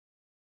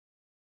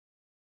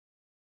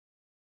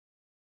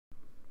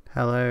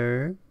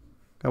Hello.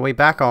 Are we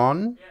back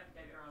on? Yeah,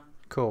 you're on.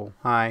 Cool.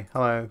 Hi.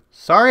 Hello.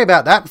 Sorry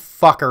about that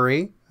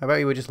fuckery. I bet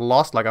you we just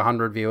lost like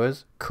 100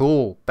 viewers.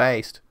 Cool.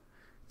 Based.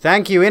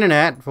 Thank you,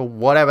 internet, for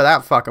whatever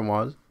that fucking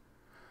was.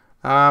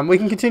 We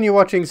can continue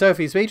watching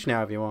Sophie's speech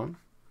now if you want.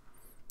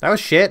 That was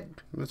shit.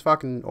 It was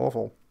fucking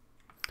awful.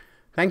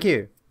 Thank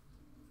you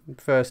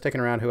for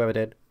sticking around, whoever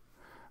did.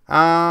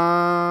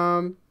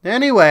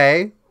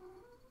 Anyway.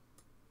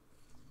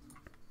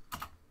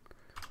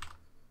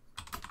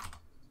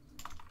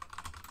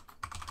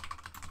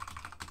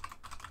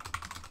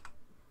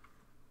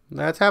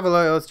 Let's have a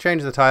look. Let's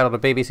change the title to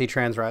BBC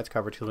Trans Rights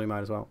Coverage because we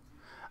might as well.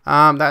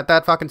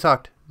 That fucking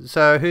sucked.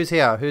 So who's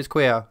here? Who's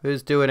queer?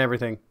 Who's doing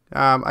everything?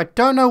 I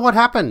don't know what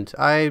happened.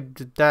 I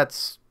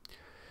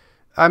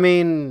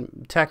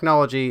mean,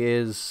 technology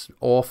is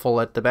awful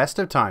at the best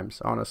of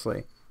times,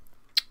 honestly.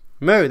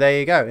 Moo, there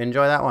you go.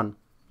 Enjoy that one.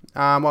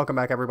 Welcome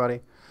back, everybody.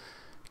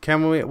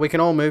 We can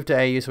all move to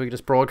AU so we can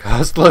just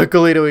broadcast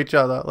locally to each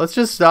other. Let's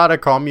just start a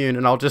commune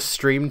and I'll just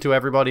stream to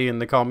everybody in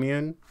the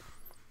commune.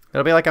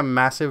 It'll be like a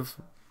massive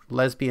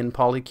lesbian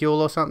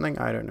polycule or something.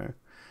 I don't know.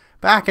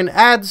 Back and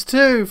ads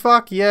too.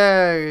 Fuck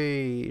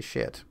yay.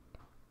 Shit.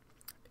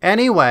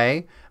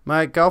 Anyway,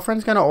 my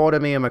girlfriend's going to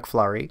order me a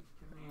McFlurry. Do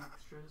you have any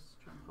extras?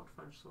 Try and hot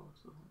fudge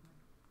sauce or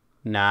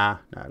something? Nah,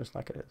 just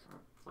like it is.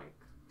 Like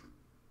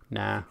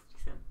Nah.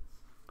 60 cents.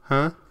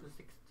 Huh?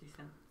 60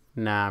 cents.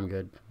 Nah, I'm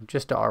good.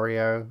 Just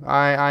Oreo.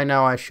 I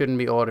know I shouldn't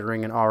be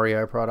ordering an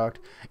Oreo product.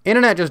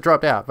 Internet just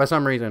dropped out for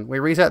some reason. We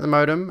reset the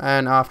modem,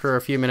 and after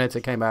a few minutes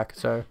it came back,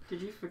 so...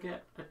 Did you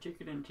forget a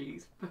chicken and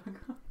cheese burger?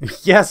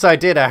 Yes, I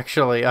did,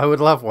 actually. I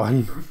would love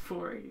one. From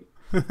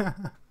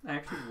 480.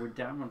 Actually, we're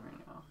down one right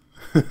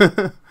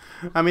now.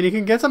 I mean, you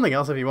can get something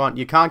else if you want.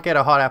 You can't get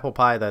a hot apple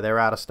pie, though. They're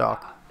out of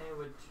stock. There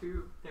were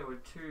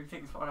two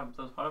things for order.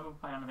 There was hot apple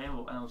pie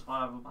unavailable, and there was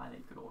hot apple pie that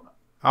you could order.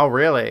 Oh,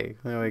 really?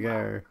 There we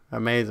go.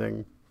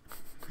 Amazing.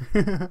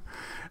 Internet.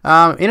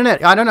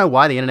 I don't know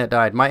why the internet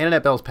died. My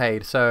internet bill's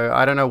paid, so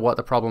I don't know what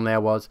the problem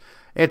there was.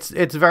 It's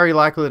very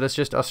likely that it's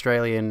just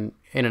Australian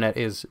internet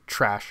is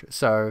trash.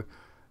 So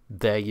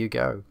there you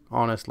go.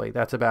 Honestly,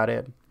 that's about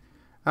it.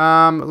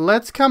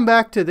 Let's come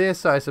back to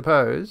this, I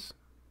suppose.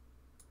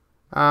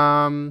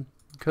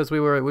 Because we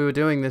were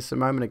doing this a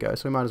moment ago,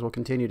 so we might as well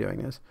continue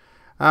doing this.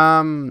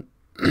 Where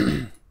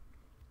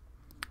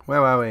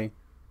were we?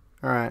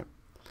 All right.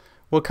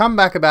 We'll come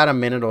back about a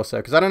minute or so,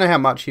 because I don't know how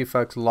much you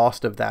folks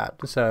lost of that.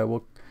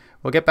 So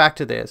we'll get back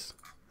to this,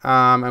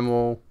 and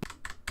we'll...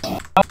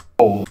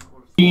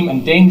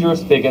 and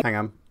dangerous figure. Hang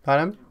on.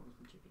 Pardon?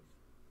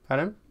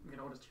 Pardon? You can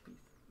order chippies.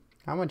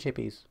 I want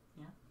chippies.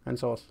 Yeah. And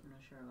sauce. I'm not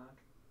sure a large.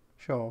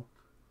 Sure.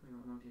 You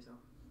want one to yourself.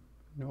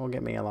 We'll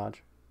get me a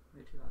large.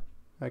 We're too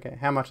large. Okay.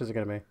 How much is it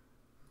going to be? It's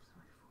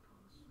like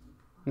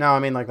 $4. No, I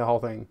mean like the whole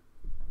thing.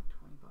 Like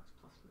 $20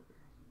 plus delivery.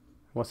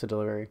 What's the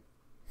delivery?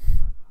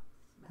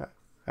 $5.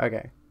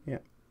 Okay. Yeah.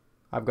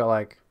 I've got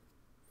like...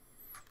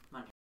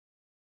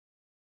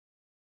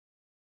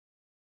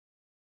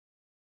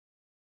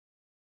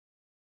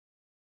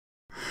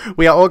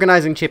 We are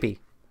organizing chippy.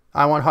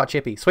 I want hot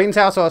chippy. Sweet and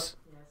sour sauce.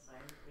 Yes, I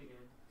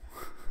figured.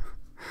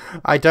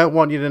 I don't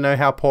want you to know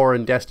how poor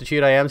and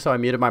destitute I am, so I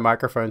muted my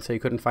microphone so you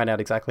couldn't find out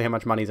exactly how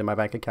much money's in my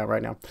bank account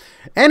right now.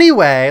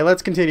 Anyway,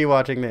 let's continue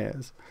watching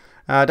this.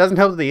 It doesn't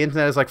help that the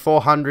internet is like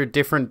 400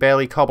 different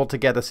barely cobbled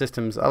together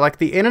systems. Like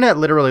the internet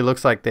literally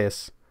looks like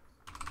this.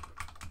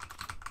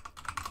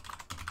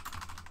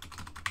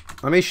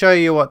 Let me show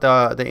you what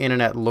the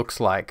internet looks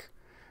like.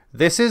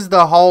 This is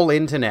the whole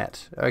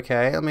internet.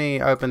 Okay, let me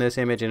open this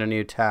image in a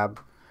new tab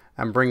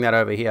and bring that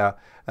over here.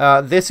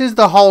 This is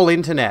the whole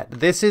internet.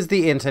 This is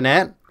the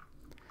internet.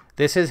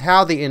 This is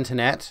how the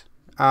internet.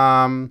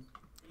 So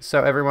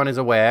everyone is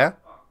aware.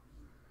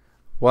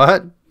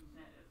 What?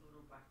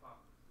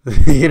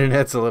 The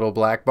internet's a little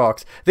black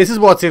box. This is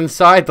what's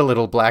inside the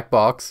little black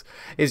box.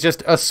 Is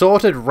just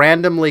assorted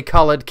randomly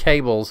colored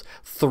cables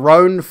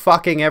thrown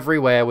fucking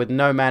everywhere with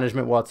no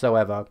management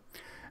whatsoever.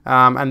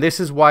 And this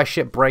is why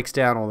shit breaks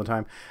down all the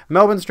time.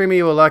 Melbourne streamer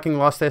you were lurking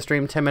lost their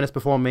stream 10 minutes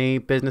before me.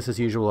 Business as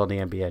usual on the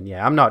NBN.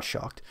 Yeah, I'm not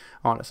shocked.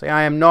 Honestly,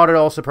 I am not at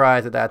all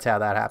surprised that that's how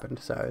that happened.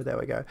 So there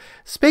we go.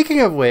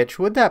 Speaking of which,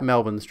 would that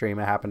Melbourne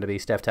streamer happen to be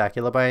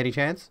Steph-tacular by any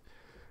chance?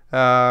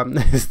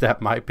 Is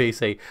that my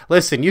PC?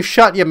 Listen, you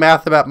shut your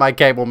mouth about my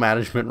cable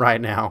management right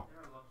now.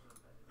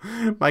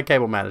 My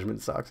cable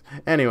management sucks.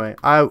 Anyway,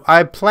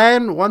 I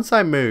plan, once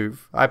I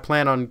move, I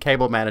plan on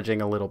cable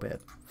managing a little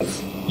bit.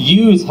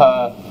 Use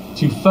her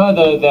to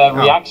further their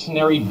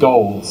reactionary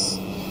goals.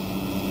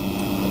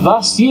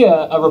 Last year,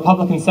 a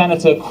Republican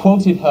senator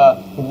quoted her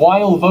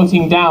while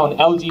voting down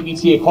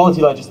LGBT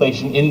equality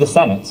legislation in the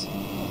Senate.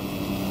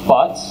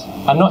 But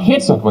I'm not here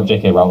to talk about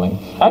J.K. Rowling.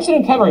 I actually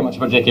don't care very much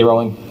about J.K.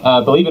 Rowling,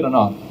 believe it or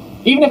not.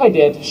 Even if I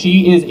did,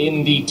 she is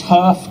in the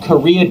TERF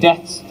career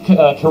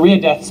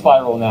death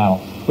spiral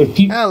now. With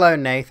people. Hello,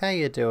 Nath. How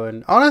you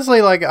doing?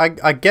 Honestly, like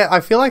I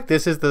feel like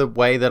this is the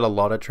way that a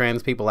lot of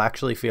trans people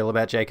actually feel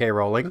about J.K.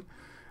 Rowling.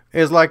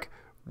 Is like,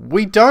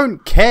 we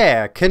don't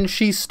care. Can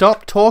she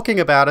stop talking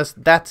about us?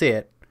 That's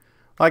it.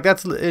 Like,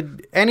 that's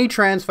any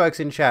trans folks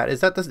in chat.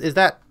 Is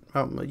that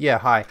yeah,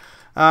 hi.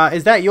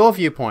 Is that your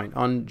viewpoint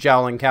on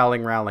jowling,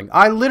 cowling, rowling?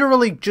 I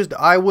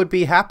would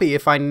be happy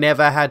if I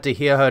never had to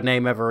hear her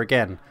name ever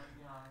again.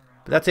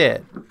 But that's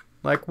it.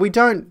 Like,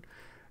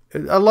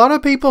 a lot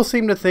of people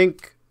seem to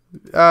think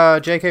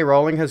J.K.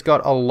 Rowling has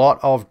got a lot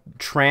of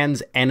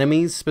trans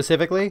enemies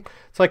specifically.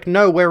 It's like,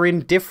 no, we're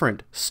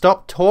indifferent.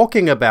 Stop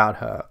talking about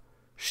her.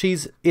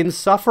 She's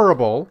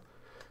insufferable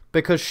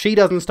because she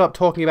doesn't stop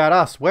talking about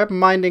us. We're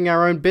minding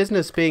our own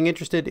business, being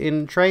interested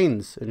in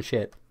trains and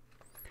shit.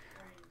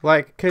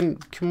 Like, can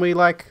we,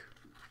 like...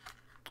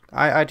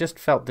 I just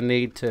felt the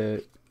need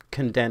to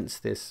condense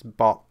this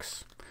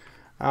box.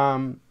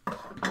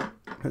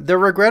 The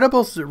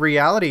regrettable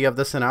reality of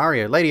the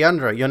scenario. Lady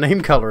Undra, your name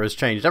color has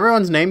changed.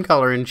 Everyone's name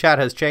color in chat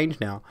has changed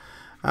now.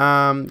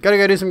 Gotta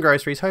go do some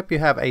groceries. Hope you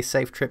have a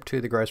safe trip to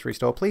the grocery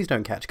store. Please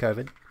don't catch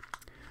COVID.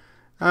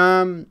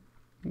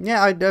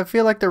 Yeah, I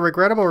feel like the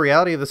regrettable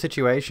reality of the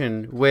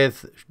situation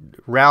with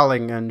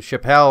Rowling and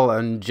Chappelle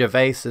and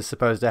Gervais is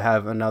supposed to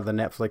have another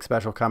Netflix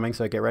special coming,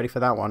 so get ready for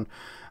that one.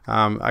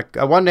 I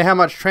wonder how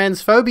much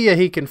transphobia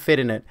he can fit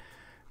in it.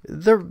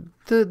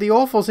 The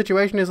awful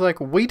situation is, like,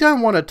 we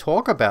don't want to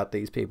talk about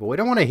these people. We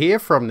don't want to hear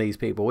from these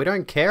people. We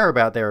don't care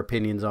about their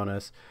opinions on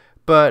us.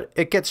 But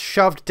it gets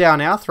shoved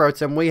down our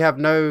throats and we have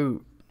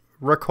no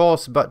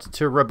recourse but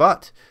to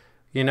rebut.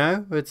 You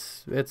know?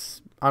 It's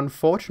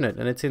unfortunate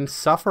and it's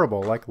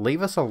insufferable. Like,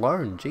 leave us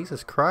alone.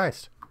 Jesus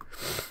Christ.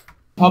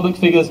 Public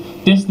figures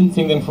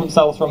distancing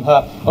themselves from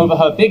her over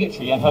her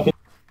bigotry and her...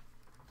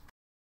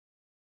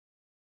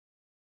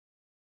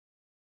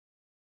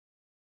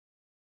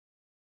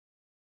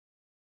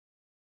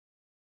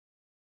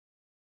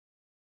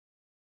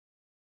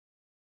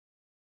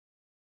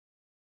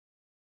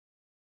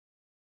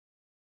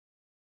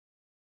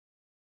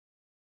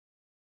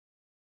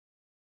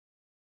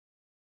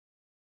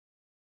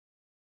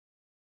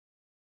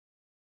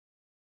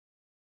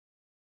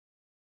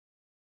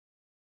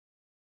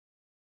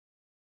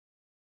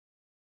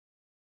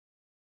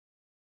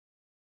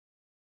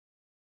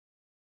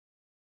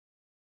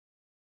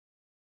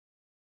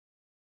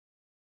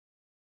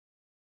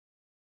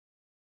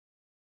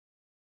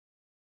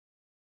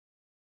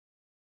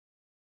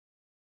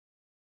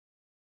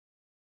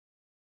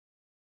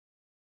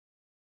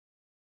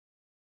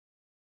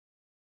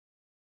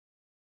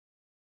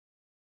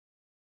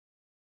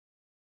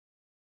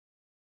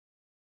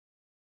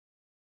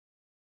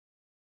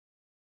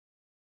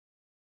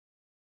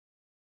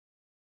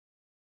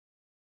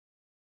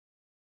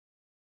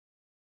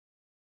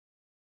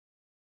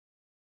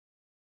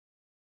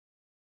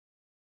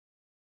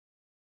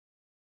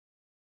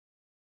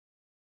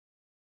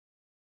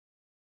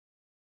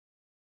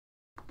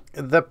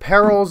 The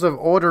perils of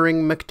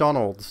ordering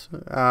McDonald's.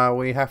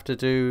 We have to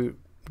do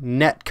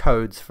net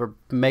codes for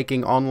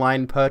making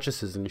online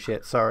purchases and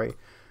shit. Sorry.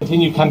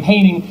 Continue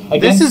campaigning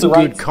against this is the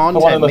good rights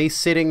content. Me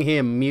sitting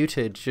here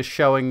muted, just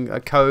showing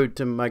a code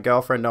to my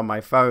girlfriend on my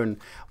phone,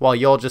 while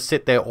you'll just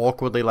sit there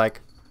awkwardly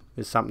like,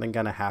 is something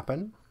going to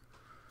happen?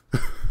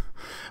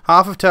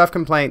 Half of TERF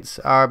complaints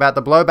are about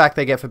the blowback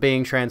they get for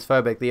being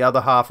transphobic. The other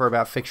half are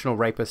about fictional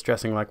rapists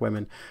dressing like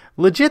women.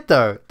 Legit,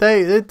 though.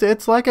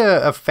 It's like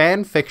a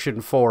fan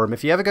fiction forum.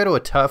 If you ever go to a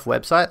TERF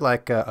website,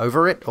 like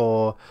Over It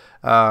or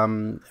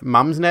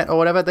Mumsnet or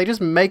whatever, they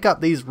just make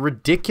up these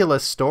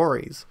ridiculous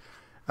stories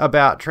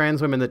about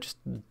trans women that just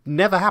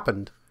never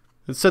happened.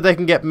 So they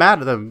can get mad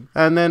at them.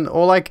 And then,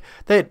 or like,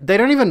 they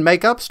don't even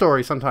make up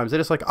stories sometimes. They're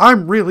just like,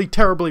 I'm really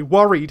terribly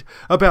worried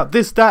about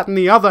this, that, and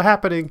the other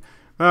happening.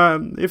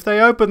 If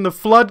they open the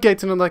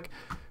floodgates, and I'm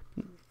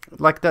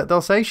like that,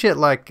 they'll say shit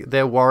like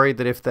they're worried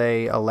that if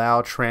they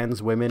allow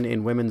trans women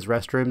in women's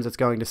restrooms, it's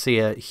going to see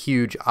a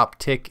huge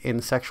uptick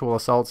in sexual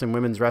assaults in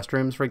women's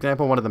restrooms, for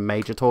example, one of the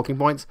major talking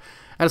points.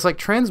 And it's like,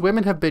 trans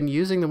women have been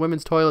using the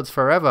women's toilets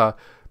forever,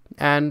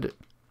 and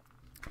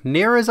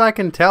near as I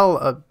can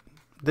tell,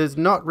 there's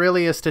not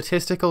really a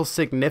statistical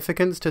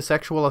significance to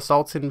sexual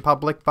assaults in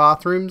public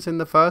bathrooms in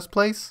the first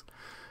place.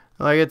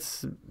 Like,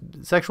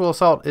 sexual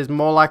assault is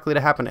more likely to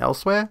happen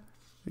elsewhere.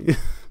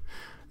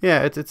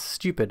 Yeah, it's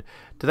stupid.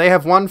 Do they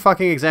have one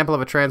fucking example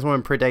of a trans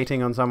woman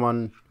predating on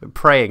someone?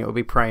 Praying, it would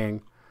be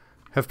praying.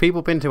 Have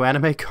people been to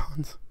anime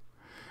cons?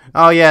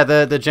 Oh yeah,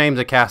 the James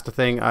Acaster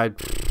thing.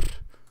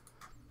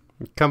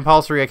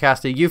 Compulsory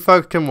Acaster. You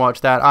folks can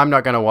watch that. I'm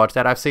not going to watch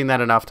that. I've seen that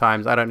enough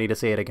times. I don't need to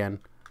see it again.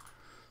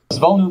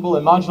 Vulnerable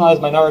and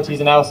marginalized minorities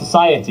in our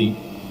society.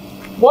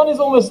 One is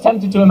almost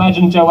tempted to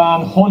imagine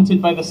Joanne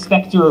haunted by the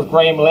spectre of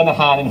Graham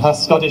Linehan in her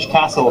Scottish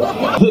castle,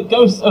 the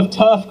ghost of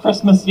TERF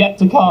Christmas yet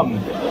to come.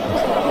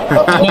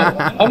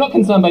 I'm not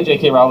concerned by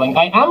J.K. Rowling.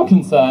 I am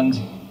concerned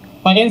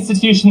by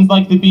institutions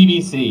like the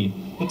BBC,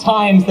 the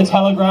Times, the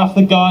Telegraph,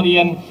 the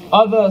Guardian,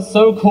 other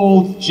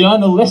so-called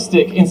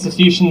journalistic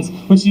institutions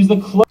which use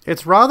the...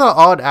 It's rather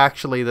odd,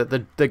 actually, that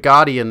the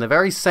Guardian, the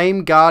very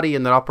same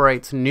Guardian that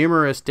operates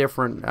numerous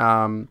different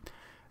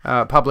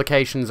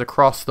publications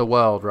across the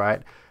world,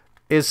 right,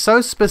 is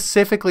so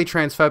specifically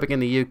transphobic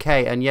in the UK,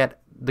 and yet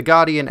the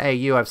Guardian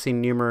AU, I've seen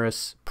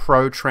numerous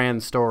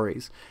pro-trans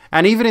stories.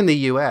 And even in the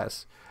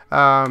US,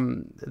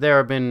 there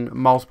have been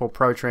multiple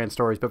pro-trans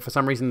stories, but for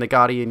some reason the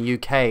Guardian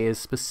UK is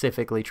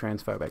specifically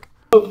transphobic.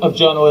 Of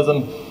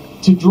journalism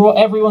to draw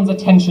everyone's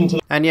attention to.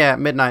 And yeah,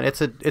 Midnight,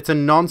 it's a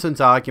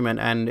nonsense argument,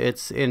 and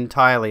it's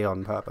entirely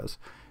on purpose.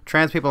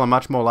 Trans people are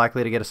much more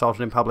likely to get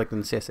assaulted in public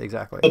than cis,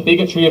 exactly. The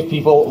bigotry of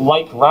people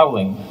like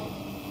Rowling.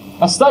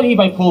 A study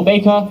by Paul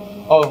Baker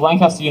of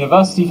Lancaster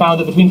University found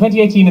that between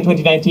 2018 and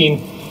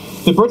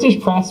 2019, the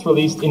British press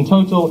released in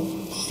total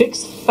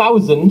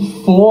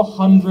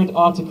 6,400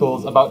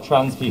 articles about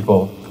trans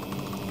people.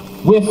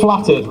 We're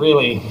flattered,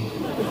 really.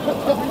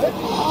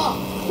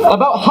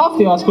 About half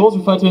the articles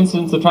refer to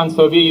incidents of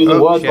transphobia using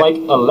words like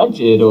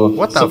alleged or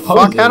what the supposed.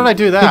 fuck? How did I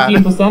do that?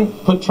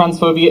 15% put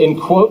transphobia in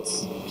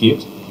quotes.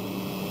 Cute.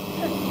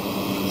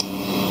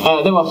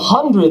 There were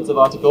hundreds of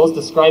articles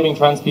describing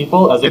trans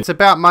people as... It's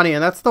about money,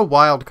 and that's the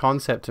wild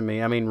concept to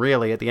me. I mean,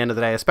 really, at the end of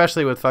the day,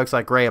 especially with folks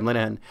like Graham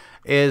Linehan,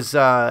 is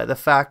the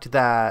fact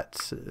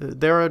that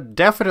there are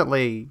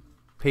definitely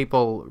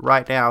people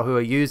right now who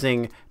are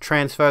using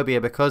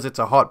transphobia because it's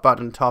a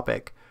hot-button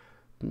topic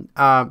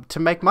to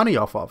make money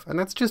off of. And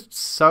that's just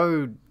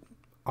so,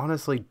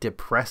 honestly,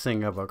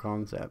 depressing of a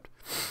concept.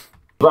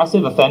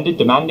 Aggressive, offended,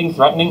 demanding,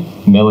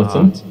 threatening,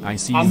 militant. I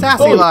see and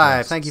Sassy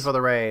Live, thank you for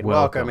the raid.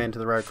 Welcome into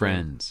the road,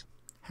 friends.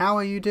 How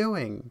are you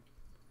doing?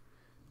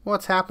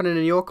 What's happening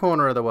in your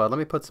corner of the world? Let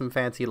me put some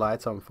fancy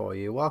lights on for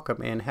you.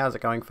 Welcome in. How's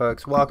it going,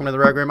 folks? Welcome to the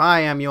Rogue Room.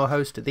 I am your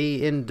host,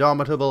 the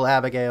indomitable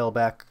Abigail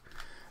Beck.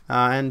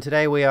 And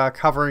today we are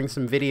covering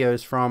some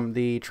videos from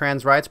the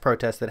trans rights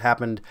protest that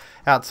happened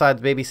outside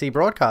the BBC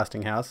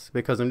Broadcasting House,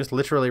 because I'm just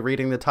literally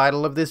reading the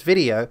title of this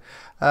video.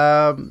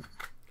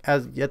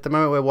 As at the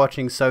moment we're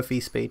watching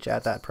Sophie's speech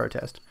at that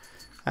protest.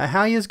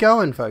 How yous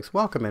going, folks?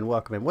 Welcome in,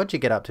 welcome in. What'd you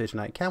get up to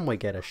tonight? Can we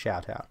get a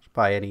shout out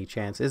by any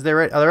chance? Are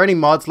there any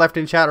mods left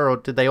in chat, or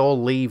did they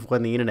all leave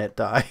when the internet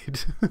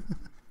died?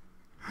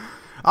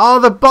 Oh,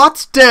 the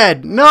bot's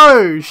dead!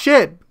 No!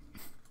 Shit!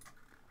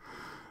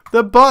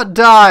 The bot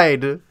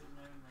died!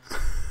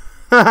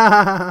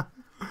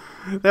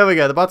 There we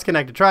go, the bot's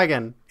connected. Try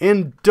again.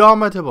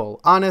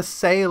 Indomitable,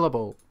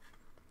 unassailable.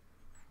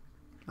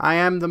 I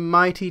am the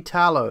mighty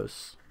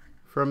Talos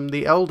from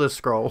the Elder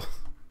Scrolls.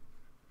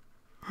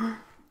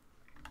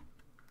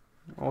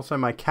 Also,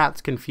 my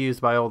cat's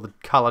confused by all the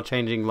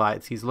color-changing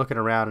lights. He's looking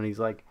around and he's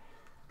like...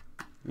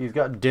 He's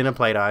got dinner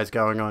plate eyes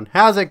going on.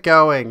 How's it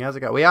going? How's it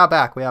going? We are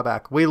back. We are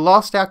back. We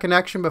lost our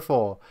connection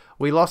before.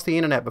 We lost the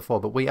internet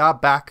before, but we are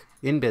back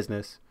in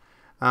business.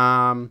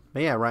 But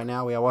yeah, right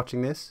now we are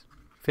watching this.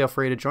 Feel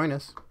free to join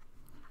us.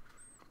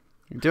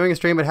 Doing a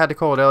stream but had to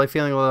call it early,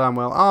 feeling a little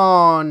unwell.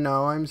 Oh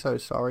no, I'm so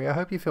sorry. I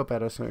hope you feel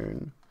better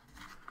soon.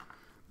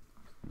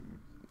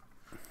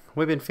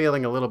 We've been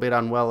feeling a little bit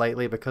unwell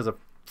lately because of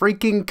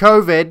freaking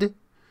COVID.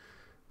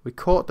 We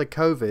caught the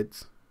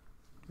COVIDs.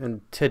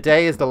 And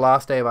today is the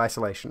last day of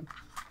isolation.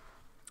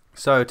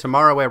 So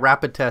tomorrow we're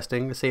rapid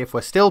testing to see if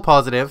we're still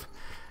positive.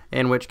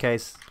 In which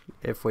case,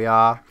 if we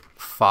are,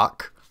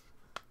 fuck.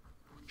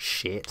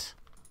 Shit.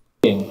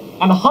 And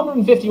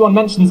 151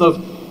 mentions of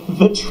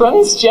the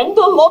transgender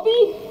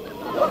lobby?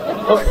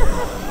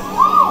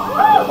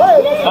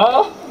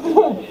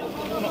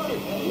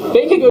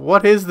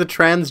 What is the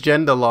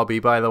transgender lobby,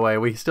 by the way?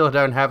 We still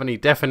don't have any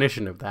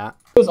definition of that.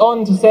 Goes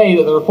on to say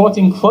that the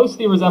reporting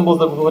closely resembles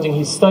the reporting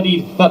he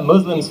studied that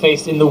Muslims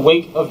faced in the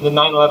wake of the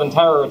 9/11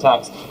 terror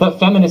attacks, that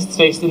feminists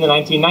faced in the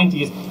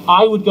 1990s.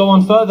 I would go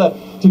on further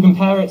to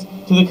compare it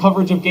to the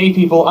coverage of gay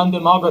people under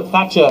Margaret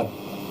Thatcher.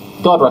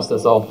 God rest her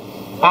soul.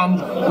 And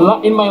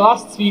in my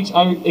last speech,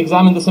 I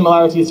examined the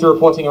similarities to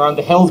reporting around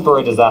the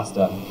Hillsborough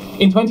disaster.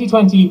 In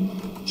 2020,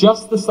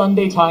 just the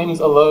Sunday Times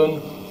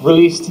alone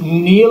released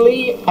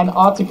nearly an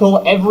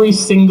article every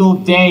single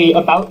day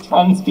about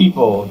trans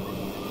people.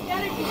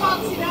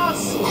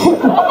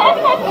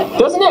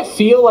 Doesn't it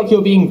feel like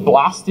you're being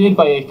blasted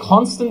by a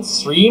constant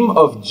stream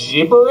of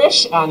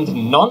gibberish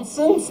and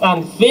nonsense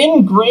and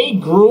thin grey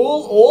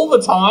gruel all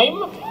the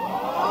time?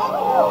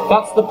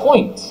 That's the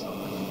point.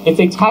 It's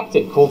a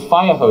tactic called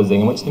fire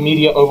hosing in which the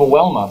media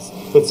overwhelm us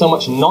with so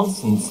much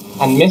nonsense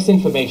and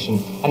misinformation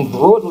and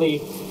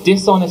broadly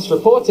dishonest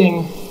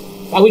reporting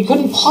that we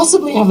couldn't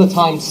possibly have the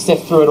time to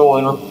sift through it all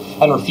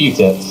and refute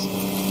it.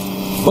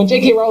 When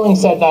J.K. Rowling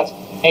said that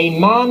a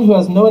man who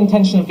has no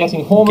intention of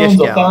getting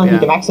hormones or therapy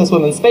can access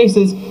women's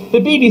spaces, the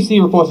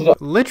BBC reported...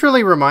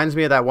 Literally reminds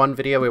me of that one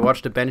video we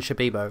watched of Ben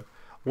Shabibo,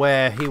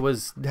 where he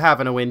was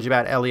having a whinge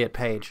about Elliot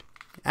Page.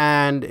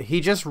 And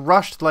he just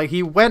rushed, like,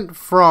 he went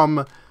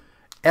from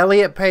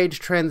Elliot Page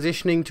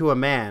transitioning to a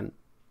man,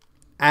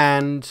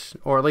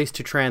 or at least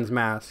to trans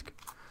mask.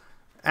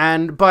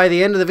 And by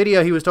the end of the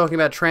video, he was talking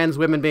about trans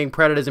women being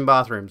predators in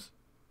bathrooms.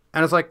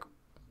 And it's like,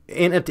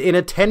 in a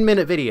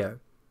 10-minute video,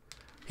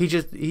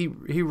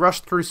 he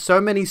rushed through so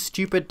many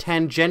stupid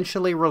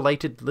tangentially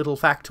related little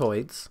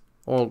factoids,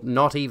 or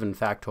not even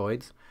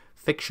factoids,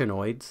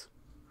 fictionoids,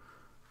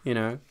 you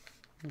know,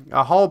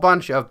 a whole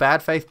bunch of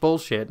bad faith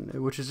bullshit,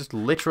 which is just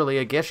literally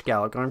a gish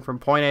gallop going from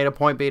point A to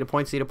point B to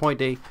point C to point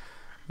D.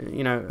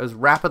 you know, as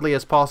rapidly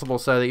as possible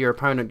so that your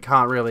opponent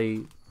can't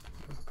really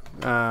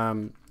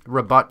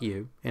rebut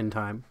you in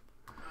time.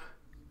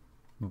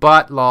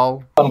 But,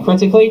 lol.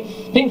 Uncritically,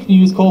 Pink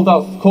News called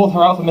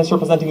her out for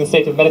misrepresenting the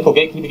state of medical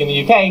gatekeeping in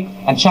the UK,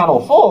 and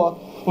Channel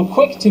 4 were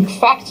quick to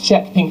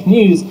fact-check Pink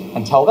News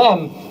and tell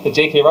them that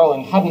J.K.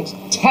 Rowling hadn't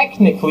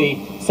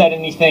technically said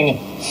anything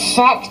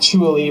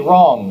factually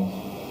wrong.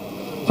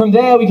 From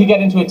there, we could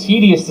get into a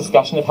tedious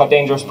discussion of how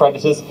dangerous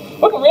predators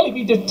wouldn't really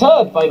be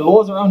deterred by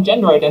laws around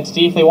gender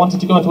identity if they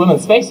wanted to go into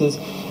women's spaces,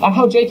 and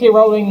how J.K.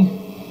 Rowling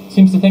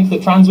seems to think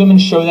that trans women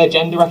show their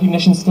gender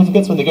recognition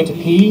certificates when they go to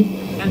pee,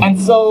 and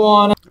so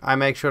on. I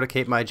make sure to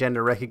keep my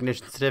gender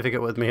recognition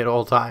certificate with me at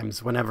all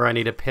times, whenever I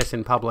need to piss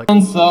in public.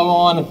 And so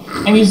on.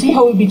 And you see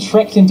how we'd be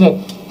tricked into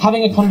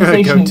having a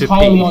conversation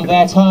entirely on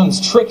their terms,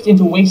 tricked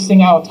into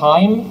wasting our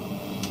time?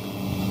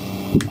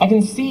 I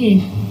can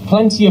see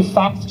plenty of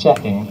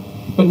fact-checking,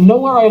 but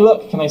nowhere I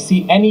look can I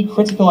see any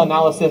critical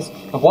analysis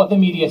of what the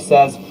media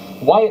says,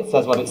 why it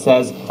says what it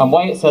says, and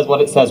why it says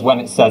what it says when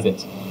it says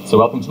it. So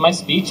welcome to my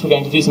speech. We're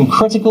going to do some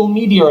critical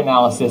media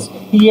analysis.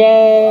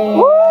 Yay!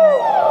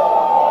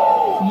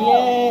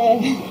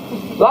 Yay!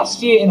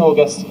 Last year in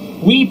August,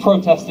 we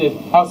protested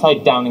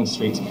outside Downing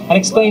Street and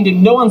explained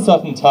in no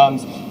uncertain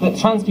terms that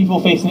trans people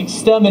face an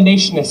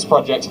exterminationist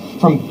project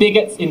from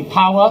bigots in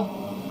power,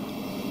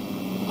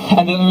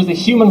 and that there is a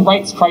human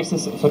rights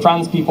crisis for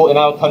trans people in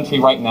our country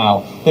right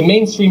now. The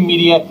mainstream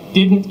media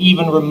didn't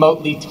even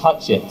remotely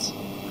touch it.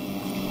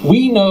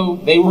 We know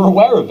they were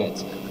aware of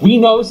it. We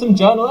know some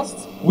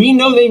journalists. We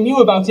know they knew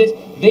about it.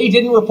 They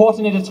didn't report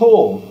on it at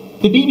all.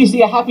 The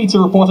BBC are happy to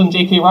report on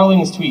J.K.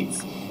 Rowling's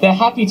tweets. They're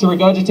happy to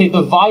regurgitate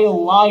the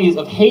vile lies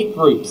of hate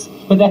groups,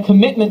 but their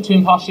commitment to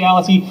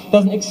impartiality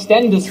doesn't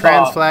extend as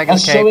far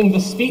as showing the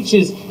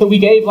speeches that we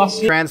gave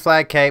last year. Trans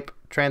flag cape.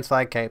 Trans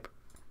flag cape.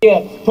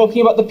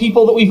 Talking about the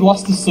people that we've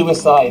lost to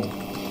suicide.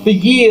 The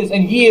years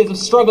and years of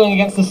struggling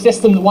against the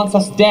system that wants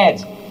us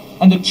dead.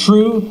 And the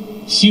true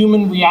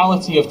human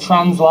reality of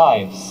trans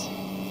lives.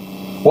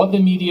 What the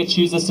media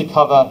chooses to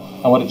cover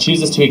and what it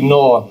chooses to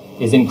ignore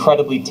is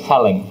incredibly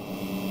telling.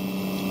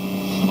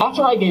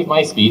 After I gave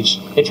my speech,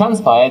 it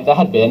transpired there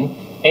had been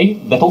a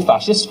little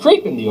fascist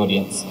creep in the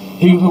audience,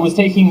 who was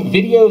taking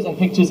videos and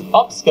pictures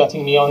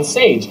upskirting me on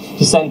stage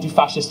to send to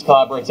fascist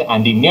collaborator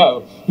Andy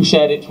Ngo, who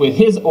shared it with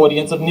his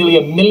audience of nearly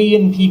 1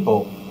 million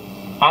people.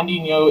 Andy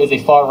Ngo is a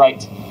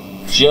far-right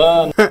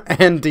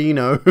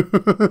Andino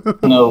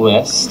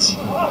journalist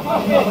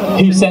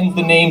who sends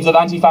the names of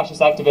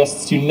anti-fascist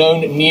activists to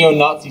known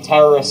neo-Nazi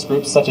terrorist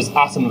groups such as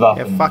Atomwaffen.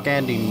 Yeah, fuck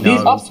Andy, no.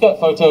 These upskirt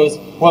photos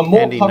were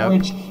more Andy,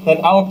 coverage than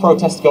our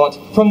protest got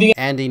from the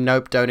Andy,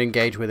 nope, don't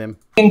engage with him.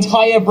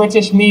 Entire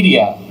British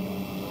media.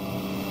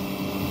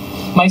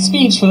 My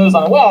speech, for those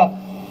unaware,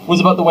 was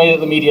about the way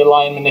that the media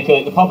lie and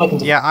manipulate the public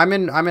into... Yeah, I'm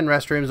in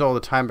restrooms all the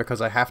time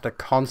because I have to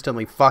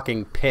constantly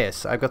fucking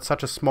piss. I've got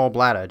such a small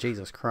bladder,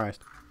 Jesus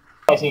Christ.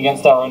 Fighting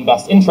against our own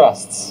best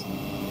interests.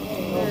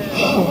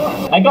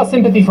 I got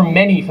sympathy from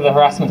many for the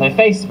harassment I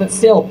faced, but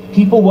still,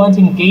 people weren't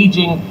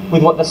engaging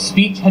with what the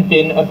speech had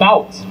been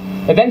about.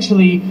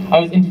 Eventually, I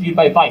was interviewed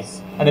by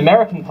Vice, an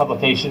American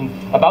publication,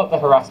 about the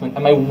harassment,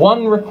 and my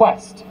one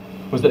request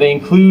was that they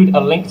include a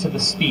link to the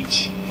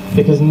speech,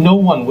 because no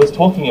one was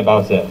talking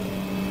about it.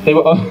 They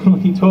were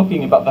only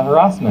talking about the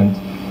harassment.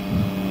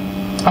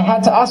 I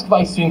had to ask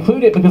Vice to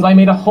include it because I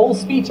made a whole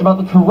speech about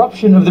the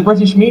corruption of the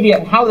British media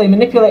and how they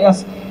manipulate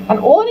us, and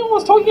all anyone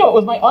was talking about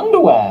was my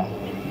underwear.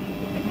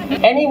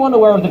 Anyone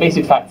aware of the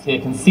basic facts here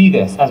can see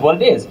this as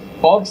what it is: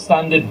 bog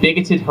standard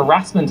bigoted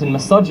harassment and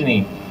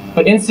misogyny.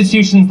 But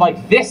institutions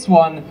like this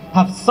one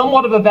have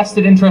somewhat of a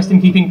vested interest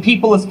in keeping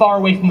people as far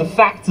away from the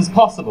facts as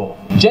possible.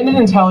 Gender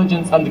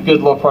Intelligence and the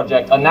Good Law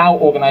Project are now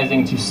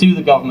organising to sue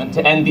the government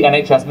to end the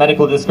NHS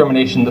medical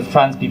discrimination that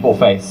trans people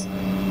face,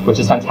 which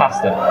is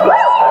fantastic.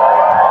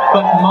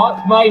 But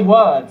mark my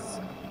words,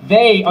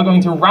 they are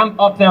going to ramp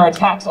up their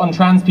attacks on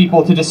trans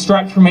people to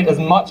distract from it as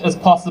much as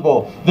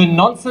possible. The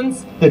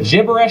nonsense, the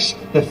gibberish,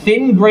 the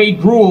thin grey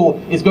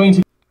gruel is going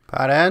to...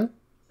 Pardon?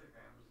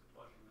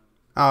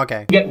 Oh,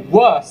 okay. ...get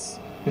worse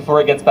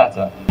before it gets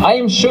better. I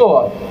am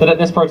sure that at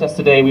this protest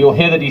today we will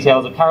hear the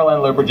details of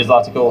Caroline Lowbridge's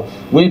article,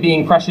 "We're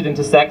being pressured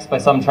into sex by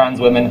some trans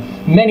women,"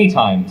 many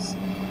times.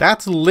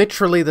 That's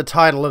literally the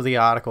title of the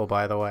article,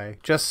 by the way.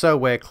 Just so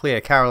we're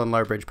clear, Caroline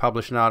Lowbridge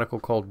published an article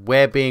called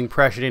 "We're Being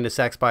Pressured into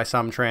Sex by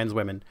Some Trans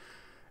Women."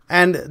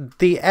 And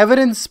the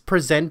evidence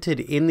presented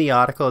in the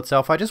article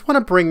itself, I just want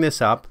to bring this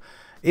up,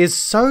 is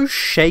so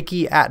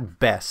shaky at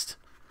best.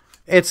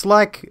 It's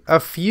like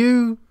a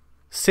few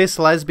cis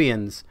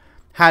lesbians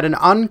had an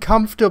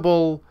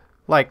uncomfortable,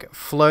 like,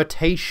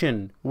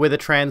 flirtation with a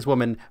trans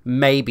woman,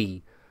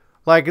 maybe.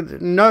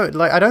 No,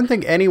 I don't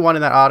think anyone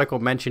in that article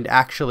mentioned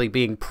actually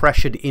being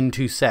pressured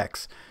into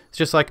sex. It's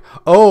just like,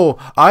 oh,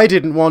 I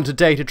didn't want to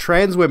date a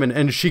trans woman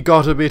and she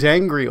got a bit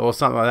angry or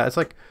something like that. It's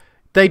like,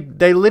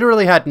 they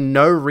literally had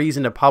no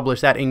reason to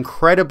publish that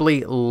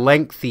incredibly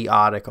lengthy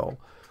article.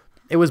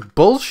 It was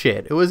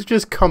bullshit. It was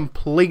just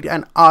complete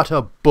and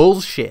utter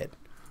bullshit.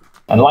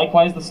 And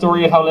likewise, the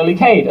story of how Lily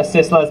Cade, a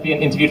cis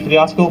lesbian interviewed for the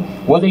article,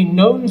 was a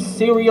known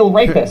serial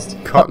rapist.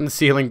 Cotton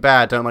ceiling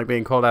bad. Don't like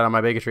being called out on my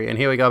bigotry. And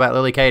here we go about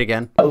Lily Cade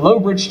again.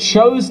 Lowbridge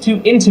chose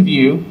to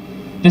interview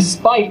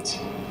despite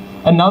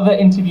another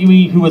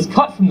interviewee who was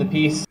cut from the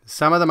piece.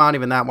 Some of them aren't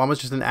even that. One was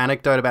just an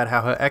anecdote about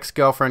how her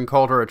ex-girlfriend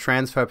called her a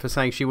transphobe for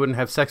saying she wouldn't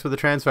have sex with a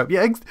transphobe.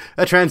 Yeah,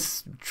 a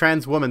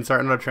trans woman.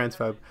 Sorry, not a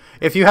transphobe.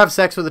 If you have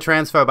sex with a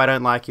transphobe, I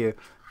don't like you.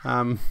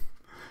 Pardon?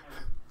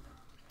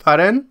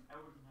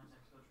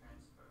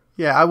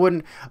 Yeah, I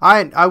wouldn't.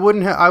 I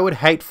wouldn't. I would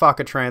hate fuck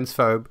a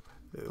transphobe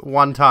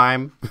one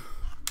time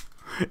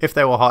if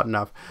they were hot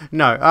enough.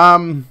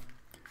 No.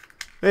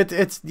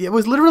 It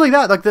was literally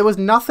that. Like, there was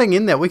nothing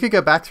in there. We could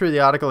go back through the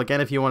article again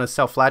if you want to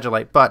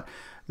self-flagellate, but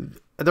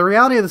the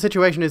reality of the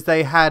situation is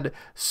they had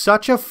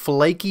such a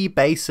flaky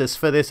basis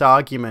for this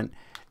argument,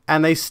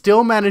 and they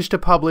still managed to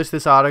publish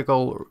this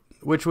article,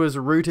 which was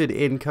rooted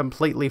in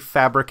completely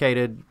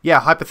fabricated,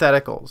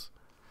 hypotheticals.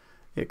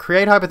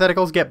 Create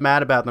hypotheticals, get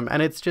mad about them,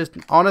 and it's just,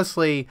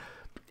 honestly,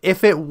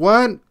 if it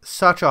weren't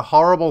such a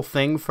horrible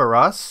thing for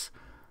us,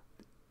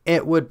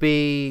 it would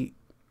be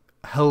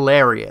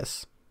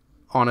hilarious.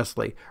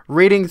 Honestly,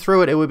 reading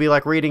through it, it would be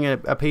like reading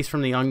a piece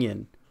from The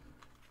Onion.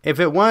 If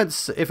it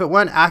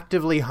weren't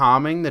actively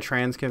harming the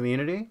trans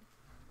community,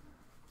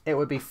 it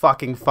would be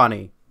fucking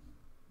funny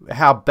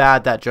how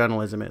bad that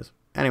journalism is.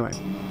 Anyway,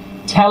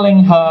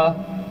 telling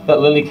her that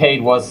Lily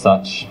Cade was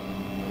such,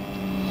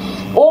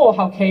 or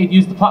how Cade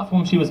used the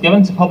platform she was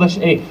given to publish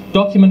a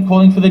document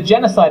calling for the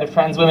genocide of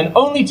trans women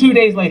only 2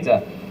 days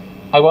later.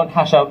 I won't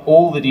hash out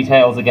all the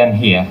details again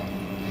here.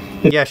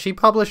 Yeah, she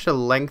published a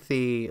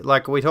lengthy,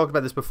 like, we talked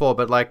about this before,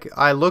 but, like,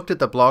 I looked at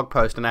the blog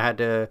post and I had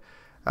to,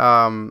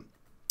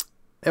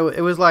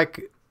 it was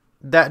like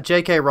that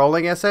J.K.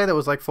 Rowling essay that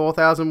was like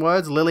 4,000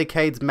 words. Lily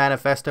Cade's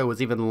manifesto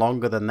was even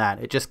longer than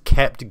that. It just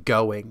kept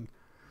going.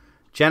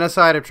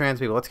 Genocide of trans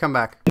people. Let's come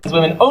back.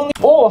 Women only,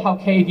 or how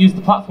Cade used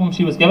the platform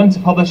she was given to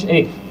publish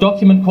a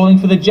document calling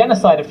for the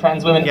genocide of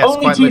trans women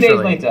only 2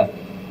 days later.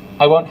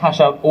 I won't hash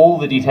out all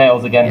the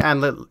details again.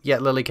 And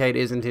yet Lily Cade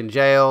isn't in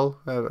jail.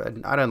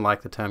 I don't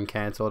like the term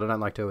cancelled. I don't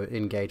like to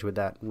engage with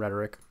that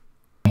rhetoric.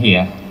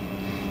 Here.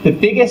 The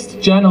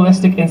biggest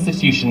journalistic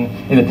institution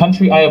in the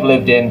country I have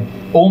lived in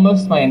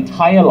almost my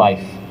entire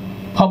life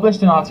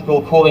published an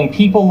article calling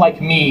people like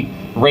me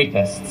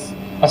rapists,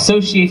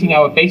 associating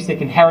our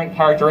basic inherent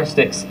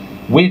characteristics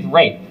with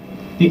rape.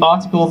 The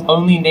article's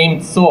only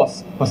named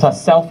source was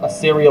herself a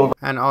serial.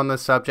 And on the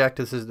subject,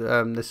 this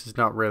is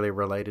not really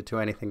related to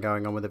anything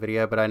going on with the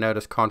video, but I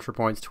noticed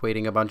ContraPoints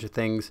tweeting a bunch of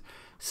things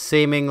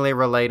seemingly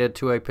related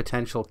to a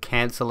potential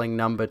cancelling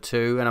number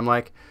 2, and I'm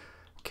like,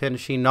 can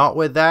she not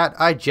with that?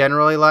 I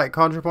generally like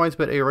ContraPoints,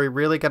 but are we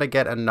really going to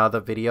get another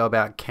video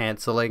about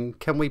cancelling?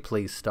 Can we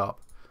please stop?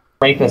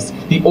 Rapist.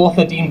 The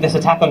author deemed this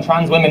attack on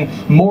trans women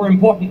more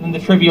important than the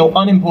trivial,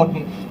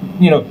 unimportant,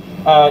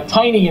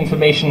 tiny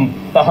information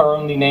that her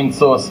only named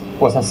source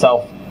was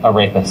herself a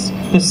rapist.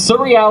 The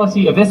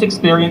surreality of this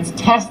experience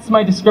tests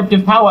my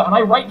descriptive power, and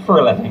I write for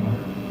a living.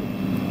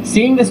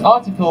 Seeing this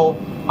article,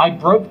 I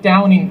broke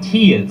down in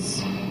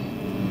tears.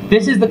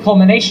 This is the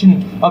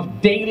culmination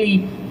of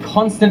daily,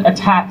 constant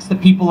attacks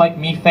that people like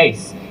me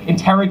face.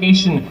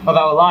 Interrogation of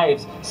our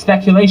lives,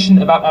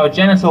 speculation about our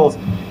genitals,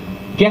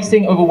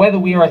 guessing over whether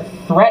we are a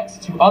threat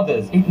to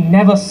others. It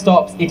never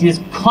stops. It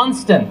is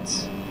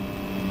constant.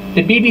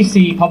 The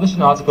BBC published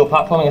an article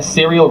platforming a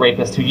serial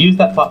rapist who used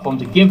that platform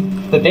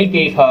that they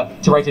gave her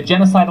to write a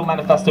genocidal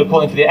manifesto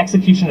calling for the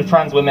execution of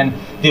trans women,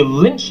 the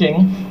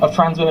lynching of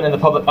trans women in the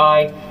public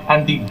eye,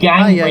 and the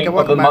gang rape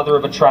of the mother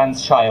of a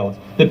trans child.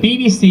 The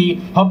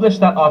BBC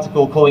published that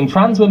article calling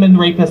trans women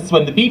rapists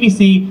when the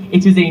BBC,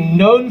 it is a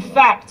known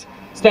fact,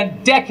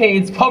 spent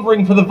decades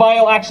covering for the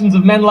vile actions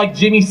of men like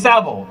Jimmy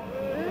Savile.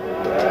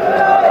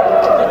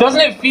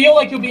 Doesn't it feel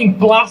like you're being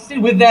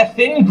blasted with their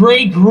thin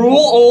grey gruel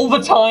all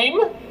the time?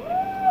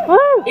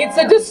 It's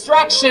a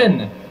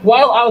distraction,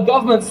 while our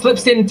government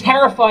slips in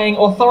terrifying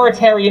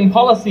authoritarian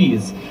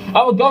policies.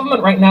 Our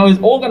government right now is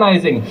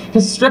organizing to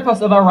strip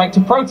us of our right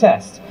to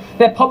protest.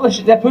 They're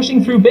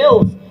pushing through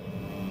bills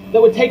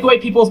that would take away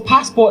people's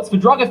passports for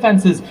drug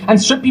offenses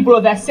and strip people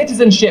of their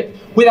citizenship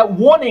without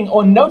warning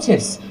or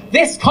notice.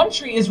 This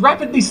country is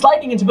rapidly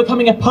sliding into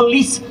becoming a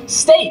police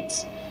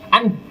state.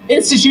 And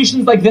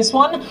institutions like this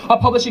one are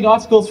publishing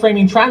articles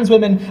framing trans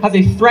women as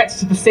a threat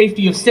to the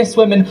safety of cis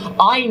women.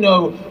 I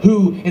know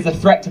who is a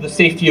threat to the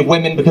safety of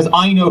women because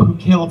I know who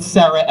killed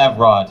Sarah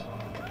Everard.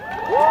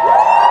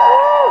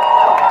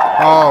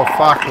 Oh,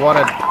 fuck,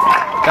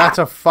 that's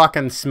a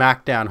fucking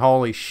smackdown,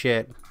 holy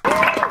shit.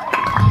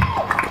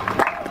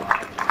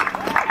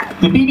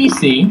 The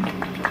BBC,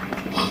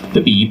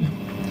 the Beeb,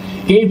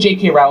 gave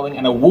J.K. Rowling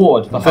an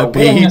award for her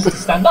willingness to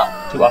stand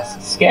up to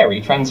us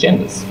scary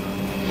transgenders.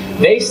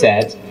 They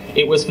said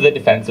it was for the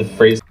defense of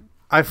free...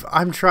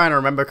 I'm trying to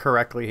remember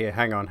correctly here.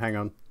 Hang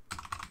on.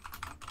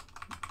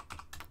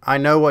 I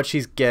know what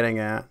she's getting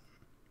at.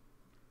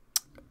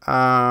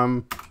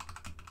 I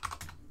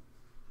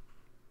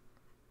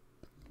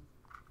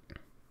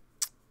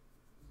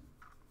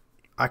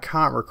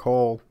can't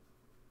recall.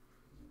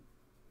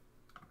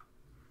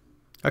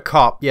 A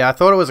cop. Yeah, I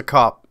thought it was a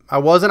cop. I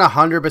wasn't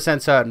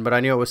 100% certain, but I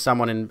knew it was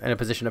someone in a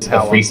position of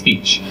power. Free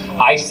speech.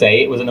 I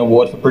say it was an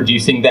award for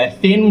producing their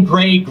thin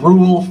grey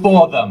gruel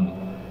for them.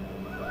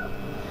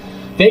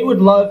 They would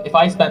love if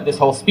I spent this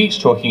whole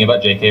speech talking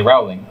about J.K.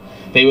 Rowling.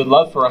 They would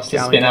love for us to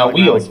spin our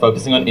wheels,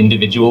 focusing on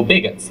individual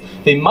bigots.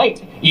 They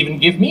might even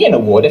give me an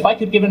award if I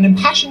could give an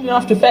impassioned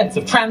enough defense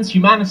of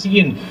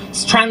transhumanity and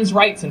trans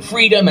rights and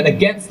freedom and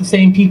against the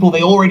same people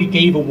they already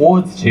gave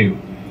awards to.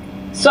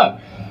 So,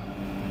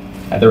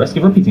 at the risk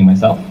of repeating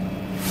myself,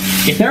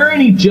 if there are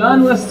any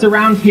journalists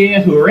around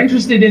here who are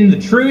interested in the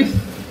truth,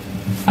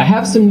 I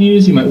have some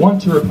news you might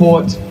want to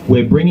report.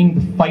 We're bringing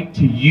the fight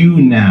to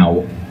you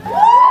now.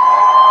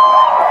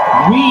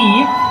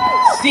 We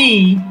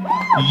see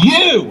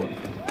you!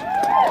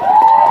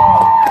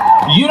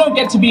 You don't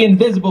get to be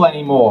invisible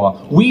anymore.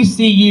 We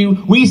see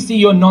you, we see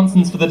your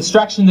nonsense for the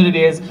distraction that it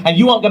is, and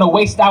you aren't going to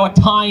waste our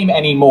time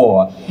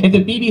anymore. If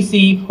the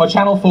BBC or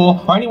Channel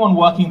 4 or anyone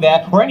working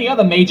there or any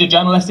other major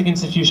journalistic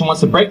institution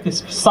wants to break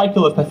this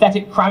cycle of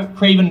pathetic,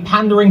 craven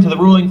pandering to the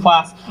ruling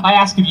class, I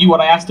ask of you what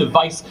I asked of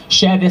Vice: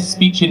 share this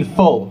speech in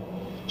full.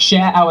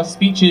 Share our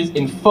speeches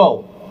in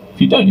full.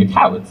 If you don't, you're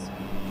cowards.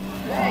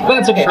 But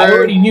that's okay, I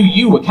already knew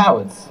you were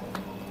cowards.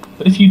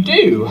 But if you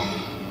do,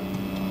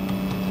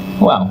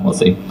 well, we'll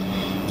see.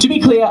 To be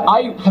clear,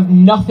 I have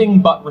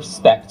nothing but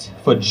respect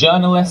for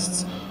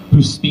journalists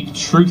who speak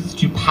truth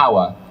to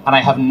power, and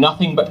I have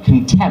nothing but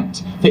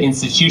contempt for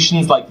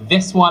institutions like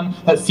this one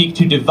that seek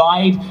to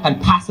divide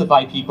and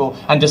pacify people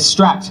and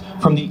distract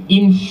from the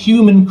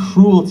inhuman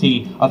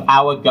cruelty of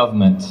our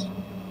government.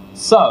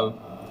 So,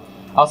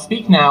 I'll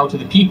speak now to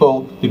the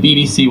people the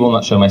BBC will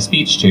not show my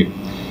speech to.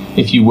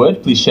 If you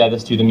would, please share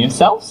this to them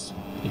yourselves.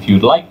 If you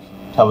would like,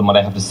 tell them what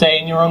I have to say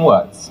in your own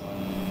words.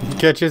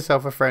 Get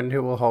yourself a friend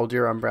who will hold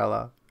your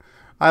umbrella.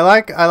 I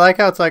like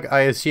how it's like,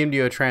 I assumed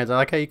you were trans. I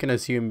like how you can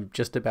assume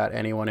just about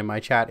anyone in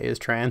my chat is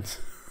trans.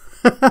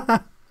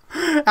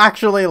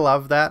 Actually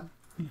love that.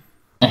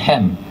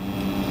 Ahem.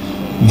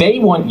 They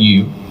want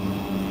you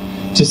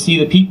to see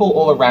the people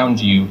all around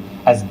you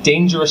as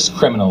dangerous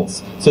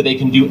criminals so they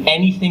can do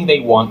anything they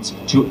want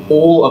to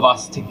all of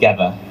us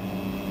together.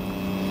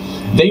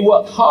 They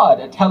work hard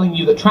at telling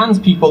you that trans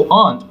people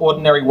aren't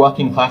ordinary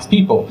working class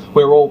people.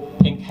 We're all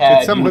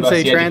pink-haired,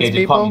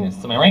 university-educated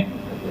communists, am I right?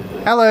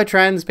 Hello,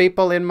 trans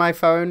people in my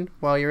phone.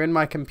 Well, you're in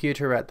my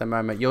computer at the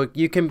moment.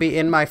 You can be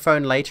in my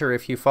phone later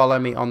if you follow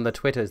me on the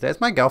Twitters. There's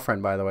my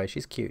girlfriend, by the way.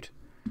 She's cute.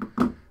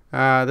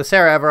 The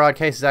Sarah Everard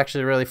case is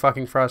actually really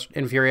fucking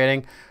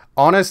infuriating.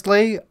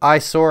 Honestly, I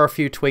saw a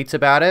few tweets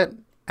about it,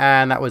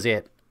 and that was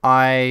it.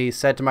 I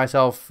said to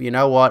myself, you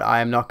know what?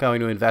 I am not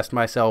going to invest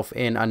myself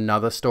in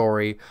another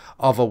story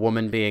of a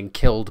woman being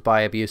killed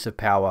by abuse of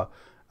power.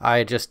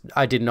 I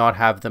did not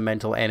have the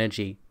mental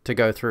energy to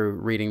go through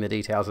reading the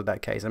details of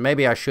that case. And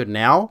maybe I should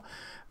now,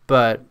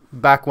 but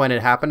back when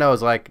it happened, I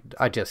was like,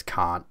 I just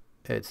can't.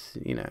 It's,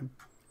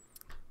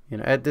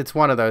 it's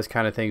one of those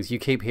kind of things. You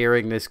keep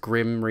hearing this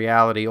grim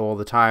reality all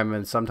the time,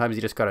 and sometimes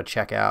you just got to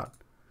check out.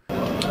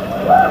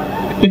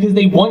 Because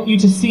they want you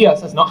to see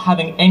us as not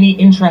having any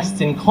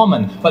interests in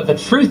common. But the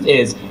truth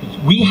is,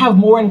 we have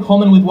more in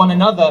common with one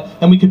another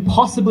than we could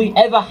possibly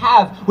ever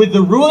have with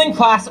the ruling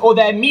class or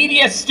their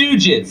media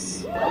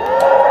stooges.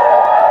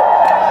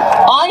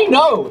 I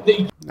know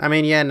that... I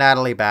mean, yeah,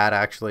 Natalie Bad,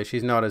 actually.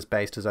 She's not as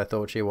based as I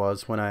thought she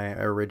was when I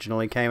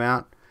originally came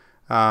out.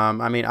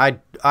 I mean, I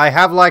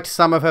have liked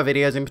some of her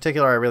videos. In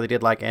particular, I really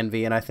did like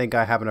Envy, and I think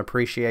I have an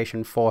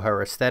appreciation for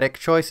her aesthetic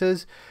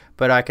choices,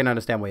 but I can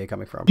understand where you're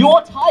coming from.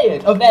 You're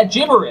tired of their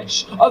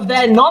gibberish, of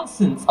their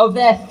nonsense, of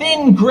their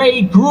thin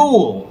grey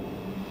gruel.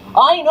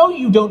 I know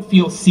you don't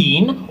feel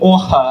seen, or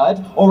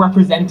heard, or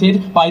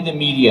represented by the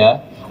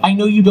media. I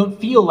know you don't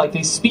feel like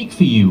they speak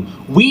for you.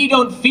 We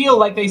don't feel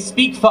like they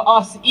speak for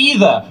us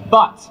either,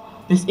 but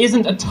this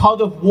isn't a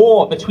tug of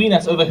war between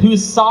us over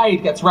whose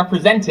side gets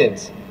represented.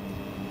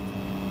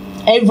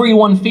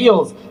 Everyone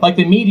feels like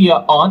the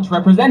media aren't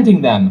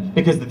representing them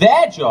because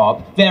their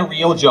job, their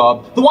real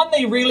job, the one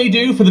they really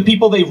do for the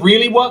people they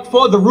really work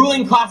for, the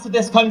ruling class of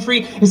this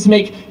country, is to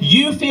make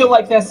you feel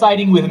like they're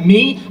siding with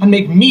me and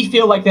make me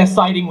feel like they're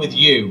siding with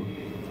you.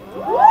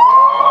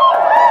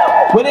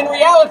 When in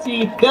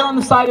reality, they're on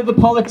the side of the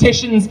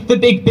politicians, the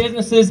big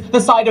businesses, the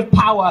side of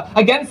power,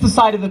 against the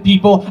side of the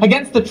people,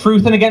 against the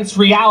truth and against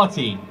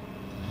reality.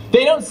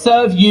 They don't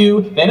serve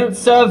you, they don't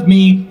serve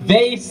me,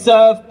 they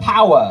serve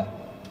power.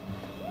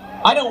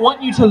 I don't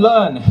want you to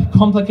learn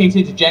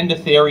complicated gender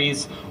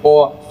theories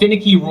or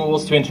finicky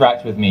rules to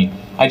interact with me.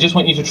 I just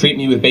want you to treat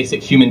me with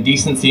basic human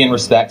decency and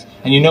respect.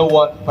 And you know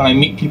what? When I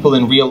meet people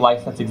in real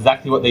life, that's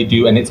exactly what they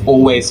do, and it's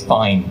always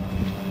fine.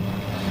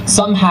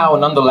 Somehow,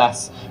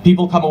 nonetheless,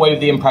 people come away with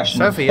the impression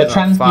that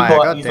trans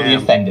people are easily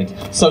offended,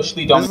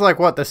 socially dominant. This is like,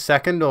 what, the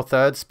second or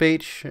third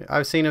speech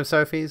I've seen of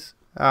Sophie's?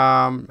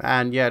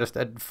 And yeah, just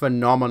a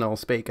phenomenal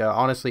speaker,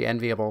 honestly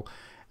enviable.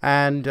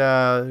 And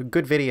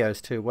good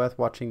videos too, worth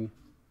watching.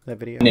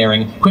 Video.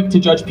 Quick to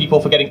judge people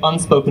for getting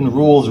unspoken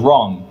rules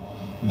wrong.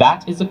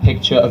 That is a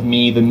picture of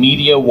me the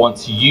media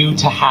wants you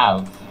to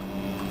have.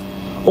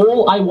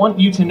 All I want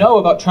you to know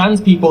about trans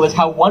people is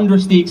how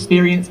wondrous the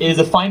experience is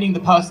of finding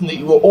the person that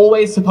you were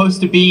always supposed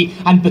to be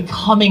and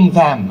becoming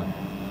them.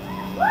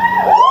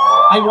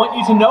 I want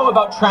you to know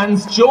about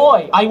trans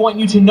joy. I want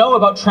you to know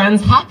about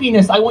trans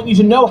happiness. I want you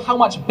to know how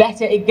much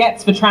better it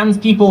gets for trans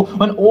people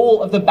when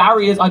all of the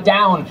barriers are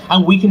down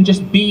and we can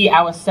just be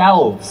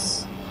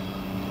ourselves.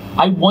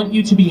 I want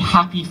you to be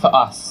happy for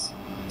us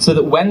so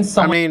that when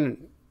someone... I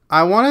mean,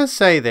 I want to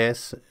say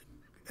this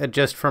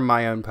just from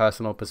my own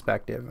personal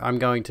perspective. I'm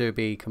going to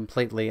be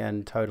completely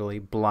and totally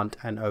blunt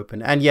and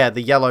open. And yeah,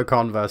 the yellow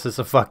Converse is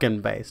a fucking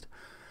based.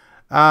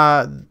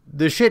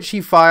 The shit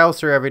she files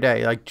through every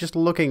day, like just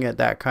looking at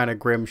that kind of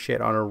grim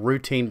shit on a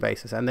routine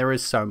basis, and there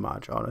is so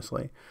much,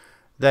 honestly,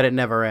 that it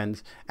never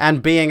ends.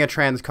 And being a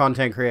trans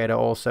content creator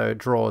also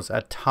draws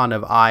a ton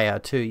of ire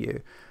to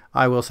you.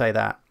 I will say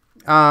that.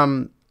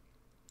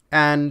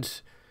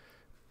 And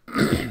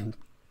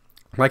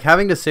like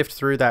having to sift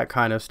through that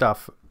kind of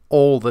stuff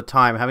all the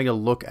time, having to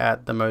look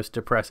at the most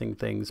depressing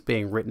things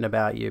being written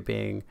about you,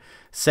 being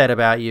said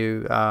about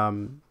you,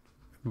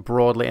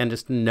 broadly, and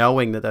just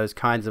knowing that those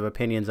kinds of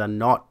opinions are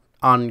not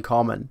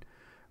uncommon,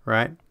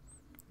 right?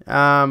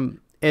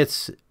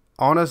 It's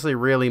honestly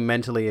really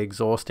mentally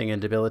exhausting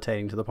and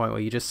debilitating to the point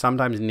where you just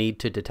sometimes need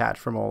to detach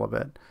from all of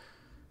it.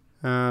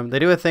 They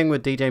do a thing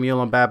with DJ Mule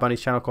on Bad Bunny's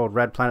channel called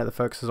Red Planet that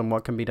focuses on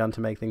what can be done to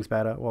make things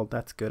better. Well,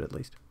 that's good at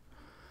least.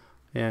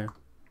 Yeah.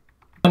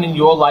 When in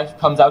your life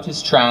comes out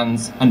as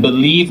trans, and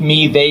believe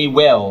me, they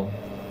will,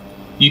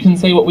 you can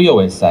say what we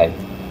always say.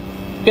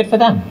 Good for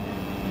them.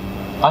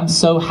 I'm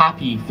so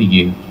happy for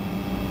you.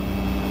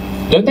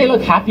 Don't they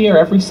look happier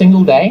every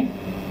single day?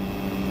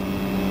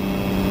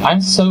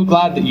 I'm so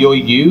glad that you're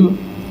you,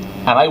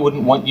 and I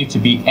wouldn't want you to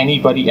be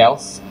anybody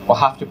else or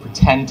have to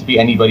pretend to be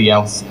anybody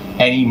else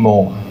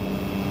anymore.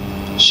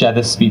 Share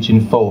this speech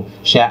in full.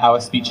 Share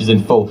our speeches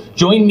in full.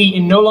 Join me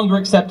in no longer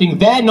accepting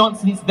their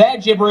nonsense, their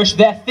gibberish,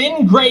 their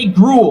thin grey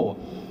gruel.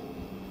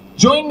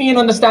 Join me in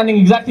understanding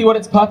exactly what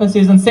its purpose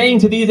is and saying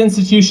to these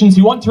institutions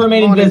who want to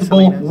remain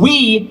invisible,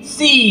 we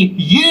see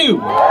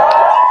you!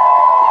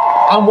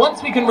 And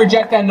once we can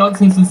reject their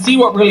nonsense and see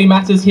what really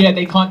matters here,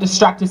 they can't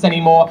distract us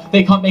anymore,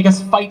 they can't make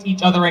us fight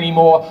each other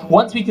anymore.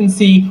 Once we can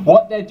see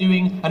what they're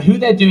doing and who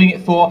they're doing it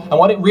for and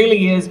what it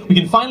really is, we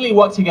can finally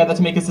work together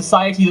to make a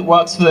society that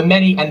works for the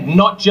many and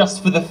not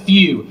just for the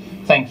few.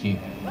 Thank you.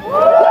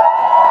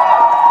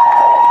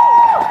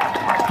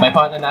 My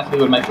partner Natalie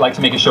would like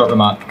to make a short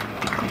remark.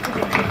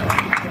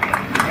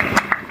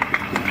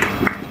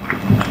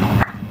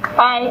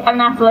 Hi, I'm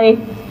Natalie.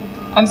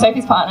 I'm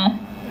Sophie's partner.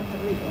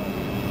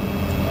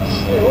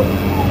 I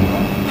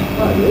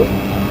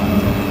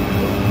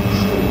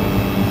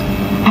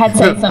had to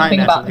say something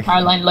about the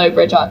Caroline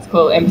Lowbridge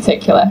article in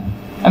particular.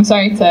 I'm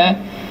sorry to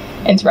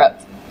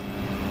interrupt.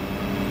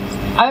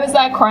 I was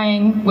there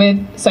crying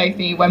with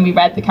Sophie when we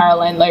read the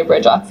Caroline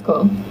Lowbridge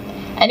article.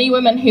 Any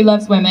woman who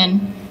loves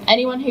women,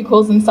 anyone who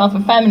calls himself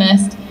a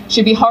feminist,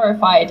 should be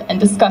horrified and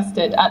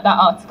disgusted at that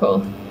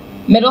article.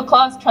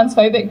 Middle-class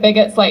transphobic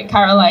bigots like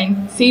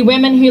Caroline see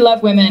women who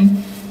love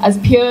women as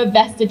pure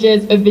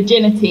vestiges of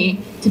virginity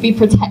to be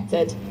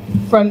protected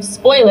from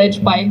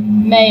spoilage by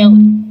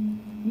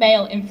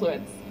male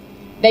influence.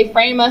 They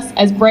frame us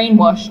as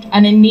brainwashed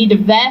and in need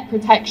of their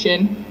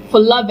protection for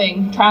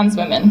loving trans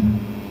women.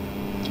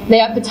 They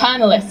are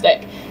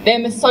paternalistic, they are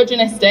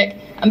misogynistic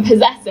and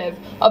possessive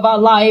of our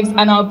lives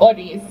and our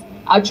bodies,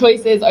 our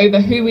choices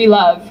over who we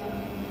love.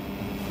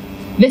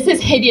 This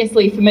is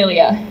hideously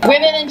familiar.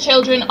 Women and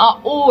children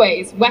are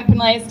always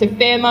weaponized to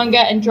fearmonger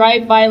and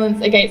drive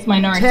violence against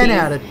minorities. 10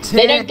 out of 10.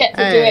 They don't get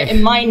to do it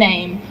in my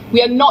name.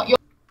 We are not your...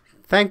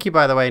 Thank you,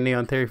 by the way,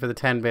 Neon Theory, for the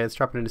 10 bits.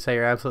 Dropping in to say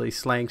you're absolutely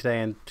slaying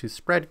today and to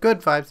spread good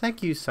vibes.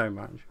 Thank you so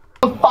much.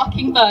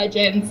 fucking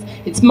virgins.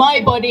 It's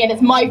my body and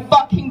it's my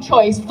fucking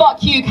choice.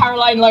 Fuck you,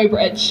 Caroline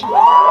Lowbridge.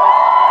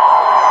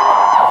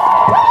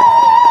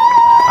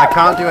 I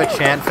can't do a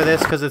chant for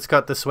this because it's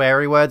got the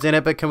sweary words in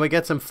it, but can we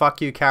get some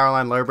fuck you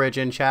Caroline Lowbridge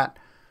in chat?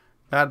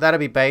 That'd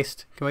be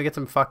based. Can we get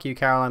some fuck you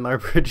Caroline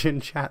Lowbridge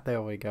in chat?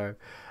 There we go.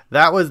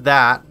 That was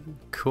that.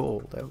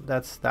 Cool.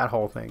 That's that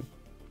whole thing.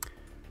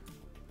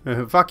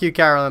 Fuck you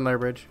Caroline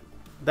Lowbridge.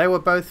 They were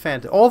both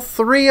fantastic. All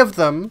three of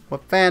them were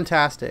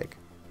fantastic.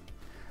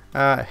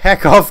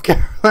 Heck off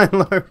Caroline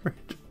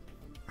Lowbridge.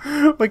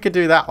 We could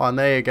do that one.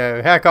 There you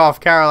go. Heck off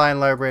Caroline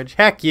Lowbridge.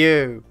 Heck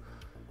you.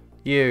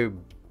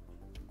 You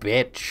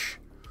bitch.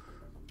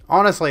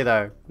 Honestly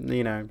though,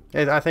 you know,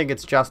 I think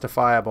it's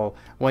justifiable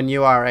when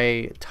you are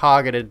a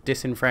targeted,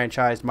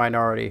 disenfranchised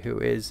minority who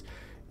is,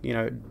 you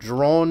know,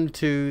 drawn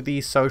to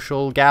the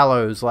social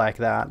gallows like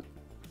that,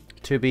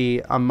 to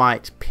be a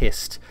mite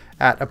pissed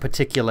at a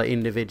particular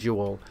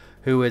individual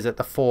who is at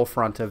the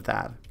forefront of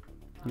that.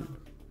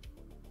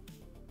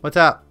 What's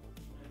up?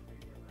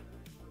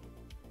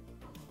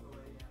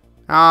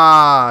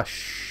 Ah,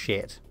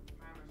 shit.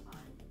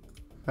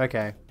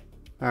 Okay.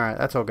 Alright,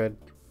 that's all good.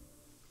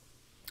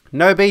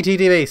 No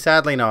BTTV,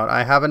 sadly not.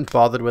 I haven't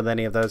bothered with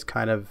any of those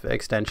kind of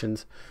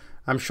extensions.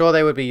 I'm sure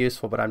they would be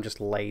useful, but I'm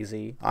just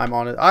lazy. I'm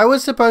on it. I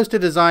was supposed to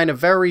design a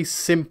very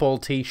simple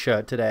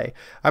t-shirt today.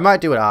 I might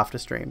do it after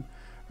stream.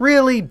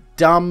 Really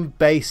dumb,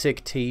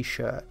 basic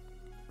t-shirt,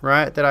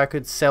 right? That I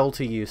could sell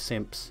to you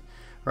simps,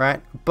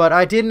 right? But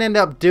I didn't end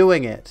up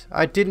doing it.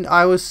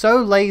 I was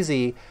so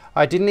lazy,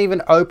 I didn't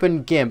even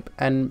open GIMP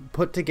and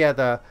put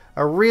together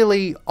a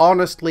really,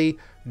 honestly,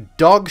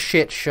 dog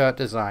shit shirt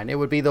design. It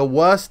would be the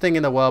worst thing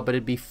in the world, but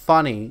it'd be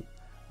funny,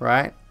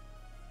 right?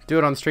 Do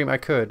it on stream, I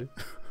could.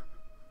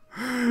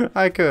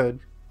 I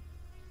could.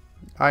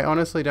 I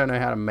honestly don't know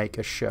how to make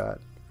a shirt.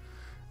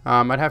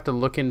 I'd have to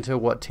look into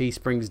what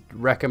Teespring's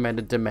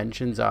recommended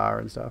dimensions are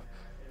and stuff.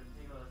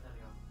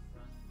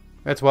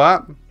 It's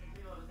what?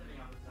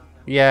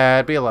 Yeah,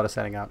 it'd be a lot of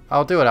setting up.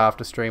 I'll do it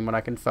after stream when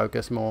I can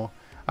focus more.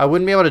 I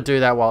wouldn't be able to do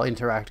that while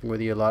interacting with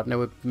you a lot, and it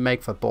would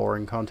make for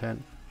boring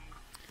content.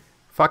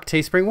 Fuck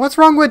Teespring. What's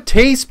wrong with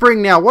Teespring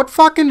now? What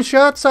fucking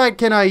shirt site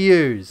can I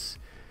use?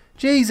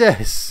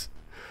 Jesus.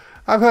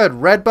 I've heard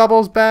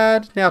Redbubble's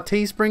bad. Now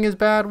Teespring is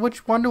bad.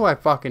 Which one do I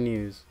fucking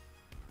use?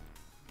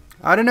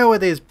 I don't know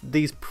whether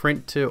these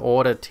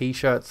print-to-order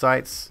t-shirt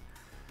sites.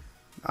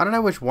 I don't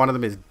know which one of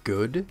them is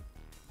good.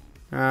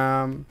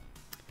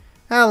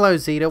 Hello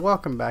Zeta,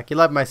 welcome back. You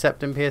love my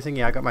septum piercing?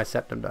 Yeah, I got my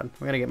septum done. I'm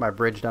going to get my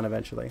bridge done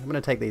eventually. I'm going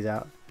to take these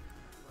out.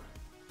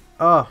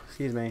 Oh,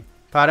 excuse me.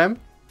 Pardon?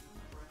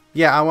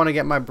 Yeah, I want to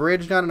get my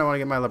bridge done and I want to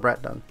get my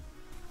labret done.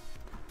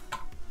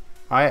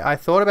 I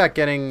thought about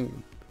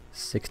getting...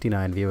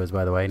 69 viewers,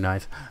 by the way,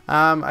 nice.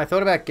 I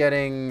thought about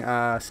getting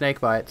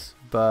snake bites,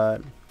 but...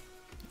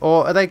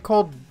 Or are they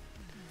called...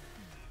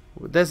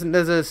 There's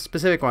a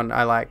specific one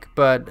I like,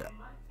 but...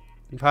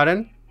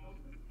 Pardon?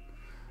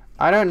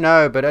 I don't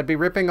know, but I'd be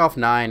ripping off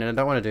 9, and I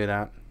don't want to do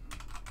that.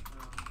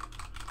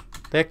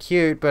 They're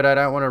cute, but I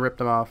don't want to rip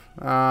them off.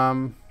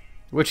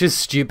 Which is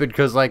stupid,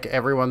 because, like,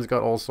 everyone's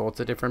got all sorts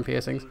of different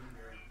piercings.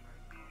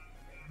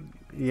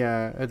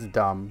 Yeah, it's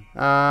dumb.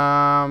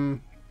 No,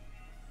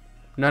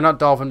 not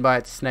dolphin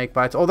bites, snake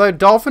bites. Although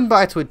dolphin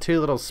bites with 2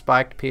 little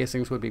spiked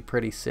piercings would be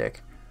pretty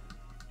sick.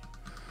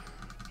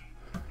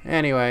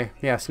 Anyway,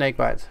 yeah, snake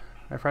bites.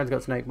 My friend's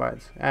got snake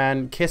bites.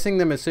 And kissing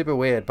them is super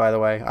weird, by the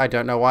way. I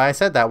don't know why I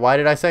said that. Why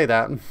did I say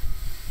that?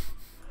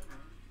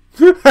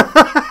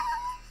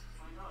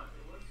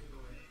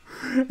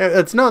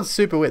 It's not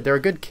super weird. They're a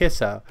good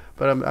kisser.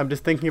 But I'm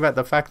just thinking about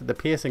the fact that the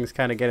piercings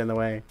kind of get in the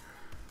way.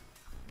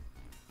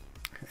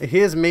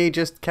 Here's me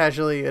just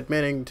casually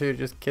admitting to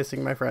just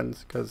kissing my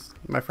friends. Because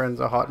my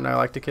friends are hot and I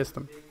like to kiss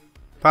them.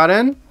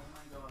 Pardon?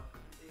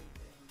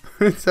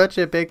 It's such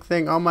a big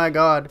thing. Oh my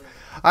god.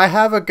 I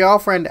have a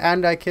girlfriend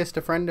and I kissed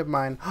a friend of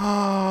mine.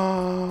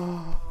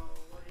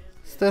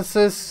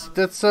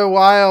 That's so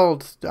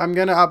wild. I'm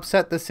gonna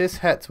upset the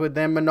cishets with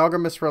their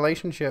monogamous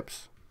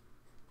relationships.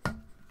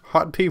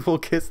 Hot people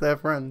kiss their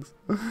friends.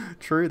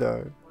 True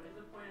though.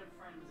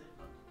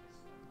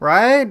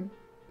 Right?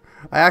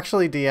 I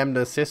actually DM'd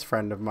a cis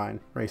friend of mine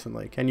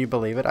recently. Can you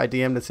believe it? I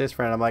DM'd a cis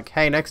friend. I'm like,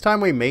 hey, next time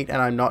we meet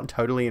and I'm not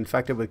totally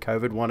infected with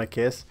COVID, want to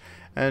kiss?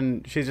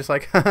 And she's just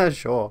like, haha,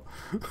 sure.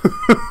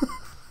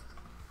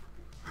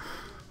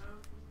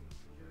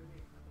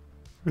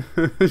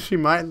 She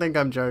might think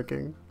I'm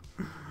joking.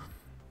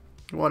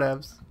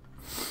 Whatevs.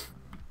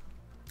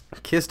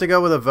 Kiss to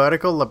go with a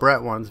vertical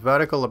labret ones.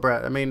 Vertical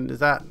labret. I mean,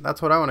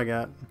 that's what I want to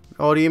get.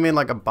 Or do you mean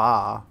like a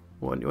bar?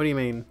 What do you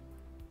mean?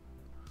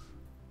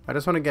 I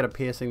just want to get a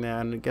piercing there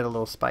and get a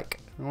little spike.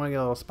 I want to get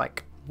a little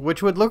spike.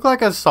 Which would look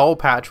like a soul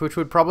patch, which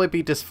would probably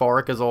be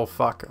dysphoric as all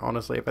fuck,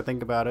 honestly, if I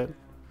think about it.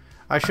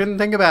 I shouldn't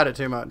think about it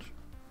too much.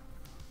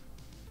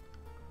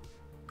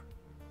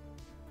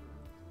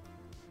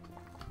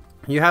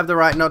 You have the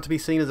right not to be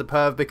seen as a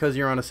perv because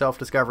you're on a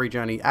self-discovery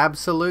journey.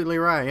 Absolutely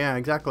right. Yeah,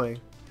 exactly.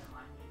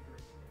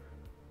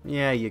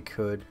 Yeah, you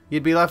could.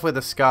 You'd be left with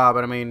a scar,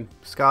 but I mean,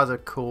 scars are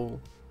cool.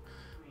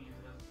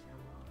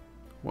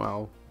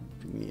 Well,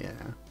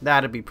 yeah.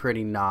 That'd be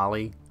pretty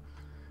gnarly.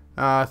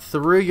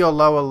 Through your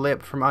lower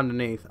lip from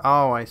underneath.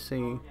 Oh, I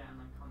see.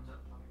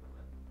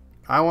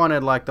 I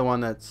wanted like the one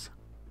that's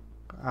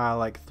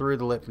like through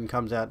the lip and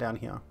comes out down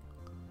here.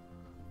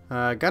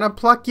 Gonna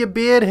pluck your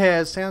beard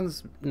hairs.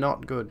 Sounds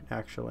not good,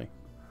 actually.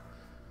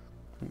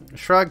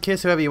 Shrug,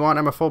 kiss whoever you want.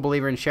 I'm a full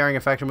believer in sharing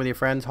affection with your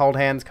friends. Hold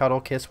hands, cuddle,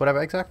 kiss,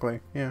 whatever. Exactly,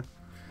 yeah.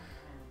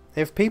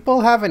 If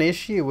people have an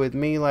issue with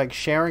me, like,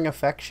 sharing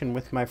affection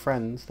with my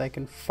friends, they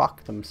can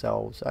fuck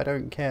themselves. I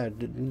don't care.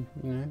 You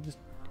know, just...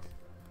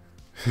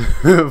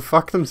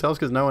 fuck themselves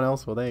because no one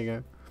else will. There you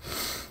go.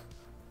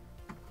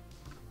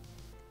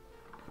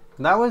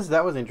 That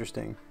was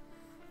interesting.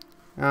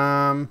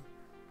 Cuddle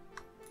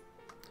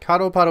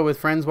puddle with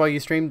friends while you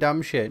stream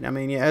dumb shit. I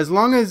mean, yeah, as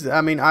long as...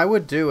 I mean, I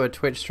would do a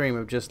Twitch stream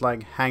of just,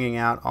 like, hanging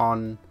out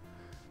on...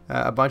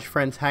 a bunch of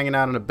friends hanging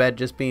out on a bed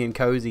just being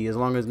cozy, as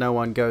long as no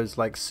one goes,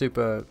 like,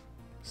 super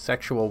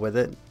sexual with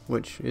it,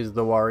 which is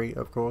the worry,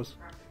 of course.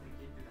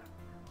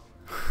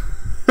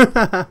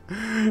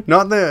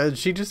 Not the...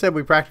 She just said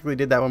we practically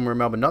did that when we were in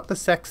Melbourne. Not the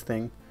sex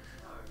thing.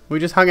 We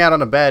just hung out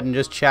on a bed and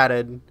just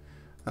chatted.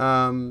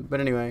 But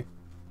anyway.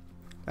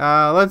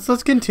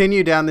 Let's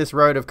continue down this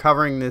road of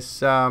covering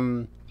this.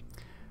 What's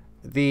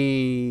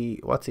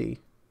he?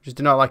 Just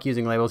do not like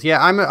using labels.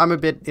 Yeah, I'm a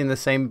bit in the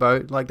same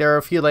boat. Like, there are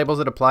a few labels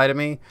that apply to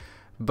me,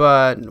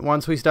 but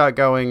once we start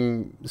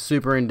going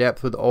super in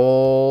depth with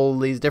all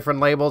these different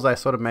labels, I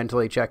sort of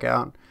mentally check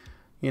out.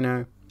 You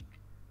know,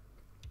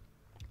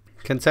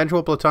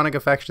 consensual platonic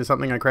affection is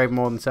something I crave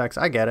more than sex.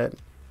 I get it.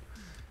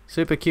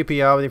 Super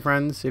QPR with your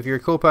friends. If you're a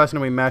cool person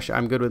and we mesh,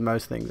 I'm good with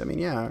most things. I mean,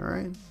 yeah,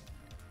 right.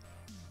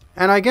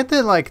 And I get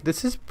that, like,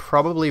 this is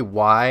probably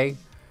why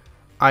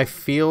I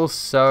feel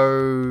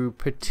so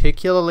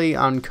particularly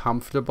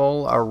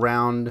uncomfortable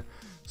around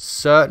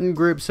certain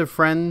groups of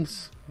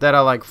friends that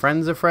are like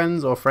friends of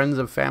friends or friends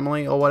of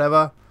family or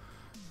whatever,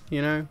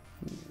 you know,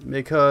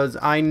 because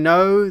I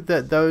know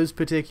that those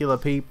particular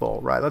people,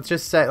 right? Let's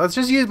just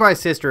use my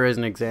sister as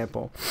an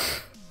example.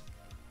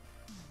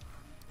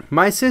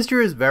 My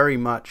sister is very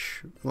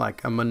much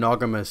like a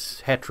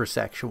monogamous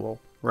heterosexual,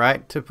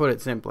 right? To put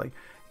it simply.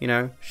 You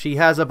know, she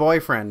has a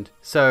boyfriend,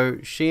 so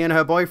she and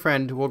her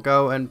boyfriend will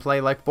go and play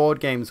like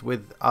board games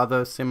with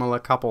other similar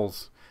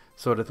couples,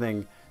 sort of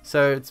thing.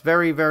 So it's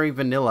very, very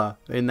vanilla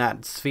in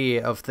that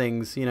sphere of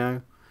things, you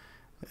know.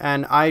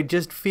 And I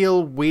just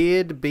feel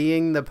weird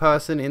being the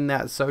person in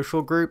that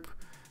social group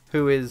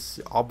who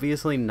is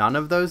obviously none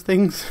of those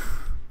things.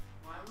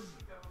 Why would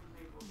you go and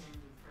play board games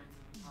with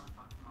friends if you can't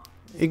fuck them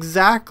up?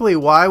 Exactly.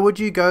 Why would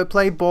you go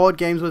play board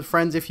games with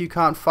friends if you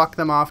can't fuck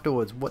them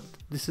afterwards? What?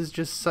 This is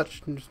just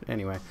such...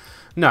 Anyway.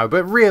 No,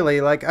 but really,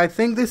 like, I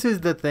think this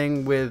is the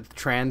thing with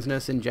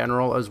transness in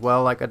general as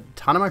well. Like, a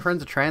ton of my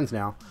friends are trans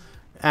now.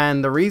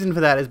 And the reason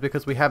for that is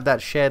because we have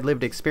that shared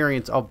lived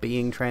experience of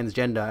being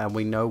transgender, and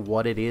we know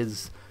what it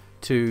is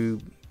to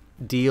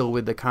deal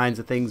with the kinds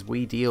of things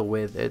we deal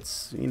with.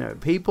 It's, you know,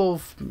 people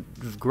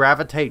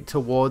gravitate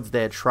towards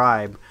their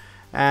tribe.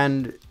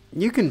 And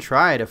you can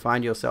try to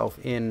find yourself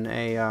in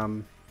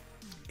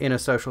a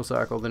social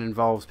circle that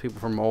involves people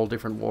from all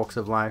different walks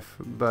of life,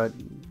 but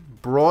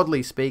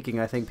broadly speaking,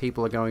 I think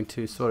people are going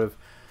to sort of,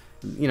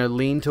 you know,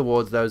 lean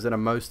towards those that are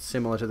most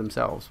similar to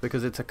themselves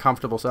because it's a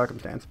comfortable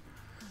circumstance.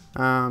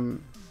 I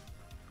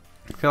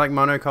feel like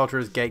monoculture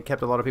has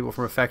gatekept a lot of people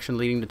from affection,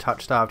 leading to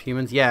touch-starved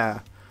humans. Yeah,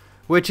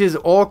 which is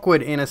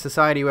awkward in a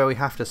society where we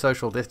have to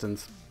social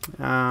distance.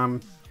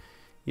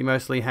 You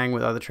mostly hang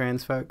with other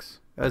trans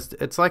folks.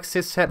 It's like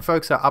cis-het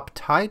folks are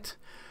uptight.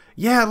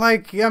 Yeah,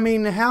 like, I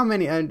mean, how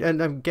many,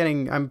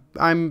 and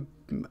I'm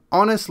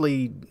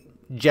honestly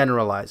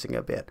generalizing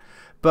a bit,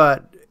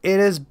 but it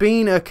has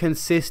been a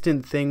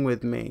consistent thing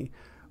with me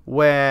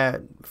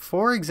where,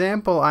 for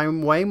example,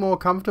 I'm way more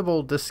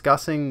comfortable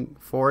discussing,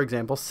 for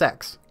example,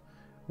 sex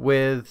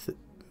with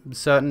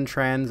certain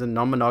trans and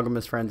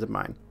non-monogamous friends of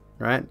mine,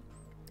 right?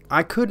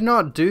 I could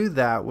not do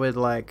that with,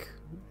 like,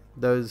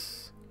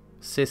 those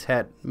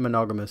cis-het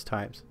monogamous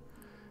types.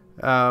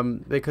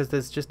 Because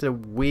there's just a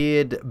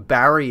weird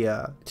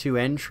barrier to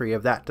entry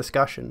of that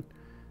discussion.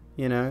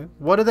 You know,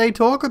 what do they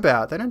talk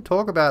about? They don't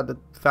talk about the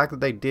fact that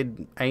they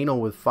did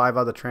anal with 5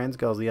 other trans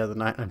girls the other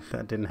night.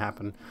 That didn't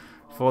happen.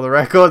 For the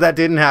record, that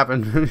didn't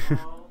happen.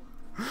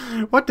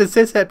 What do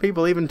cishet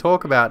people even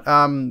talk about?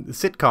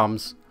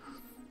 Sitcoms.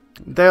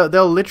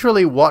 They'll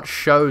literally watch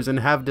shows and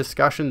have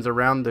discussions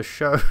around the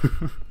show.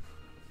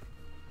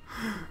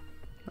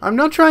 I'm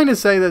not trying to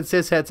say that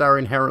cishets are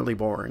inherently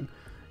boring,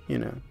 you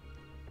know.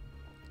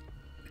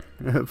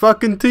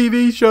 Fucking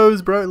TV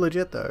shows, bro.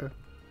 Legit, though.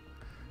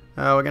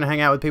 We're going to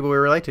hang out with people we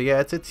relate to. Yeah,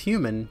 it's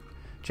human.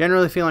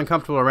 Generally feel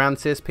uncomfortable around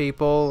cis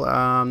people.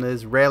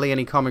 There's rarely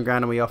any common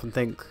ground, and we often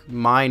think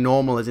my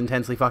normal is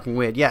intensely fucking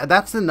weird. Yeah,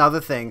 that's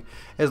another thing.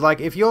 Is like,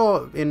 if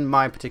you're in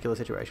my particular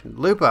situation,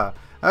 Looper,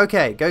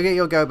 okay, go get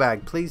your go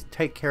bag. Please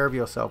take care of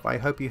yourself. I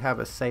hope you have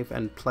a safe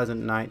and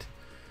pleasant night.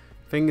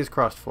 Fingers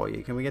crossed for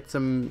you. Can we get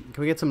some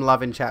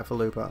love in chat for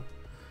Looper?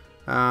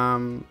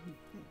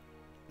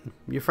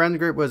 Your friend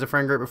group was a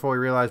friend group before we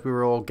realized we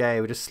were all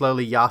gay. We just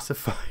slowly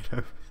yassified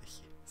over the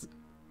years.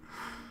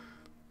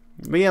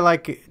 But yeah,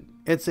 like,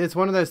 it's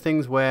one of those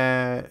things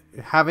where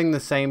having the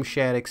same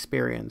shared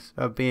experience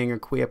of being a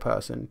queer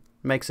person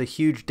makes a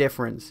huge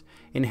difference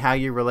in how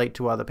you relate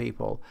to other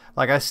people.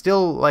 Like, I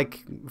still,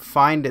 like,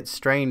 find it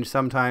strange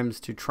sometimes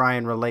to try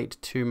and relate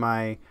to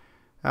my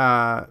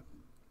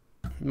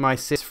my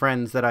cis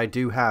friends that I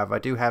do have. I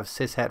do have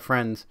cishet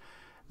friends.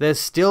 There's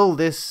still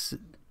this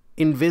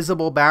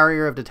invisible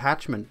barrier of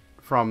detachment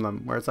from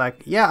them where it's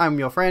like, yeah, I'm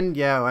your friend,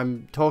 yeah,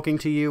 I'm talking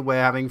to you,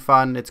 we're having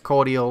fun, it's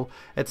cordial,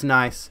 it's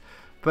nice,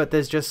 but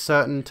there's just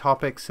certain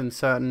topics and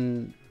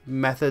certain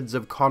methods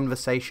of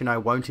conversation I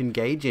won't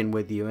engage in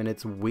with you, and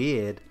it's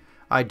weird.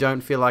 I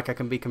don't feel like I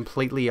can be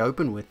completely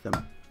open with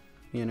them,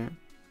 you know.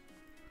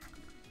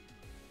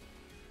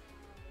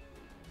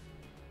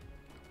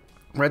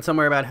 Read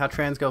somewhere about how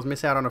trans girls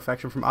miss out on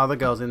affection from other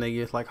girls in their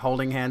youth, like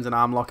holding hands and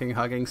arm locking,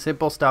 hugging.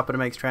 Simple stuff, but it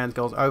makes trans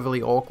girls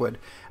overly awkward.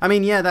 I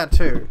mean, yeah, that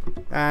too.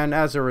 And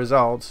as a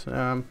result,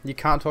 you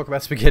can't talk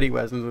about spaghetti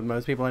westerns with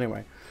most people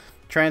anyway.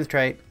 Trans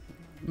trait.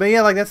 But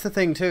yeah, like, that's the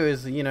thing too,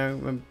 is, you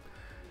know,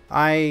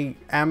 I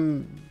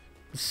am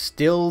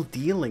still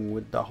dealing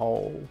with the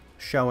whole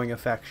showing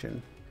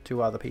affection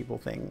to other people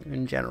thing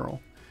in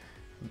general.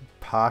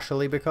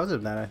 Partially because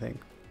of that, I think.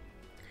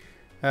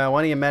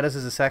 One of your met us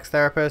as a sex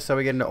therapist, so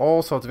we get into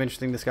all sorts of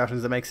interesting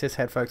discussions that make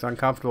cishet folks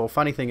uncomfortable.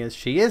 Funny thing is,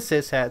 she is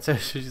cishet, so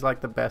she's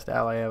like the best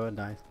ally ever.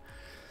 Nice.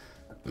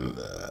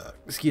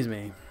 Excuse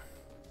me.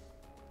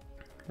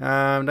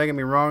 Don't get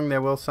me wrong,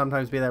 there will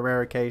sometimes be that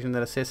rare occasion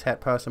that a cishet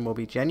person will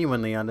be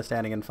genuinely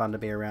understanding and fun to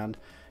be around.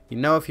 You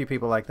know a few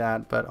people like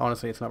that, but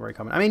honestly it's not very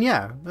common. I mean,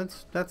 yeah,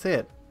 that's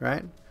it,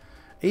 right?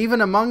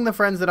 Even among the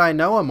friends that I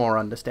know are more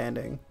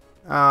understanding,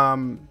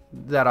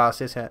 that are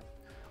cishet.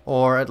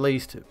 Or at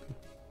least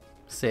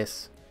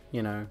cis,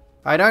 you know.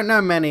 I don't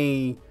know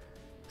many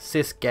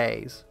cis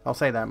gays, I'll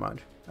say that much.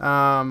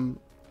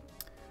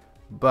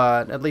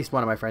 But at least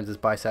one of my friends is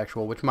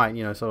bisexual, which might,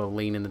 you know, sort of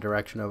lean in the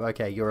direction of,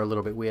 okay, you're a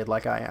little bit weird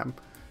like I am.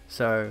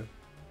 So,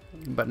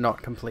 but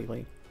not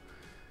completely.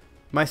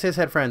 My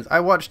cishet friends,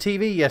 I watched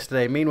TV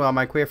yesterday, meanwhile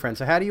my queer friends.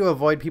 So how do you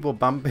avoid people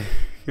bumping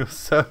your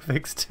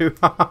cervix too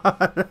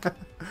hard?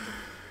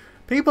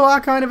 People are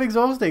kind of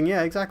exhausting,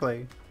 yeah,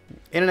 exactly.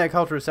 Internet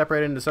culture is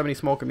separated into so many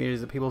small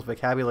communities that people's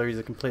vocabularies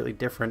are completely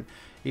different,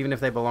 even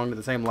if they belong to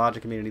the same larger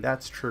community.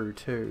 That's true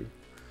too.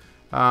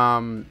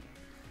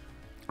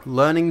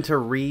 Learning to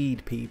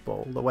read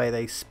people, the way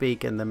they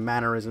speak and the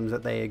mannerisms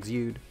that they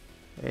exude,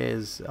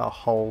 is a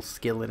whole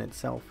skill in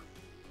itself.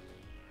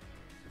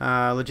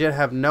 Legit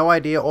have no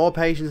idea or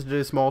patience to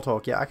do small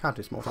talk. Yeah, I can't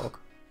do small talk.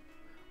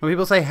 When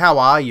people say, how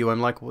are you?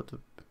 I'm like,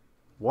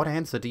 what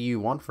answer do you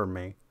want from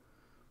me?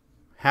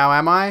 How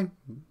am I?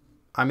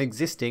 I'm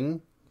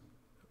existing.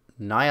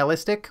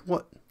 Nihilistic?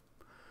 What?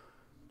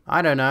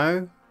 I don't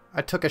know.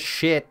 I took a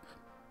shit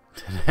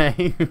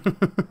today.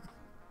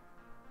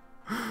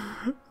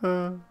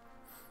 I'm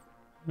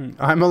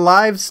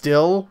alive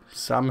still,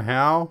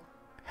 somehow.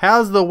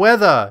 How's the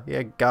weather?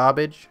 Yeah,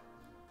 garbage.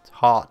 It's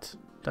hot.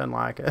 Don't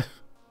like it.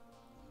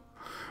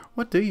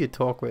 What do you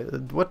talk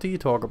with? What do you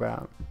talk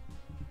about?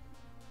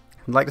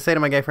 I'd like to say to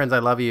my gay friends, I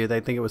love you.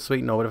 They'd think it was sweet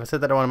and all, but if I said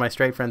that to one of my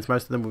straight friends,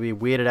 most of them would be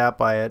weirded out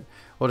by it,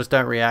 or just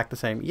don't react the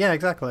same. Yeah,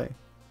 exactly.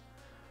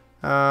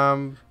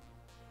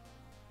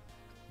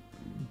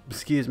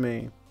 Excuse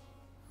me.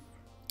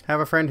 Have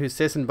a friend who's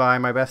cis and bi,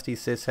 my bestie's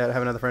cishet,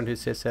 have another friend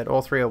who's cishet.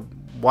 All three are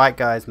white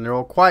guys, and they're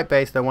all quite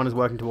based, though one is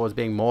working towards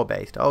being more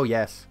based. Oh,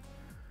 yes.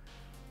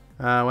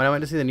 When I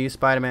went to see the new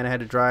Spider-Man, I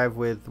had to drive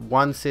with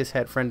one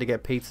cishet friend to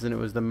get pizzas, and it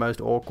was the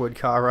most awkward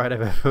car ride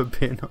I've ever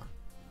been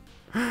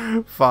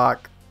on.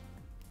 Fuck.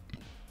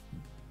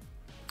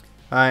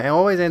 I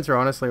always answer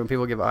honestly when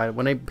people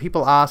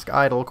people ask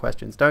idle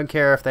questions. Don't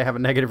care if they have a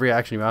negative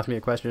reaction. You ask me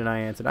a question and I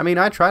answer. I mean,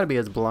 I try to be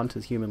as blunt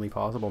as humanly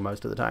possible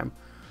most of the time.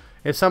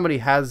 If somebody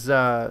has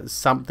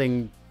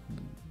something,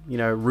 you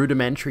know,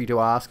 rudimentary to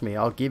ask me,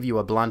 I'll give you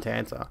a blunt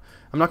answer.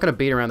 I'm not going to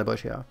beat around the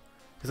bush here,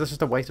 because that's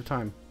just a waste of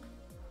time.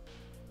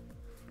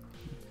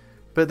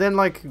 But then,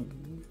 like,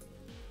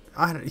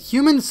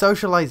 human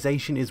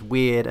socialization is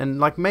weird, and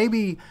like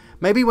maybe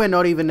we're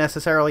not even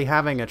necessarily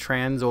having a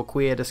trans or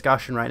queer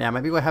discussion right now.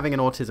 Maybe we're having an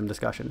autism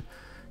discussion,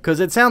 because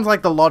it sounds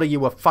like the lot of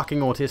you are fucking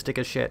autistic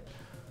as shit.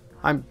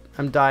 I'm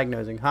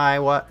diagnosing. Hi,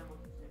 what?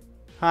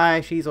 Hi,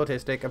 she's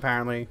autistic,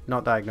 apparently.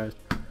 Not diagnosed.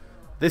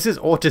 This is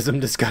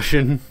autism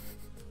discussion.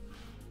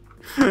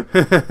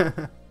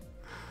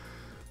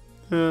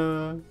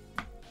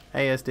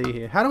 ASD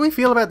here. How do we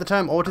feel about the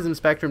term autism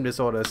spectrum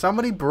disorder?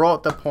 Somebody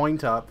brought the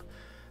point up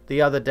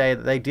the other day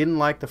that they didn't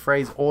like the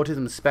phrase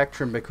autism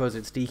spectrum because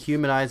it's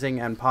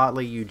dehumanizing and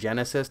partly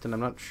eugenicist, and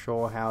I'm not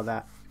sure how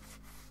that...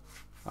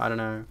 I don't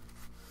know.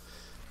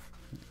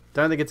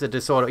 Don't think it's a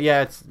disorder.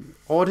 Yeah, it's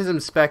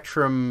autism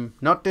spectrum,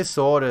 not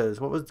disorders.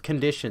 What was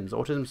conditions?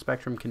 Autism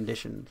spectrum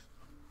conditions.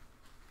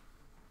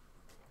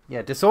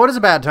 Yeah, disorder's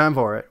a bad term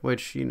for it,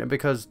 which, you know,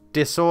 because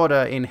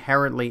disorder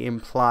inherently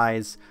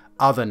implies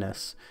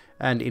otherness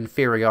and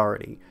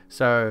inferiority.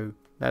 So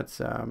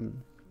that's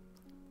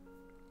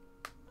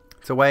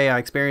it's a way I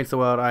experience the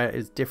world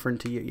is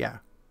different to you. Yeah.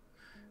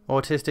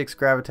 Autistics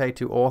gravitate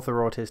to author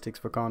autistics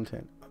for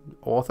content.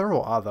 Author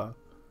or other?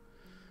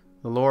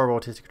 The law of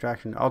autistic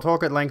attraction. I'll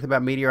talk at length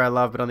about media I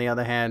love, but on the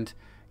other hand,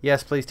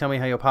 yes, please tell me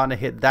how your partner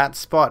hit that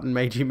spot and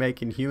made you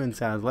make inhuman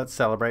sounds. Let's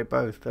celebrate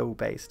both. They're all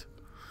based.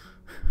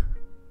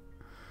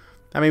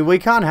 I mean, we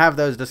can't have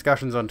those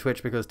discussions on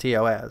Twitch because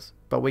TOS,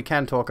 but we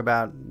can talk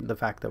about the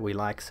fact that we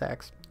like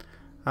sex.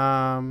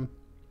 When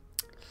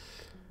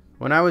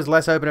I was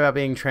less open about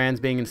being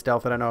trans, being in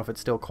stealth, I don't know if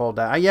it's still called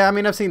that. Yeah, I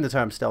mean, I've seen the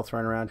term stealth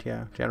thrown around,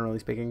 yeah, generally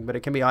speaking, but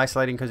it can be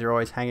isolating because you're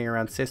always hanging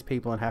around cis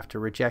people and have to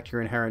reject your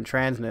inherent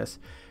transness.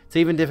 It's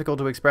even difficult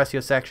to express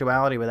your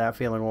sexuality without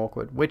feeling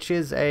awkward, which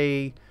is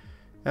a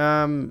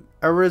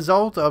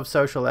result of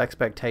social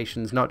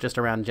expectations, not just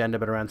around gender,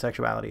 but around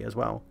sexuality as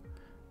well.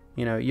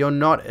 You know, you're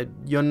not,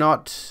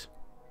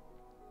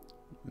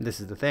 this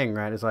is the thing,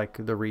 right? It's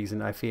like the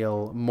reason I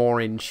feel more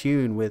in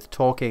tune with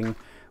talking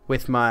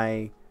with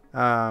my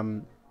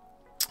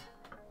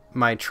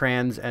my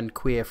trans and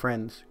queer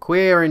friends,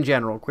 queer in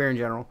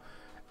general,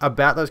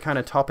 about those kind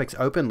of topics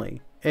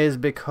openly, is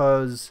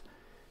because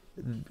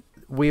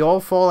we all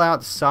fall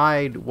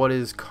outside what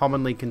is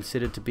commonly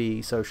considered to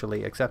be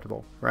socially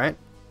acceptable, right?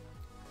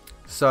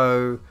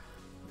 So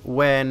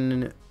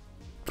when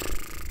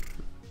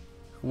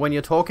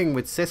you're talking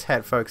with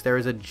cishet folks, there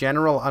is a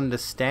general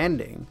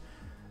understanding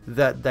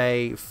that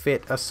they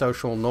fit a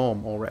social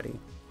norm already,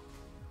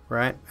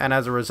 right? And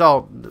as a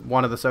result,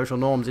 one of the social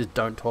norms is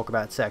don't talk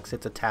about sex.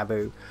 It's a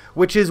taboo,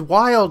 which is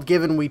wild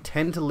given we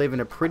tend to live in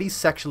a pretty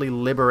sexually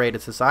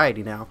liberated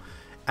society now,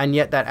 and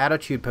yet that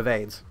attitude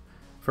pervades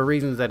for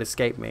reasons that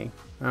escape me.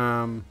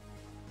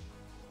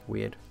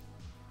 Weird.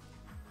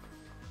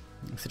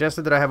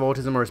 Suggested that I have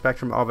autism or a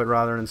spectrum of it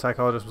rather, and the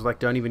psychologist was like,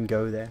 don't even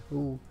go there.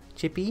 Ooh,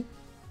 Chippy?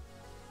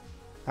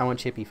 I want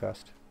Chippy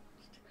first.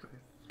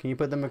 Can you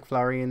put the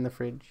McFlurry in the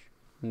fridge?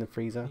 In the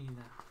freezer?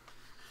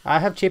 I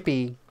have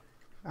Chippy.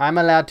 I'm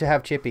allowed to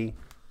have Chippy.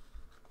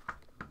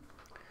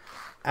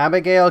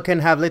 Abigail can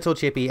have little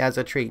Chippy as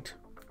a treat.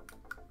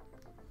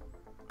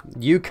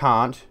 You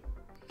can't.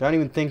 Don't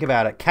even think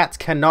about it. Cats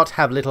cannot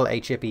have little A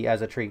Chippy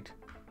as a treat.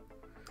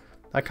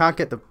 I can't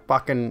get the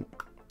fucking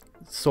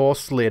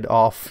sauce lid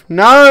off.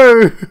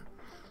 No!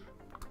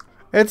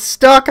 It's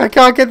stuck. I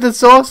can't get the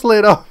sauce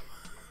lid off.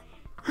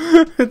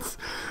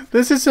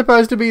 This is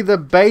supposed to be the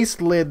base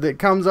lid that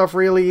comes off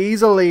really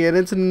easily, and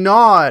it's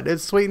not.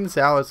 It's sweet and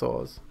sour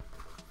sauce.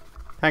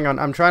 Hang on.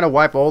 I'm trying to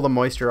wipe all the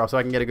moisture off so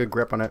I can get a good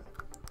grip on it.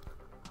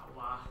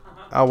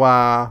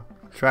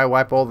 Try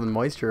wipe all the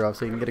moisture off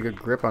so you can get a good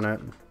grip on it.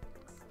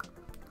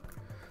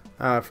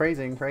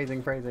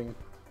 Phrasing.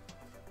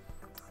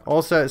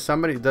 Also,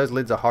 those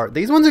lids are hard.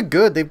 These ones are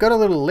good. They've got a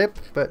little lip,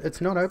 but it's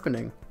not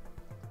opening.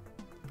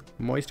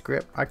 Moist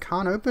grip. I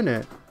can't open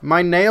it.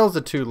 My nails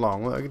are too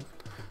long.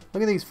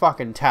 Look at these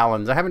fucking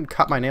talons. I haven't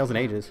cut my nails in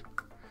ages.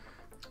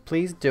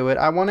 Please do it.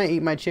 I want to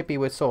eat my Chippy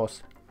with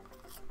sauce.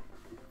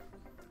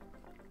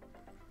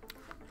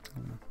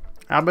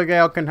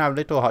 Abigail can have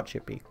little hot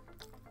Chippy.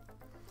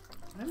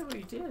 I don't know what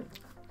you did.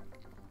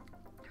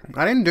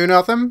 I didn't do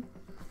nothing.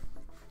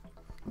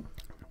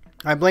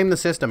 I blame the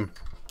system.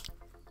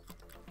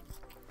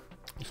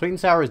 Sweet and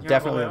sour is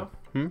definitely...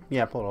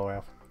 Yeah, pull it all the way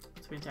off.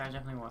 Sweet and sour is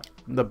definitely what?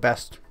 The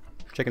best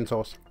chicken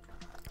sauce.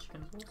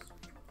 Chicken sauce?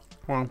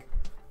 Well,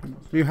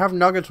 you have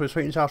nuggets with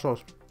sweet and sour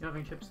sauce. You're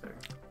having chips there.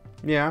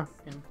 Yeah.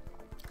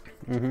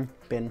 Bin.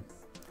 Bin.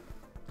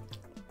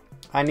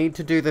 I need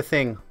to do the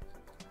thing.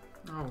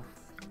 Oh.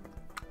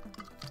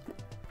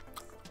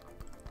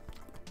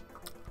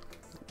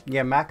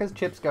 Yeah, Macca's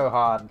chips go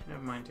hard.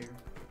 Never mind, too.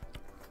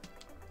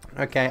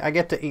 Okay, I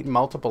get to eat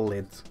multiple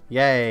lids.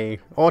 Yay.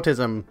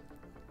 Autism.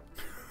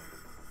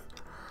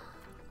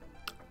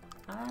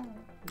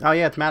 Oh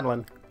yeah, it's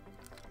Madeline.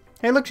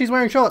 Hey look, she's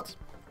wearing shorts.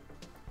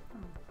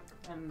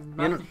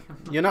 And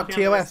you're not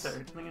TOS.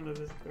 Nothing under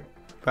this though.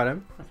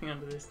 Pardon? Nothing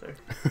under this though.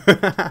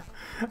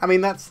 I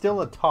mean, that's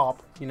still a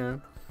top, you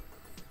know.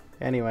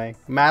 Anyway,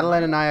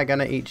 Madeline and I are going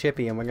to eat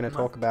Chippy and we're going to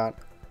talk about...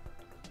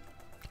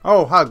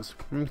 Oh, hugs.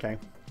 Okay.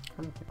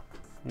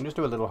 We'll just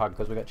do a little hug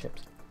because we got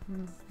chips.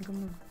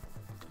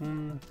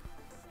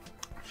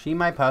 She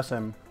my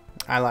person.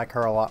 I like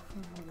her a lot.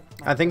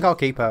 I think I'll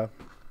keep her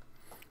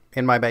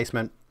in my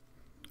basement.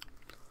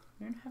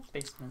 We don't have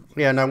basements.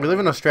 Yeah, no, we live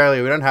in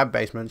Australia. We don't have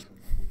basements.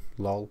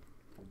 Lol.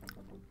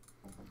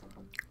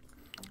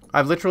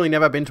 I've literally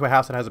never been to a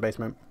house that has a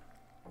basement.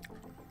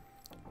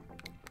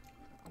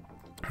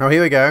 Oh,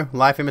 here we go.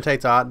 Life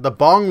imitates art. The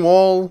bong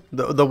wall.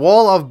 The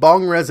wall of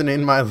bong resin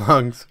in my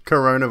lungs.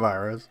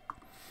 Coronavirus.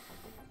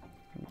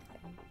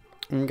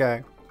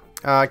 Okay.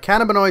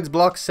 Cannabinoids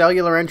block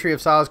cellular entry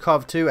of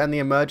SARS-CoV-2 and the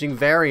emerging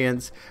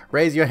variants.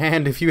 Raise your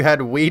hand if you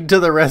had weed to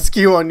the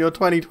rescue on your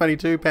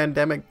 2022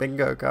 pandemic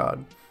bingo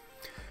card.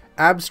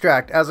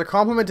 Abstract. As a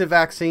complement to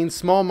vaccines,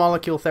 small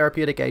molecule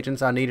therapeutic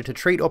agents are needed to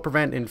treat or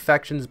prevent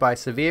infections by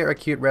severe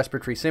acute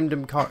respiratory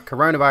symptom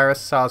coronavirus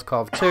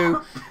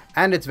SARS-CoV-2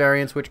 and its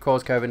variants which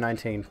cause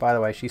COVID-19. By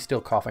the way, she's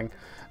still coughing.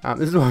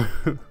 This is what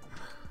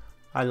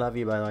I love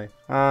you, by the way.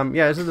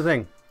 Yeah, this is the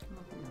thing.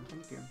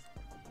 Thank you.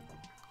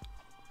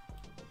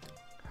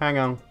 Hang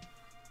on.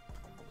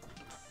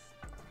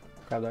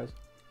 Grab those.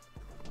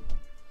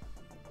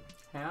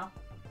 Yeah?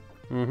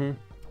 Mm-hmm.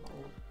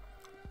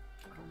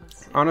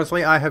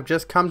 Honestly, I have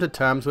just come to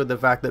terms with the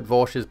fact that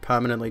Vorsh is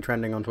permanently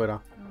trending on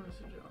Twitter.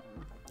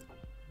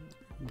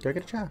 Go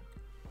get a chair.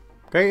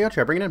 Go get your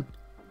chair, bring it in.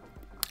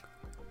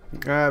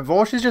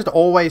 Vorsh is just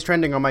always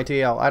trending on my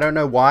TL. I don't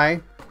know why.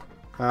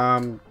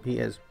 He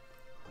is.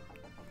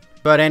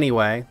 But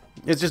anyway,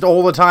 it's just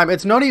all the time.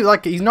 It's not even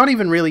like, he's not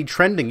even really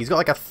trending. He's got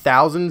like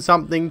 1,000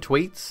 something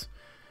tweets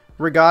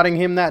regarding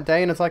him that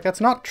day, and it's like,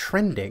 that's not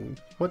trending.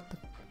 What the...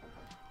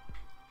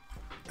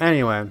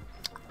 Anyway.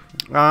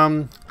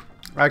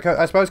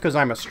 I suppose because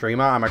I'm a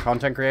streamer, I'm a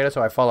content creator,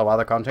 so I follow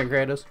other content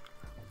creators.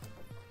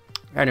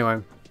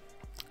 Anyway.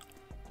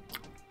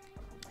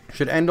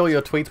 Should end all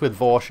your tweets with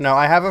Vorsh. Now,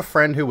 I have a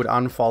friend who would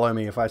unfollow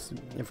me if I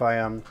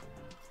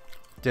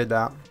did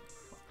that.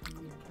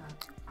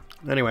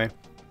 Anyway.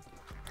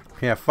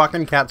 Yeah,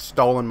 fucking cat's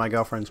stolen my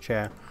girlfriend's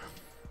chair.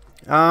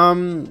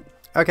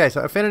 Okay,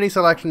 so affinity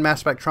selection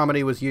mass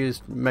spectrometry was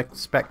used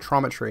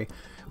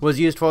was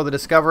used for the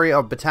discovery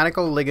of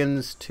botanical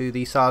ligands to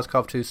the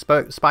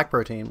SARS-CoV-2 spike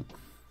protein.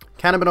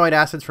 Cannabinoid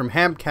acids from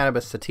hemp,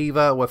 cannabis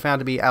sativa, were found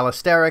to be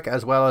allosteric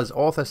as well as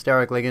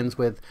orthosteric ligands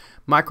with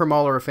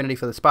micromolar affinity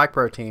for the spike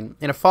protein.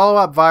 In a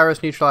follow-up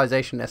virus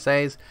neutralization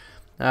assays,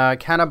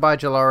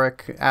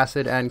 cannabidiolic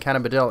acid and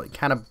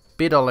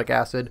cannabidolic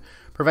acid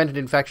prevented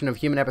infection of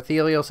human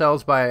epithelial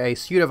cells by a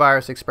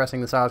pseudovirus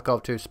expressing the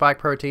SARS-CoV-2 spike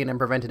protein and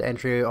prevented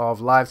entry of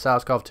live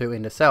SARS-CoV-2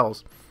 into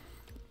cells.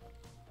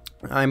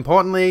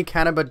 Importantly,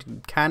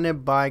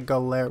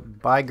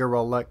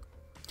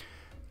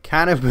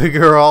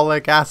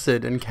 cannabigerolic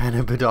acid and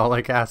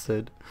cannabidolic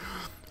acid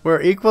were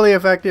equally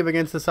effective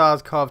against the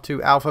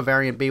SARS-CoV-2 alpha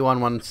variant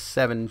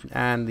B117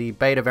 and the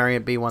beta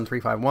variant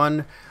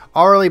B1351.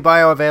 Orally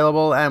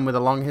bioavailable and with a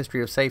long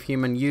history of safe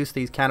human use,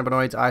 these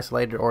cannabinoids,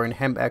 isolated or in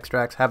hemp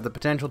extracts, have the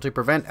potential to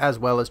prevent as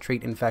well as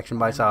treat infection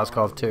by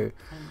SARS-CoV-2.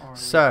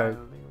 So,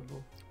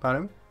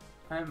 pardon?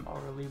 I'm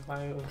orally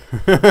bio.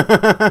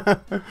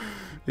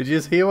 Did you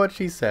just hear what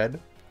she said?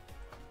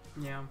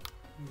 Yeah.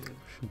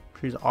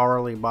 She's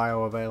orally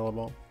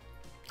bioavailable.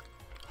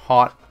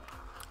 Hot.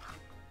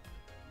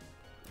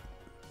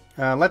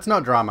 Let's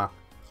not drama.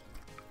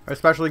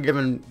 Especially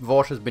given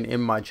Vorsh has been in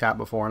my chat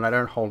before and I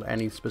don't hold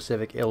any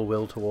specific ill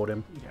will toward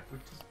him. Yeah,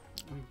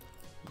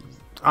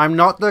 I'm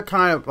not the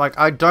kind of, like,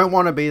 I don't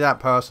want to be that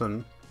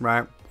person,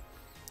 right?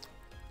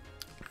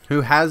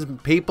 Who has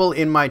people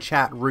in my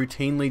chat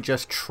routinely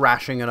just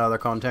trashing another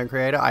content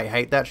creator. I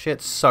hate that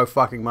shit so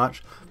fucking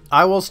much.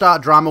 I will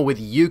start drama with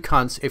you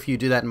cunts if you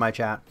do that in my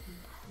chat.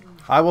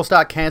 I will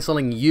start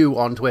cancelling you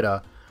on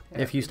Twitter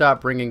if you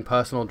start bringing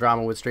personal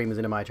drama with streamers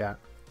into my chat.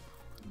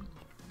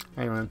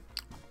 Anyway.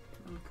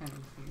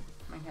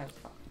 My hair's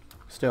fucked.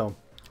 Still.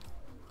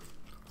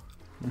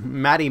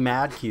 Maddie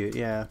mad cute.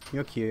 Yeah,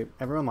 you're cute.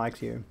 Everyone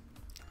likes you.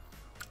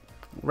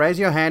 Raise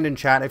your hand in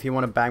chat if you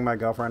want to bang my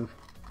girlfriend.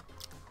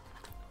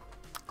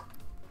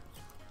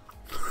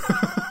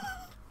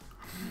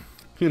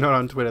 You're not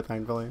on Twitter,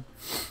 thankfully.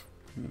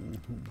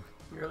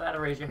 You're allowed to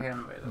raise your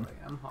hand, by the way.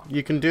 I'm hot.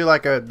 You can do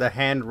like the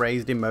hand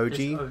raised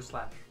emoji. Just O/.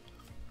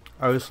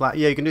 O/.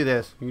 Yeah, you can do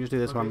this. You can just do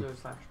this one.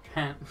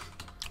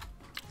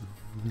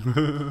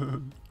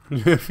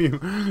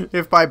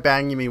 If by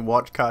bang you mean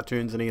watch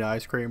cartoons and eat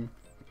ice cream.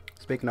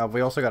 Speaking of,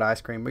 we also got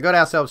ice cream. We got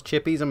ourselves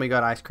chippies and we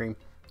got ice cream.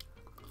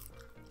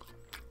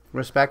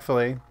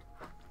 Respectfully.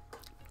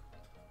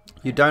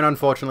 You don't,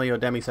 unfortunately, you're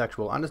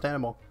demisexual.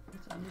 Understandable.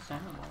 It's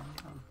understandable.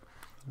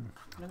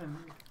 Never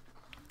mind.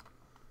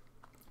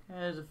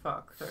 There's a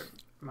fuck, so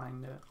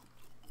mind it.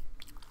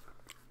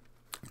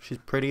 She's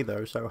pretty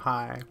though, so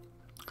hi.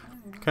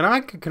 Can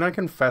I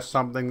confess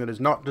something that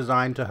is not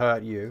designed to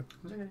hurt you,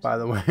 by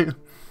the way?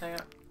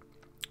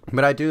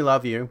 But I do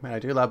love you, and I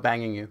do love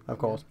banging you, of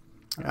course.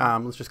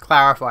 Let's just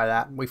clarify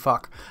that. We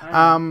fuck.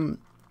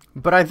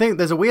 But I think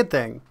there's a weird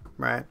thing,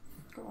 right?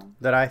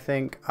 That I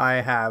think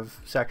I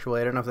have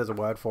sexually, I don't know if there's a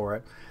word for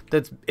it,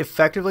 that's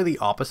effectively the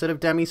opposite of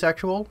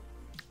demisexual.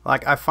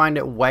 Like, I find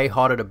it way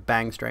hotter to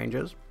bang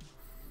strangers.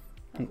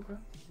 Okay.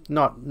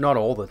 Not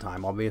all the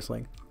time,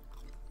 obviously.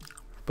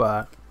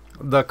 But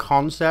the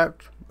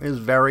concept is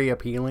very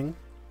appealing.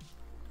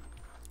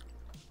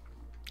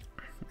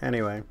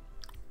 Anyway.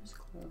 That's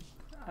cool.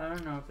 I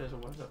don't know if there's a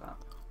word for that.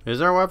 Is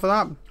there a word for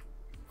that?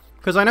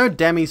 Because I know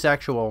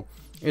demisexual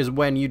is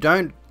when you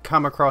don't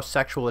come across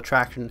sexual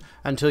attraction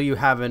until you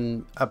have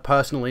a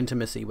personal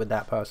intimacy with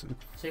that person.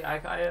 See, I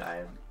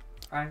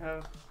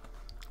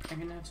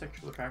can have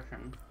sexual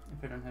attraction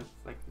if I don't have,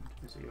 like,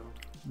 intimacy or...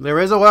 There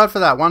is a word for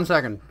that. 1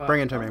 second.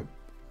 Bring it to me.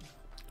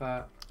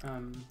 But,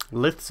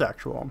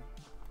 Lithsexual.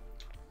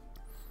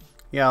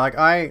 Yeah, like,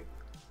 I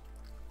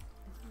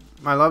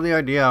love the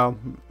idea of,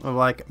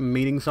 like,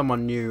 meeting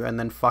someone new and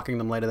then fucking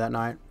them later that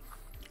night.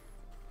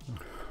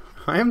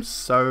 I'm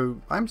such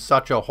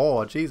a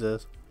whore.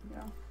 Jesus.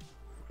 Yeah.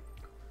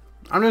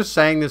 I'm just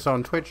saying this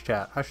on Twitch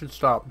chat. I should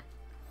stop.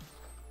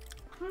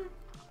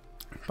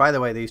 By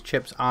the way, these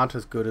chips aren't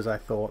as good as I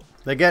thought.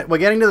 We're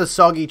getting to the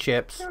soggy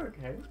chips. They're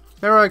okay.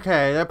 They're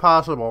okay. They're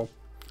passable.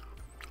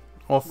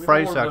 Or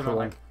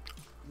phrase-sexual.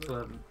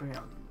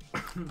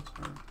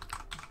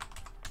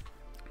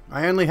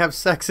 I only have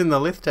sex in the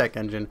Lithtech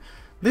engine.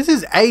 This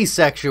is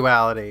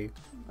asexuality.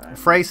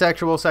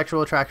 Phrase-sexual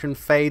sexual attraction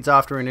fades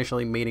after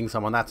initially meeting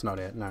someone. That's not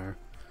it, no.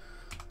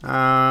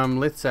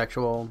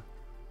 Lithsexual.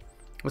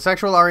 A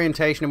sexual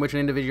orientation in which an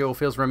individual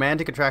feels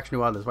romantic attraction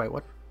to others. Wait,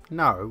 what?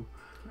 No.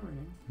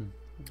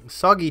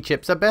 Soggy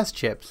chips are best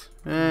chips.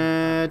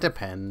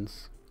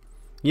 Depends.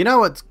 You know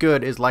what's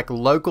good is like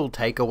local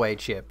takeaway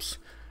chips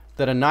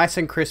that are nice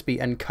and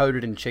crispy and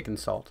coated in chicken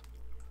salt.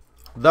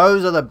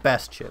 Those are the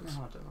best chips.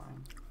 They're hard to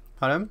find.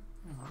 Pardon?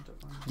 They're hard to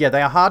find. Yeah,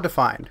 they are hard to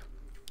find.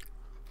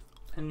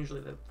 And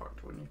usually they're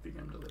fucked when you get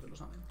them delivered or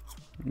something.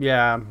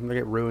 Yeah, they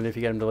get ruined if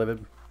you get them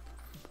delivered.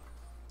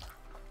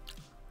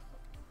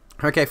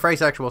 Okay,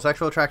 phrasexual.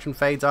 Sexual attraction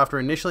fades after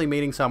initially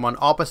meeting someone,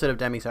 opposite of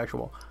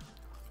demisexual.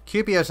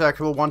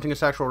 Cupiosexual, wanting a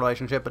sexual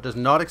relationship but does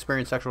not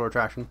experience sexual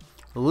attraction.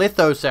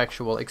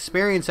 Lithosexual,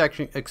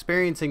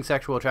 experiencing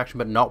sexual attraction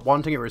but not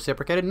wanting it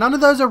reciprocated. None of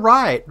those are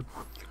right.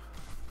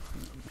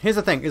 Here's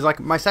the thing: is like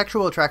my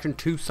sexual attraction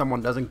to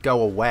someone doesn't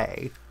go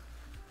away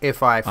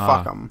if I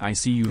fuck them. I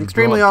see you.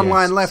 Extremely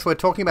online left. We're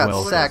talking about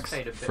well, sex.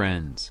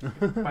 Friends.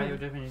 By your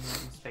definition,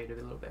 it's faded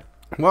a little bit.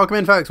 Welcome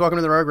in, folks. Welcome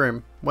to the Rogue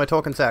Room. We're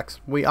talking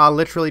sex. We are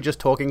literally just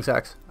talking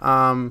sex.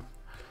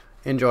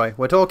 Enjoy.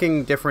 We're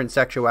talking different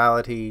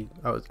sexuality.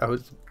 I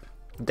was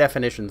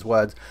definitions,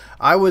 words.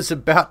 I was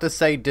about to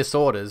say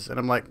disorders, and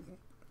I'm like,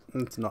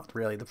 it's not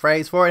really the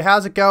phrase for it.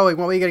 How's it going?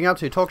 What were you getting up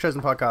to? Talk shows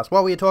and podcasts.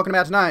 What were you talking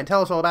about tonight?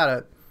 Tell us all about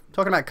it.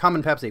 Talking about cum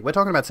and Pepsi. We're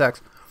talking about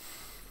sex.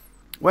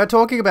 We're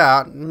talking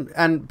about,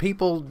 and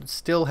people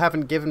still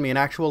haven't given me an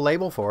actual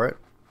label for it.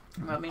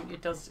 Well, I mean,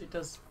 it does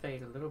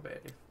fade a little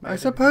bit. I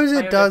suppose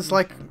it does,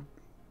 like,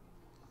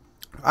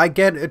 I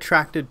get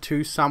attracted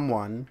to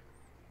someone,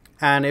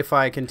 and if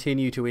I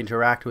continue to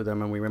interact with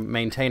them and we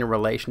maintain a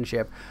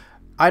relationship,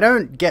 I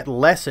don't get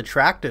less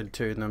attracted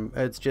to them.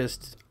 It's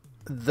just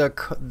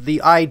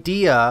the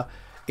idea,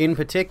 in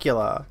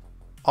particular,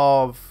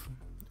 of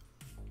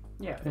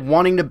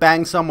wanting to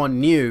bang someone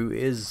new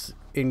is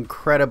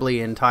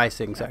incredibly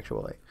enticing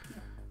sexually.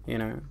 You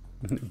know,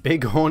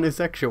 big horn is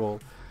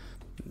sexual.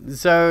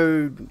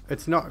 So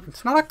it's not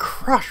a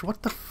crush.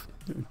 What the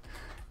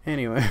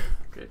anyway.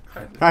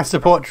 I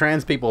support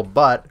trans people,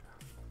 but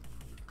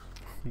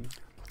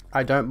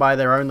I don't buy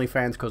their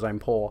OnlyFans because I'm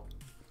poor.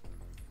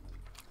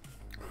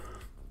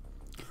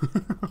 It's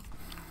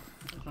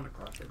not a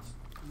crush.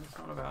 It's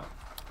not about.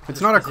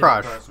 It's not a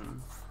crush.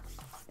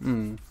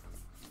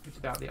 It's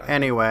about the idea.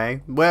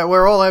 Anyway,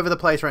 we're all over the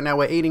place right now.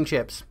 We're eating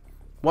chips.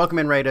 Welcome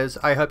in, Raiders.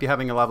 I hope you're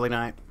having a lovely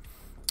night.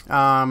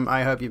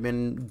 I hope you've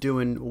been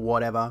doing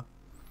whatever.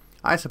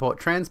 I support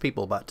trans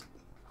people, but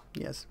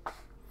yes.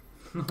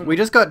 We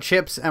just got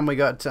chips and we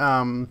got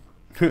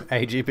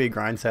AGP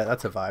grind set.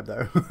 That's a vibe,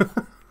 though.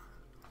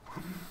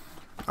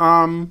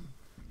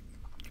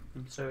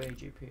 So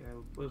AGP,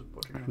 I was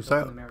watching myself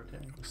So- in the mirror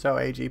today. So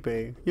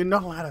AGP. You're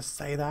not allowed to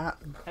say that.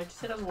 I just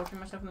said I was watching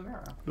myself in the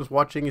mirror. Just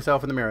watching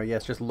yourself in the mirror.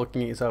 Yes, just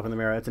looking at yourself in the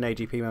mirror. It's an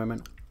AGP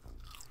moment.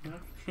 You know?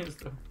 Here's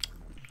the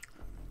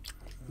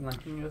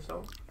liking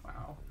yourself.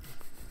 Wow.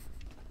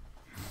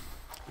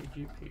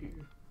 AGP.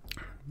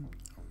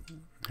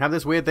 Have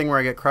this weird thing where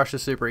I get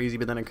crushes super easy,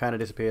 but then it kind of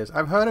disappears.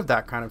 I've heard of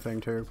that kind of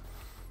thing too.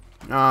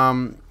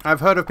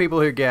 I've heard of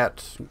people who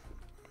get.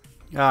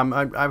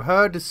 I've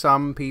heard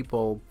some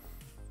people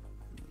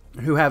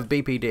who have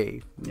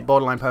BPD,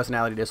 borderline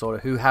personality disorder,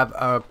 who have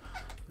a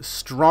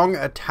strong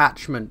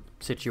attachment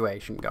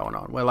situation going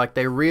on, where like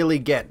they really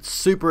get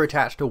super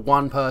attached to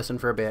one person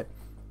for a bit,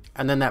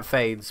 and then that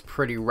fades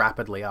pretty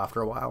rapidly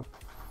after a while.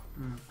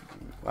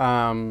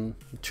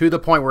 To the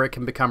point where it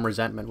can become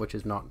resentment, which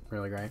is not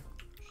really great.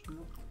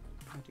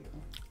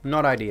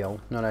 Not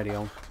ideal. Not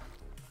ideal.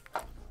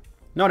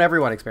 Not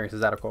everyone experiences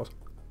that, of course.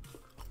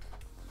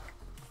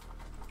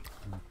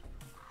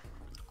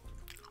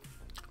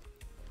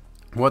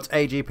 What's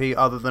AGP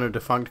other than a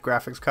defunct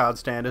graphics card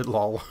standard?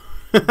 Lol.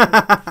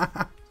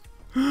 That's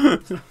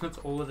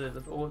all it is.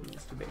 That's all it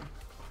needs to be.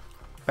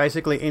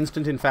 Basically,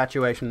 instant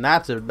infatuation.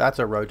 That's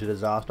a road to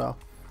disaster.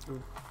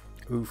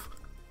 Oof.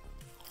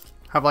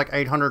 Have like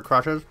 800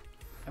 crushes.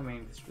 I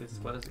mean, this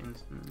was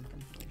instant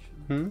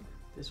infatuation.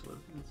 This was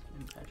instant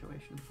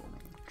infatuation for me.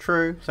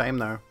 True. Same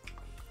though.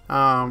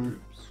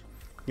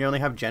 You only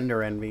have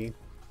gender envy.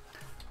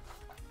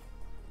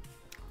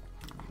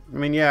 I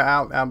mean,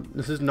 yeah,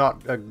 this is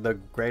not the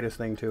greatest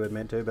thing to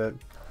admit to, but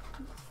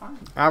Fine.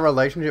 our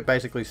relationship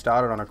basically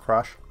started on a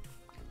crush.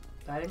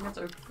 I think that's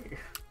okay.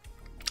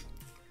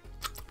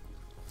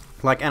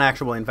 Like an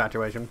actual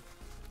infatuation.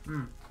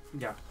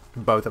 Yeah.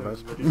 Both of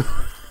us.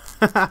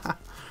 Now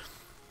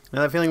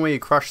that feeling where you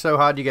crush so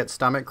hard you get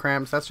stomach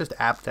cramps, that's just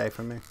app day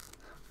for me.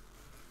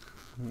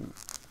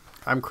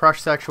 I'm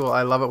crush sexual.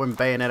 I love it when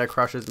Bayonetta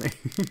crushes me.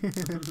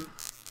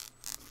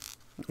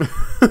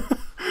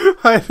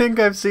 I think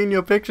I've seen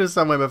your picture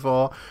somewhere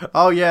before.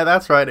 Oh yeah,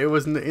 that's right. It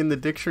was in the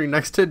dictionary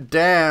next to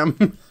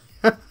damn.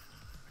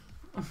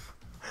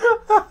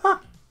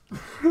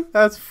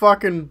 That's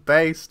fucking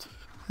based.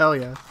 Hell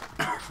yeah.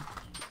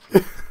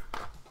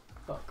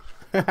 Fuck.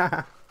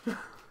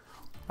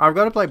 I've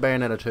got to play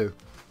Bayonetta 2.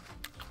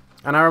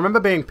 And I remember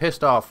being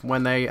pissed off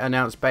when they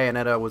announced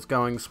Bayonetta was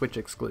going Switch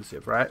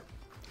exclusive, right?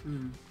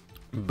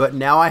 But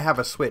now I have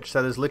a Switch,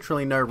 so there's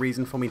literally no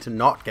reason for me to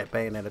not get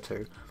Bayonetta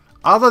 2.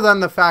 Other than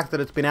the fact that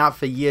it's been out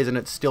for years and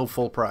it's still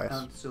full price.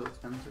 It's still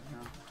expensive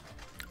now.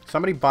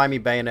 Somebody buy me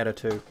Bayonetta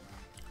 2.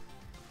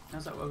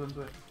 How's that work on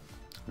Switch?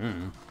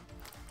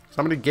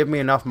 Somebody give me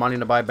enough money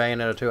to buy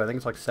Bayonetta 2. I think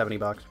it's like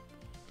 $70.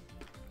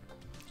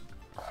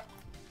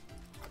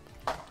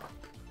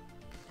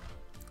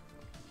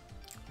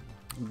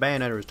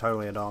 Bayonetta is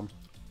totally a dom.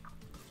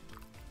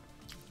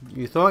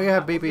 You thought you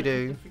had What did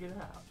BPD. you figure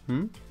that out?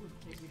 Hmm? What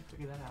did you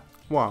figure that out?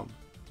 What?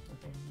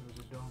 Okay, it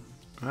was a dom.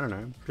 I don't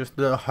know. Just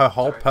her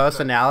whole Sorry,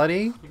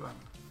 personality. Keep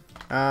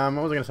going.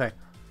 What was I going to say?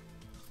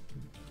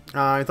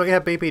 You thought you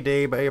had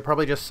BPD, but you're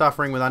probably just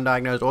suffering with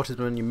undiagnosed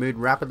autism and your mood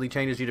rapidly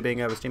changes due to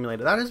being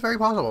overstimulated. That is very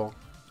possible.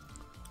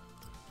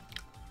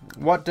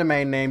 What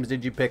domain names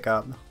did you pick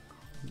up?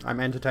 I'm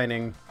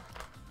entertaining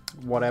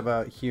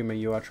whatever humor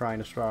you are trying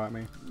to throw at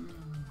me.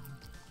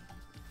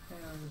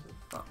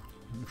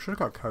 Should have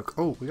got Coke.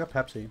 Oh, we got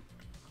Pepsi.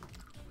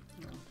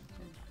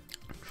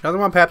 She doesn't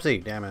want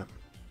Pepsi. Damn it.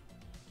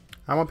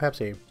 I want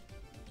Pepsi.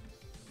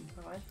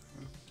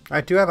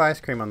 I do have ice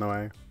cream on the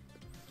way.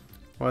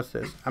 What's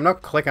this? I'm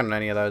not clicking on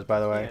any of those, by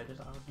the way.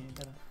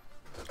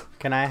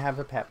 Can I have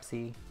a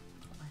Pepsi?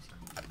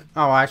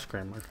 Oh, ice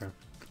cream. Okay.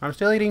 I'm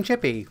still eating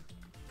chippy.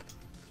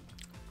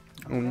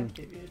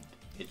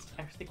 It's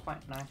actually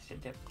quite nice to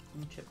dip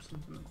chips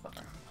into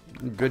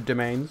McFlurry. Good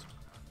domains.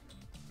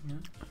 Yeah.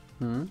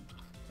 Hmm. It's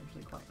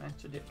actually quite nice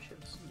to dip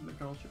chips,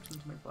 McDonald's chips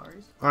into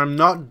McFlurries. I'm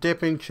not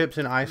dipping chips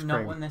in ice cream.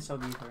 Not when they're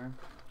soggy though,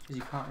 because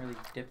you can't really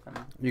dip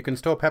them. You can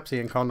store Pepsi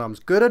in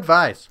condoms. Good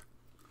advice.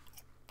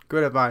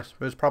 Good advice.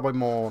 There's probably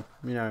more,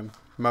 you know,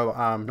 mobile.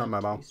 Not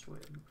mobile.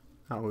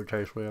 That would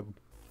taste weird.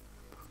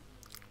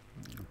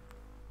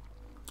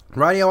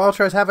 Radio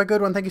Ultras, have a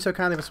good one. Thank you so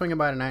kindly for swinging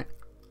by tonight.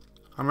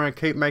 I'm going to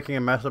keep making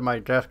a mess of my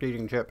desk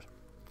eating chips.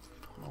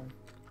 Oh.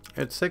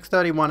 It's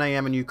 6:31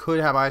 a.m. and you could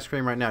have ice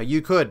cream right now.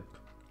 You could.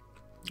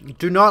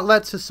 Do not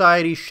let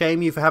society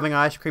shame you for having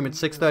ice cream at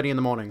 6:30 in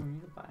the morning. We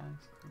need to buy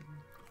ice cream.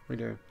 We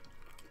do.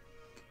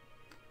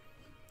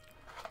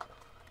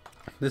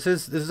 This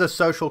is a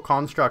social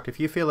construct. If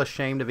you feel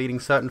ashamed of eating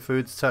certain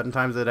foods at certain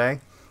times of the day,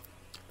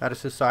 that is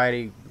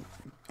society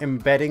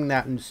embedding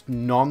that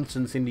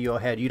nonsense into your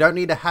head. You don't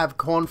need to have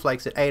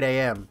cornflakes at 8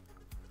 a.m.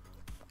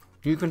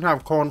 You can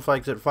have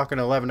cornflakes at fucking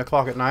 11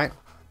 o'clock at night.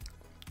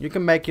 You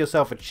can make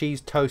yourself a cheese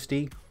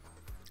toasty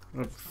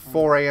at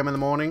 4 a.m. in the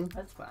morning.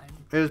 That's fine.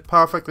 It is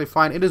perfectly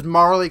fine. It is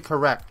morally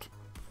correct.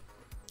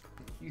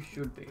 You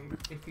should be.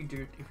 If you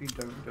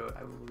don't do it,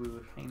 we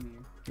will shame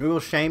you. We will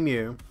shame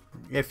you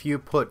if you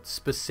put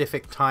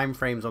specific time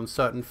frames on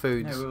certain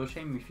foods. No, we will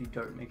shame you if you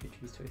don't make a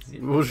cheese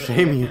toasty. We will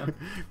shame you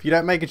if you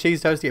don't make a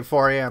cheese toasty at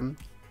 4 a.m.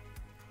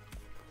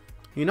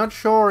 You're not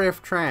sure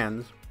if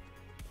trans.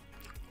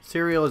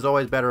 Cereal is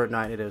always better at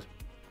night. It is.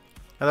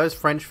 Are those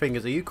French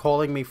fingers? Are you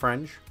calling me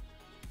French?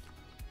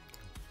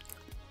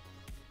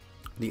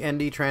 The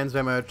ND trans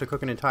them urge to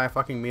cook an entire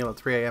fucking meal at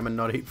 3 a.m. and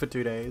not eat for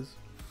 2 days.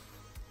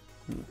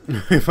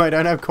 If I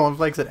don't have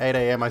cornflakes at 8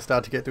 a.m. I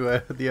start to get the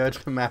urge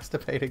to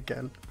masturbate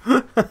again.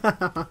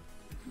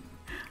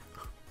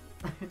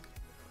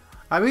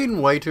 I've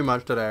eaten way too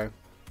much today.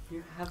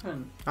 You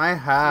haven't. I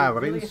have.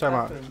 I've I've eaten so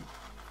much.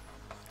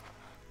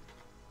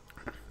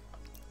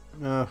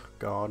 Oh,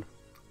 God.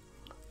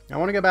 I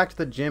want to go back to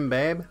the gym,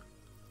 babe.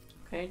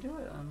 Okay, do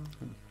it.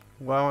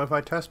 Well, if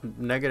I test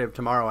negative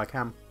tomorrow, I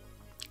can.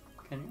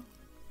 Can you?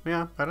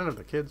 Yeah, I don't have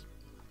the kids.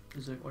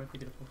 What if you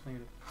get a false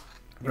negative?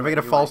 What if I get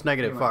a false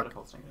negative? Fuck. Get a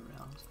false negative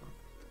now.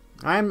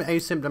 Cool. I'm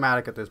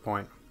asymptomatic at this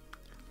point.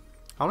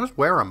 I'll just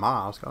wear a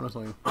mask,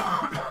 honestly.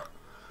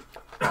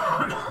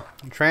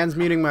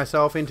 Transmuting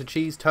myself into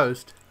cheese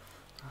toast.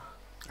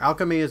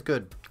 Alchemy is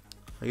good.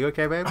 Are you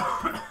okay, babe?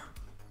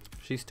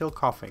 She's still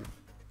coughing.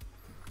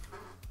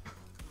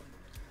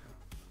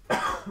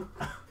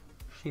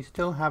 She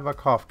still have a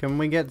cough. Can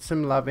we get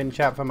some love in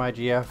chat for my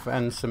GF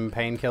and some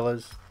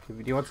painkillers?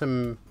 Do you want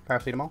some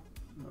paracetamol?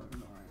 No,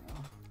 not right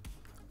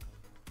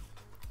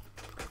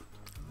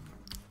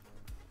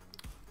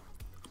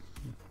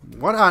now.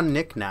 What are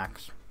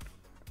knickknacks?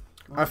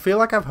 I feel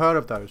like I've heard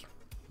of those,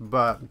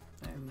 but...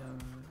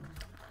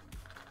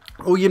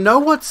 Oh, you know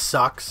what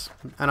sucks?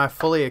 And I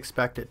fully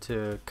expect it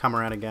to come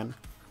around again.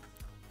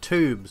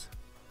 Tubes.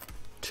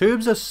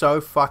 Tubes are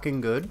so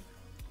fucking good.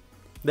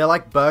 They're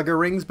like burger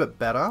rings, but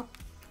better,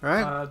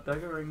 right?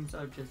 Burger rings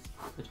are just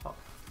the top.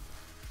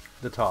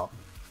 The top.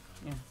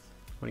 Yes.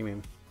 What do you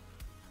mean?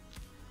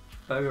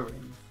 Burger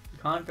rings. You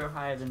can't go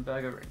higher than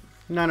burger rings.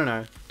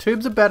 No.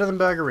 Tubes are better than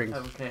burger rings.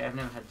 Okay, I've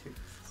never had tubes.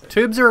 So.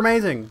 Tubes are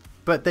amazing,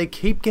 but they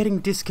keep getting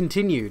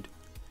discontinued.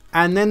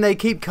 And then they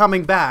keep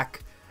coming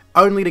back,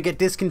 only to get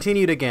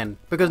discontinued again.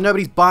 Because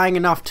nobody's buying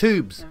enough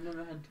tubes. I've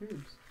never had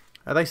tubes.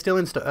 Are they still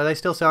are they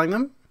still selling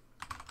them?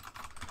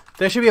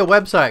 There should be a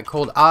website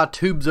called Are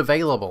Tubes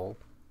Available?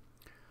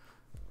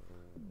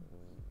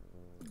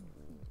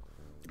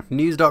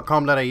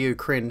 News.com.au,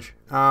 cringe.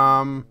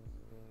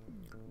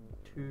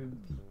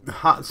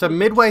 So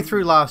midway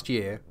through last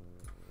year,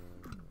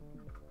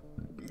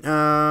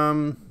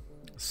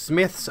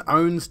 Smith's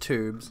owns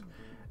tubes,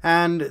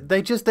 and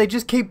they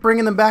just keep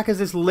bringing them back as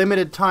this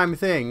limited time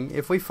thing.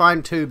 If we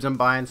find tubes, I'm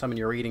buying some and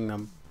you're eating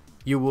them.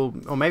 You will,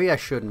 or maybe I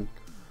shouldn't,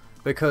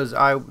 because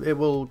it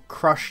will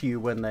crush you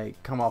when they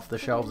come off the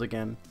shelves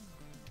again.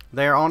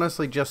 They are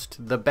honestly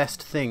just the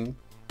best thing.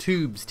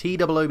 Tubes,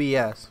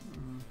 TOOBS.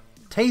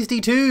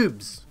 Tasty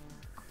tubes!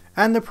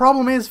 And the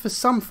problem is, for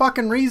some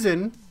fucking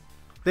reason,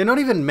 they're not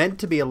even meant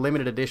to be a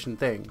limited edition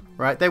thing,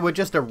 right? They were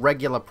just a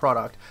regular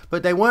product,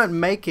 but they weren't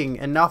making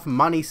enough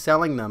money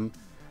selling them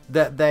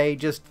that they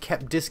just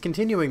kept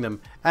discontinuing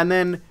them. And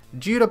then,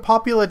 due to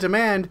popular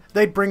demand,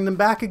 they'd bring them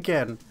back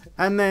again.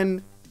 And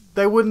then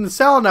they wouldn't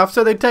sell enough,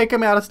 so they'd take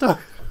them out of stock.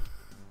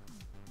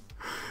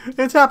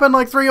 It's happened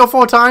like 3 or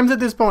 4 times at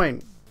this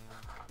point.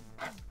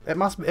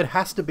 It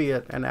has to be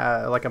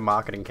like a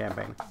marketing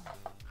campaign.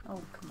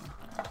 Oh, come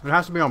on. It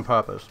has to be on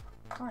purpose.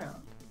 Hurry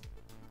up.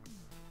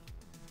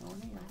 I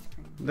want to eat ice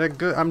cream. They're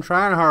good. I'm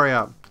trying to hurry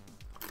up.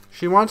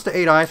 She wants to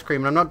eat ice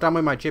cream, and I'm not done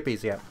with my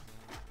chippies yet.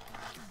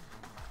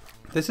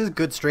 This is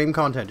good stream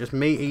content. Just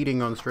me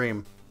eating on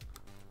stream.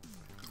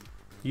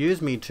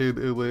 Use me, tube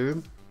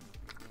uwu.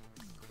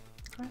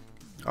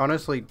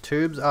 Honestly,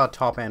 tubes are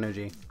top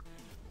energy.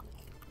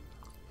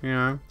 You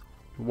know?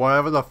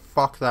 Whatever the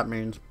fuck that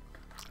means.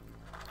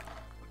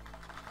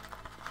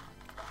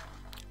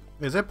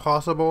 Is it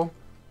possible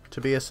to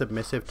be a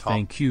submissive top?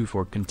 Thank you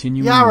for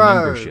continuing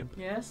Yarrow! membership.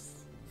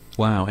 Yes.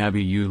 Wow,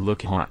 Abby, you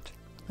look hot.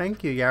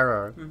 Thank you,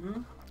 Yarrow.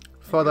 Mm-hmm.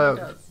 For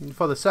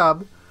the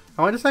sub.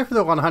 I went to say for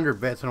the 100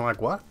 bits, and I'm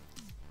like, what?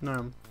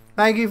 No.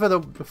 Thank you for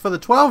the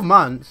 12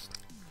 months.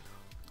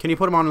 Can you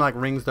put them on like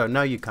rings though?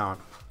 No, you can't.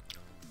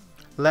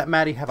 Let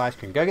Maddie have ice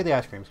cream. Go get the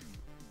ice creams.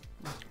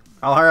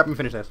 I'll hurry up and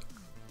finish this.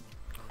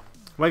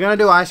 We're gonna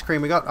do ice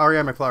cream. We got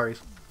Oreo McFlurries.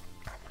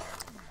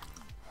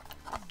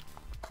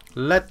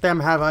 Let them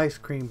have ice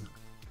cream.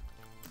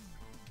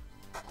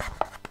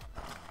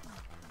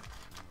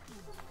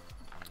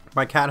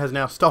 My cat has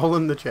now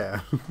stolen the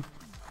chair.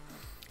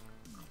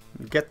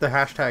 Get the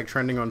hashtag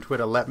trending on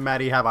Twitter. Let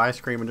Maddie have ice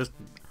cream and just,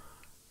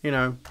 you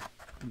know,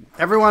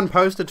 everyone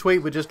post a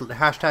tweet with just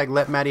hashtag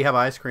let Maddie have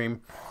ice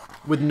cream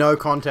with no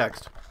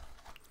context.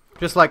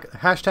 Just like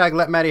hashtag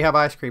let Maddie have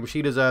ice cream.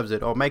 She deserves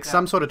it. Or make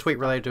some sort of tweet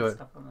related to it.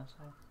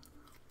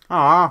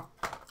 Aww.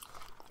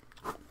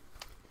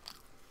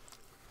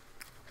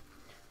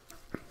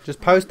 Just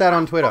post that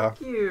on Twitter.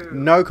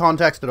 No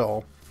context at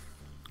all.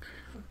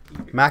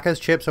 Macca's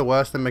chips are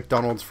worse than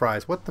McDonald's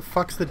fries. What the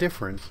fuck's the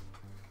difference?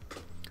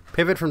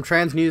 Pivot from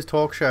trans news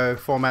talk show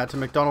format to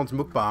McDonald's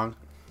mukbang.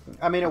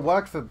 I mean, it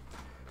worked for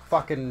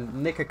fucking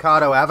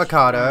Nikocado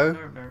Avocado.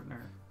 No.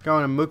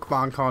 Going to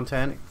mukbang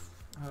content.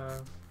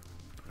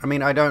 I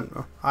mean, I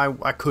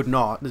could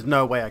not. There's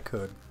no way I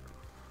could.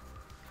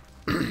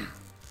 Your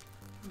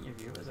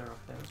viewers are off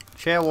there.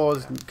 Share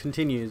Wars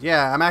continues.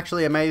 Yeah, I'm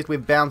actually amazed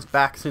we've bounced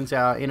back since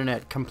our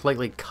internet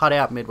completely cut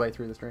out midway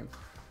through the stream.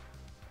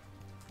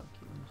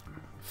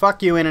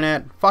 Fuck you,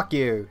 internet. Fuck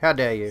you. How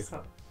dare you? So,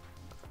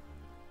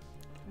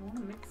 I want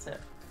to mix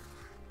it.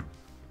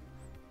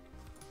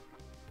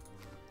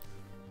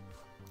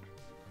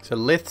 So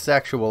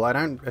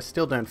lithsexual. I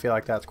still don't feel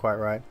like that's quite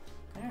right.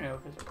 I don't know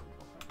if it's...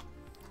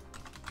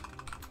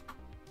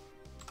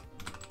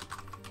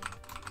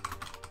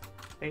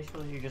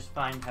 Basically, you just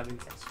find having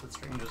sex with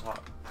strangers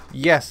hot.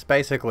 Yes,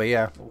 basically,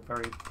 yeah. Or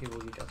very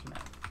people you just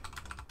met.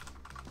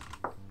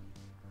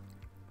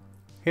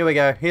 Here we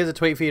go. Here's a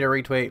tweet for you to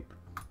retweet.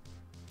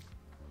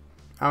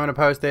 I'm gonna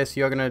post this.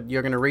 You're gonna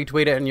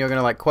retweet it, and you're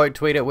gonna like quote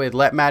tweet it with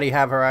let Maddie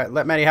have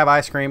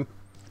ice cream.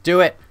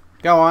 Do it.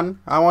 Go on.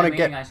 I want to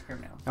get ice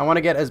cream now. I want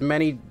to get as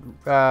many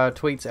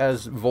tweets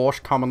as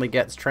Vorsh commonly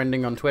gets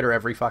trending on Twitter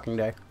every fucking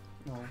day.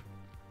 Oh.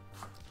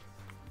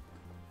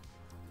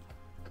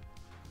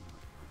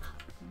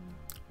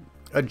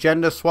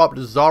 Agenda swapped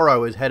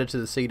Zorro is headed to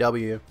the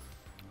CW.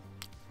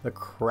 The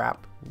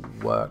crap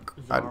work.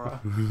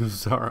 Zara.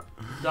 Zorro.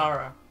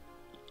 Zara.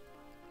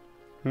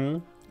 Hmm?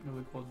 No,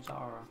 we called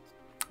Zara.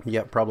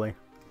 Yep, probably.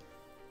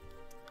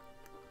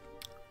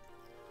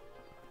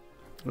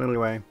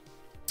 Anyway.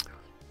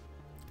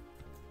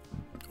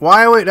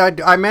 Why would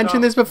I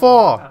mentioned this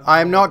before.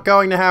 I'm not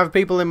going to have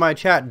people in my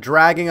chat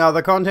dragging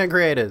other content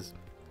creators.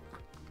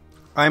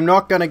 I'm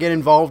not going to get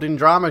involved in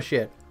drama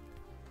shit.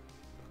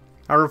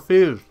 I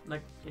refuse.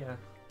 Like, yeah.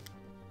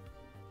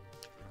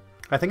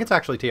 I think it's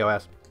actually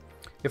TOS.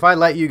 If I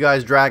let you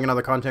guys drag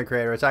another content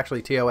creator, it's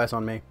actually TOS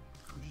on me.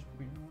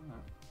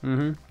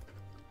 Mm-hmm.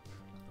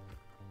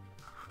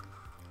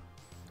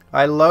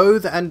 I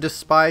loathe and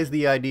despise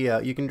the idea.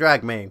 You can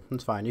drag me.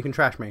 That's fine. You can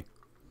trash me.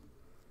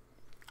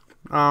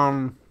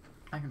 I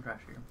can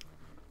trash you.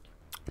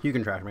 You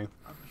can trash me.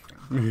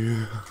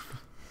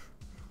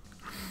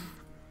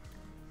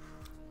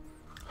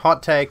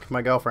 Hot take,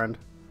 my girlfriend.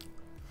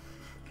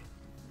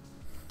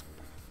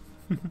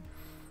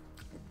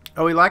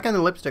 Oh, we liking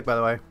the lipstick, by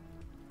the way.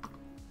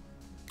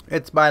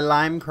 It's by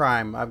Lime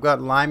Crime. I've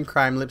got Lime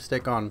Crime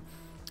lipstick on.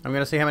 I'm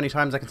gonna see how many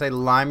times I can say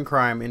Lime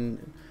Crime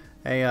in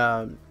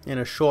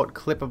a short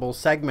clippable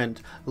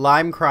segment.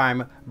 Lime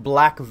Crime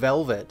Black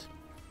Velvet.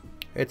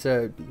 It's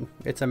a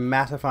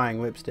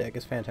mattifying lipstick.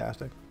 It's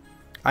fantastic.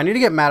 I need to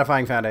get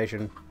mattifying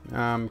foundation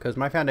because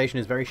my foundation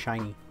is very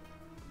shiny.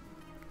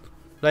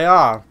 They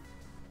are.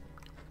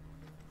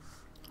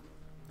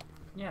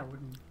 Yeah,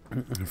 wouldn't.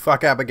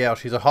 Fuck Abigail.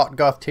 She's a hot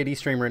goth titty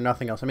streamer and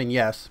nothing else. I mean,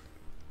 yes.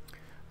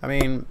 I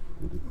mean,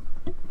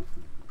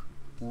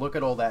 look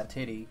at all that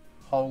titty.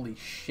 Holy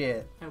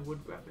shit. I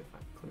would grab it if I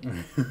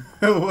could.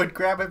 I would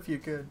grab it if you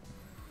could.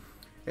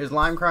 Is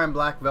Lime Crime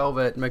Black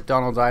Velvet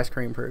McDonald's ice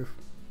cream proof?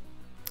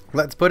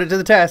 Let's put it to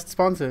the test.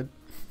 Sponsored.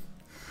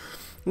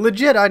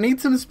 Legit, I need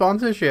some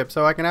sponsorship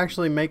so I can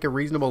actually make a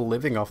reasonable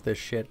living off this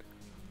shit.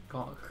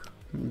 Gawk.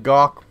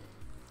 Gawk.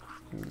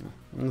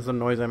 This is the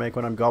noise I make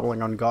when I'm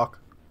gobbling on gawk.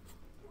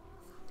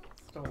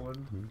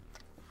 Stolen.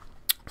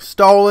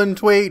 Stolen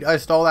tweet. I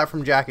stole that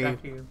from Jackie.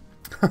 Thank you.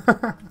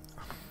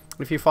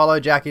 If you follow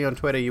Jackie on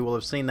Twitter, you will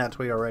have seen that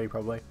tweet already,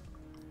 probably.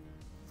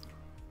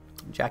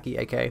 Jackie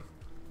AK.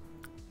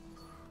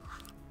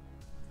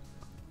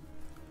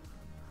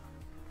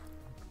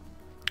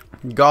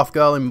 Goth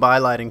girl in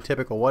bylighting,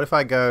 typical. What if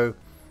I go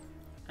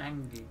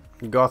Angie.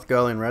 goth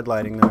girl in red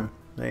lighting, though?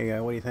 There you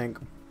go. What do you think?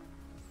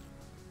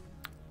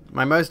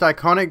 My most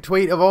iconic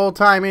tweet of all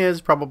time is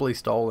probably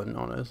stolen,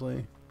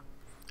 honestly.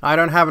 I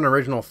don't have an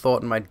original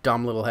thought in my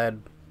dumb little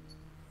head.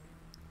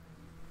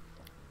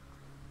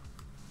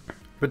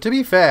 But to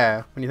be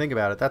fair, when you think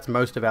about it, that's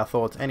most of our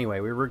thoughts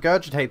anyway. We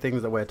regurgitate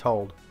things that we're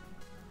told.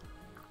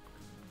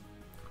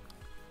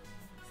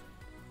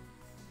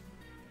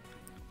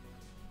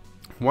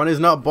 One is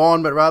not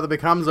born, but rather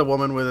becomes a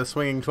woman with a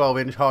swinging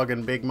 12-inch hog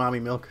and big mommy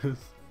milkers.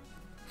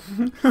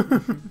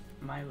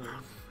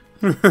 Milers.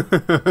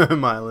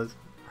 Milers.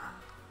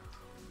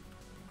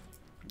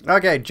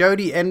 Okay,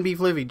 Jody, NB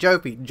Flippy,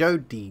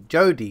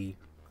 Jody.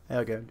 There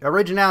we go.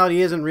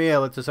 Originality isn't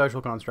real, it's a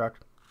social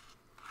construct.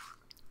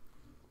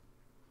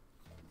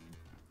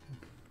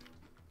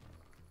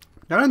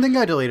 I don't think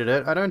I deleted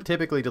it. I don't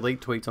typically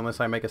delete tweets unless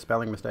I make a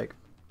spelling mistake.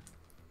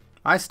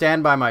 I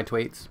stand by my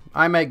tweets.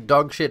 I make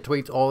dog shit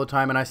tweets all the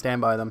time and I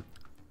stand by them.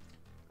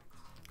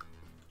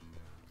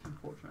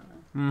 Unfortunately.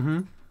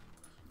 Mm-hmm.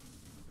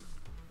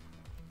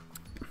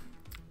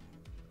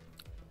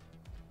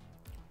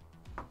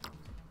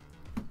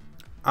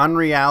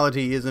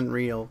 Unreality isn't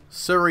real.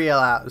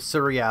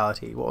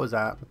 Surreality. What was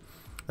that?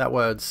 That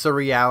word.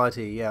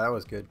 Surreality. Yeah, that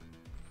was good.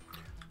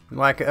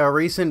 Like, a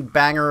recent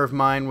banger of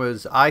mine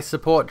was, I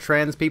support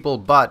trans people,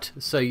 but,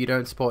 so you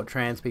don't support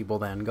trans people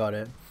then. Got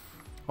it.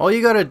 All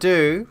you gotta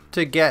do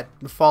to get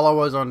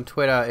followers on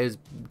Twitter is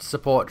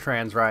support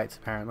trans rights,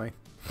 apparently.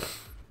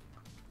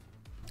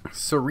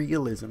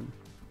 Surrealism.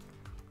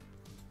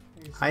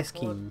 Ice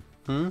King.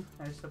 Hmm?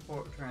 I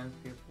support trans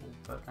people,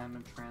 but I'm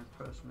a trans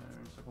person and I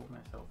don't support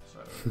myself, so...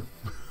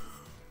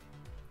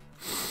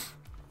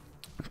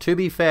 To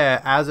be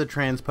fair, as a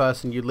trans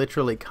person, you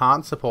literally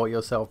can't support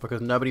yourself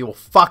because nobody will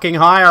fucking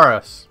hire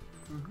us.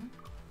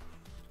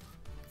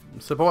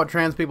 Support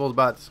trans people's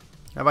butts.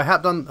 Have I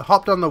hopped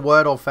on the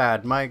Wordle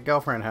fad? My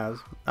girlfriend has.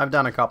 I've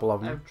done a couple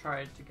of them. I've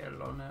tried to get it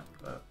on it,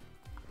 but...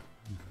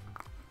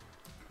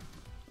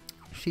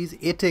 She's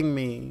itting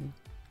me.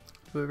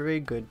 We're very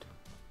good.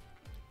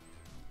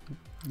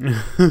 Why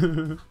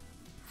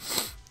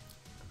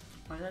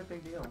is that a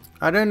big deal?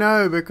 I don't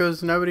know,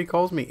 because nobody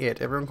calls me it.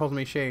 Everyone calls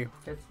me she.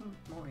 Get some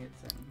more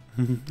its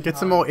in. Get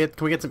some more it.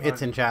 Can we get some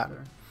its in chat?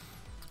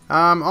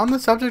 On the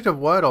subject of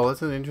Wordle,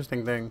 this is an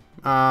interesting thing.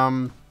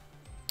 I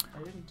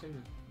didn't do it.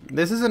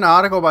 This is an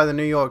article by the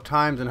New York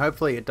Times, and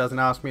hopefully it doesn't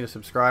ask me to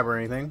subscribe or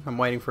anything. I'm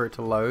waiting for it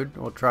to load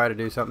or try to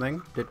do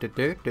something.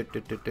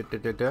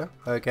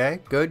 Okay,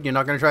 good. You're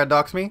not going to try to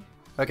dox me?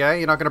 Okay,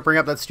 you're not going to bring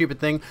up that stupid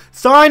thing.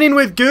 Sign in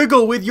with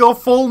Google with your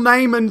full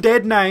name and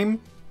dead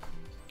name.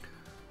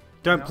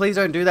 Please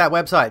don't do that,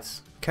 websites.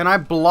 Can I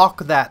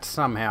block that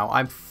somehow?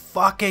 I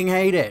fucking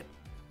hate it.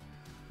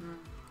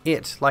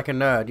 It, like a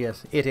nerd,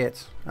 yes.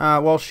 It.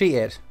 Well, she,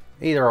 it.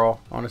 Either or,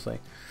 honestly.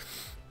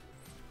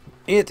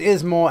 It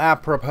is more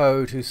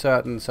apropos to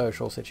certain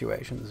social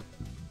situations.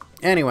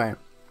 Anyway,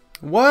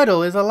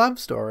 Wordle is a love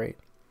story.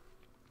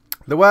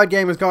 The word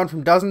game has gone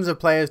from dozens of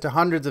players to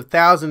hundreds of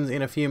thousands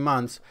in a few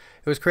months.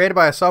 It was created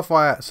by a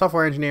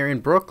software engineer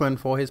in Brooklyn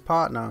for his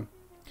partner.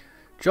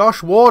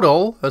 Josh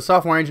Wardle, a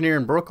software engineer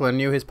in Brooklyn,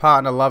 knew his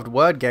partner loved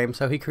word games,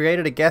 so he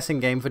created a guessing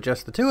game for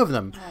just the two of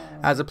them.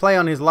 As a play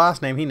on his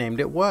last name, he named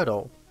it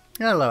Wordle.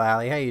 Hello,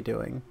 Ali. How you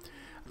doing?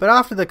 But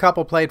after the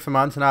couple played for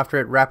months, and after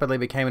it rapidly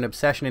became an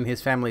obsession in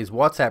his family's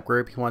WhatsApp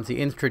group once he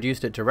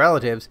introduced it to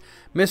relatives,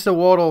 Mr.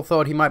 Wardle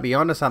thought he might be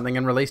onto something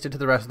and released it to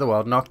the rest of the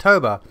world in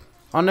October.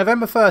 On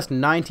November 1st,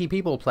 90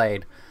 people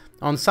played.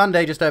 On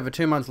Sunday, just over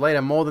 2 months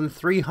later, more than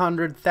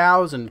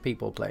 300,000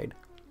 people played.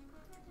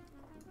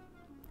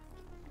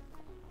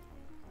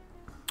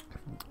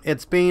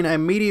 It's been a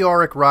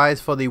meteoric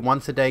rise for the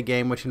once-a-day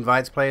game, which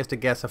invites players to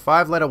guess a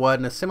 5-letter word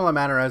in a similar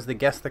manner as the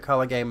Guess the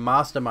Color game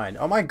Mastermind.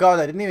 Oh my god,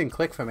 that didn't even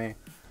click for me.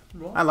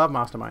 What? I love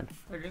Mastermind.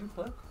 It didn't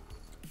click?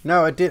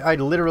 No, it did. I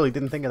literally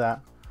didn't think of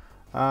that.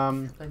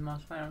 Play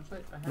Mastermind on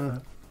Switch. I have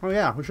it. Oh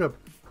yeah, we should.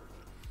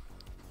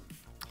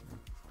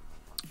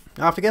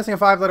 After guessing a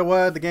 5-letter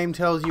word, the game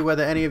tells you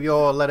whether any of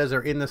your letters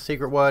are in the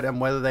secret word and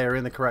whether they are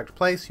in the correct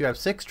place. You have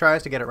 6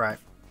 tries to get it right.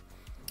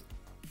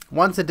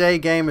 Once a day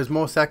game is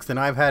more sex than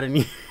I've had in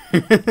years.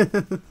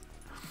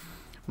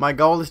 My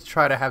goal is to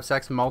try to have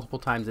sex multiple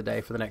times a day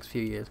for the next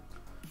few years.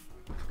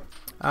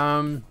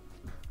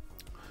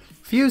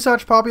 Few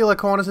such popular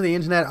corners of the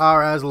internet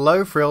are as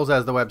low frills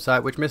as the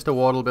website, which Mr.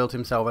 Wardle built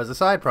himself as a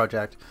side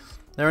project.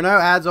 There are no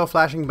ads or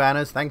flashing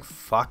banners, thank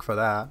fuck for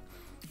that.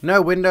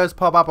 No windows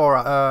pop up or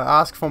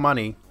ask for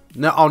money.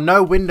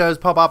 No windows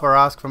pop up or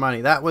ask for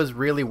money. That was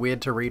really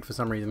weird to read for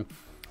some reason.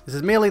 This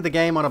is merely the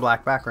game on a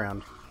black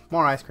background.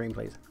 More ice cream,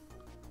 please.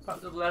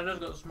 But the letters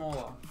got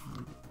smaller.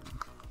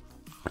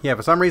 Yeah,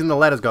 for some reason the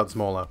letters got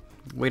smaller.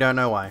 We don't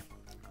know why.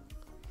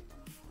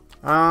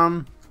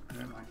 I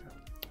don't like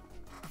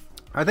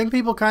it. I think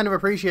people kind of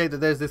appreciate that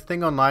there's this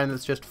thing online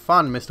that's just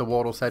fun, Mr.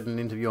 Wardle said in an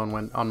interview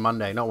on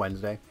Monday, not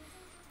Wednesday.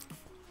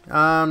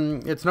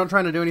 It's not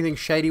trying to do anything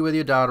shady with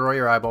your data or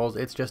your eyeballs,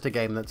 it's just a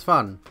game that's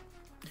fun.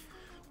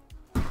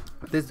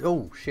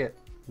 Oh, shit.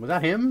 Was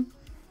that him?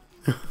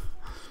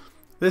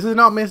 This is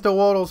not Mr.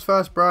 Wardle's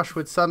first brush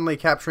with suddenly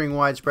capturing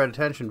widespread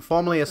attention.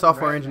 Formerly a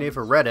software engineer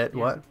for Reddit,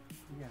 what?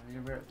 Yeah,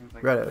 Reddit things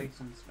like Reddit. Place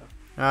and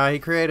stuff. He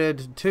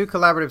created 2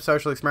 collaborative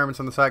social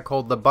experiments on the site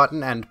called The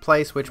Button and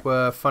Place, which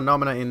were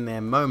phenomena in their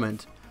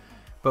moment.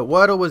 But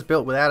Wordle was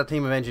built without a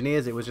team of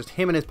engineers. It was just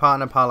him and his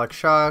partner Palak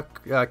Shah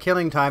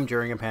killing time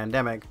during a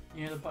pandemic.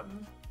 You know the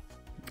button?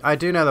 I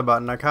do know The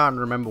Button. I can't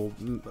remember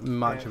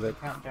much of it.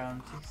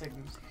 Countdown,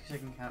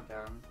 60-second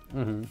countdown.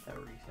 That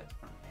resets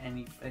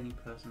when any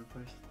person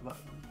pushes the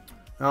button.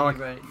 Oh, Any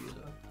Reddit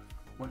user,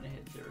 when it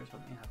hits 0,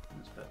 something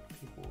happens, but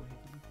people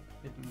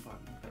hitting the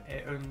button. But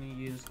it only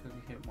uses because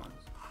you hit it once.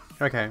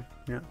 okay,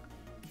 yeah.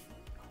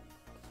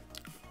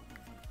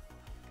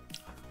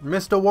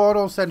 Mr.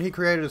 Wardle said he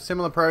created a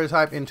similar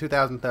prototype in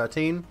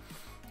 2013,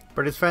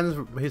 but his friends,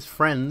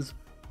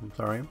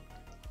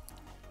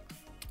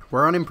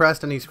 were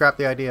unimpressed and he scrapped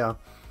the idea.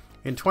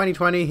 In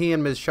 2020, he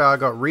and Ms. Shah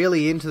got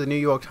really into the New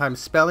York Times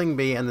spelling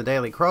bee and the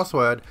daily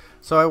crossword,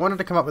 so I wanted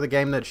to come up with a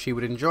game that she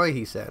would enjoy,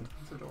 he said.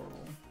 It's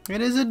adorable.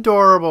 It is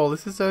adorable.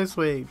 This is so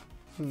sweet.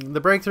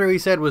 The breakthrough, he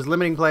said, was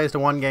limiting players to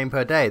 1 game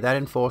per day. That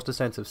enforced a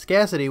sense of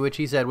scarcity, which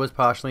he said was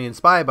partially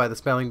inspired by the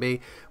spelling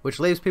bee, which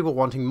leaves people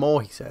wanting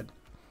more, he said.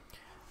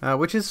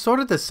 Which is sort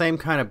of the same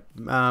kind of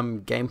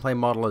gameplay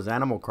model as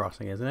Animal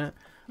Crossing, isn't it?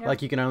 Yeah.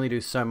 Like you can only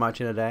do so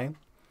much in a day.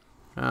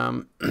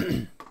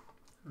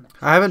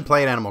 I haven't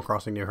played Animal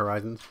Crossing New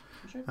Horizons.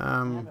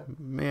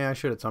 Yeah, I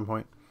should at some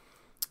point.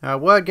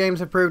 Word games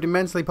have proved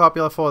immensely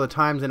popular for the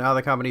Times and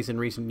other companies in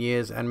recent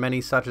years, and many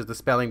such as the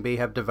Spelling Bee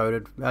have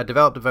developed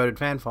devoted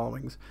fan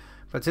followings.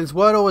 But since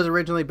Wordle was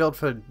originally built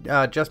for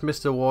just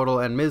Mr. Wardle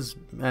and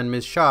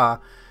Ms. Shah,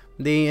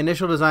 the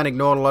initial design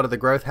ignored a lot of the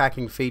growth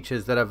hacking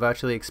features that are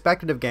virtually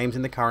expected of games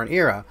in the current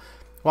era.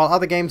 While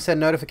other games send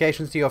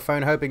notifications to your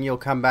phone hoping you'll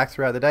come back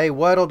throughout the day,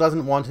 Wordle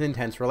doesn't want an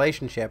intense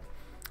relationship.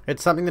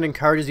 It's something that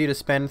encourages you to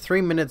spend 3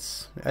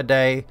 minutes a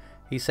day,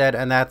 he said,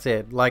 and that's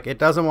it. Like, it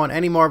doesn't want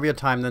any more of your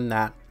time than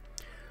that.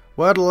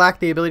 Wordle lacked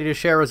the ability to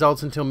share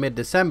results until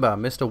mid-December.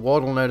 Mr.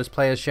 Wardle noticed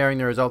players sharing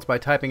their results by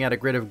typing out a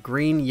grid of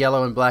green,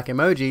 yellow, and black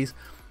emojis,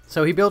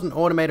 so he built an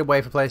automated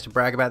way for players to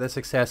brag about their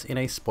success in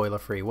a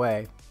spoiler-free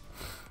way.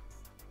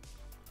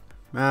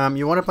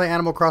 You want to play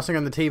Animal Crossing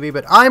on the TV,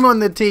 but I'm on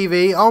the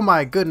TV! Oh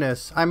my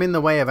goodness, I'm in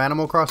the way of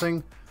Animal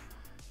Crossing?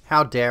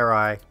 How dare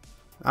I?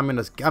 I'm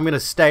gonna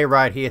stay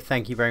right here,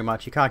 thank you very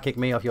much. You can't kick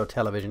me off your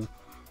television.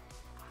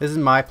 This is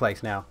my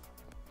place now.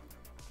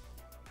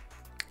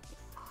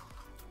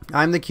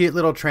 I'm the cute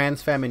little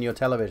trans femme in your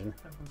television.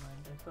 Never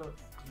mind, I thought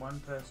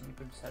one person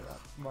could set up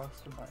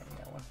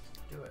masterminding. I wanted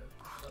to do it.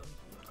 So,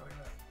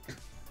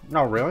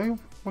 Oh, really?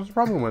 What's the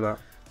problem with that?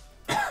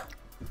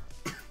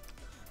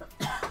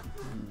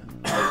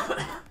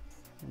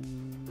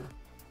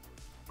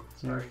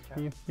 sorry,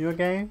 Jack. You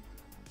okay?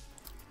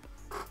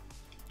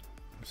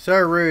 So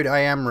rude, I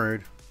am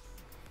rude.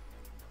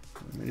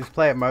 Just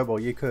play it mobile,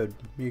 you could.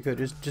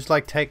 Just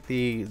like take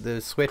the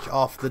switch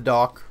off the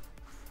dock.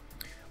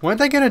 Weren't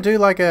they gonna do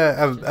like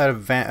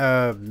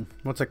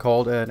what's it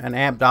called? An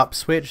amped up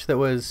switch that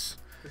was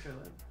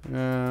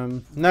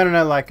no,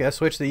 like a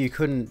switch that you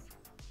couldn't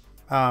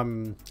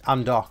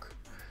undock,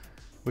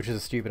 which is a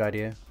stupid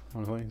idea,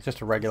 honestly. It's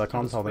just a regular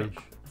console thing.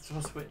 It's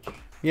a switch.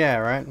 Yeah,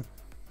 right.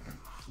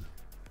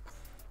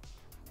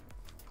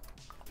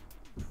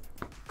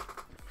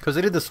 Because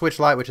they did the Switch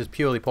Lite, which is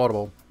purely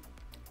portable.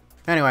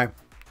 Anyway.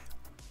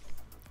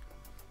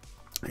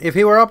 If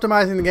he were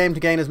optimizing the game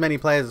to gain as many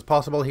players as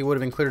possible, he would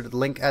have included a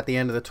link at the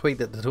end of the tweet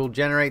that the tool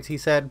generates, he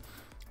said.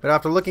 But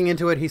after looking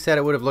into it, he said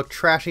it would have looked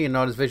trashy and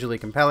not as visually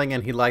compelling,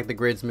 and he liked the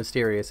grid's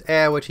mysterious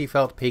air, which he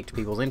felt piqued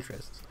people's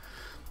interests.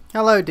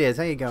 Hello, Diz.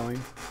 How you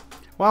going?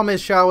 While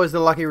Ms. Shah was the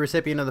lucky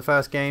recipient of the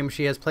first game,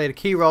 she has played a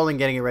key role in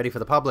getting it ready for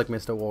the public,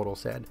 Mr. Wardle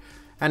said.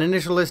 An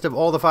initial list of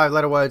all the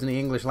 5-letter words in the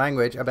English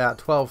language, about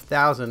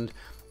 12,000,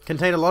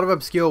 contained a lot of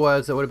obscure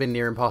words that would have been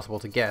near impossible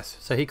to guess.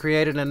 So he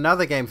created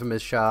another game for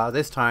Ms. Shah.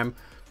 This time,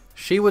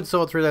 she would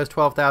sort through those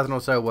 12,000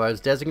 or so words,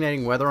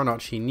 designating whether or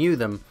not she knew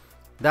them.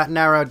 That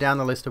narrowed down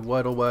the list of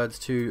Wordle words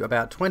to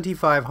about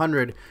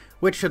 2,500,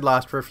 which should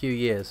last for a few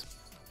years.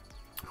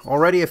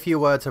 Already a few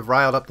words have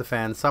riled up the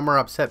fans. Some are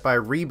upset by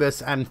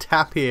Rebus and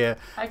Tapir,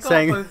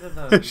 saying both of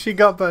those. she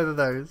got both of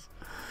those,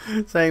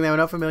 saying they were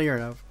not familiar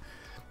enough.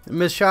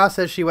 Ms. Shah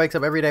says she wakes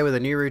up every day with a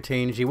new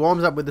routine. She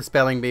warms up with the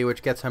spelling bee,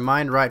 which gets her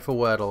mind right for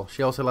Wordle.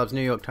 She also loves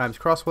New York Times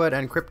crossword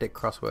and cryptic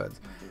crosswords.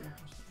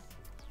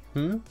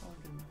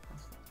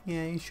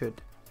 Yeah, you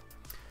should.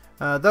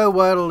 Though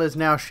Wordle is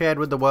now shared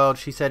with the world,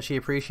 she said she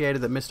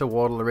appreciated that Mr.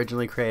 Wardle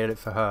originally created it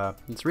for her.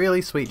 It's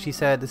really sweet, she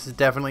said. This is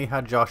definitely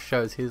how Josh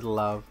shows his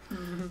love.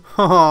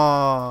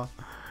 Aww.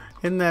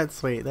 Isn't that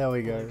sweet? There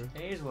we go.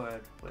 Today's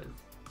word was...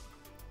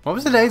 What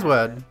was today's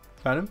word?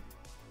 Pardon?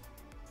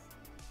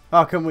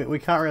 Oh, we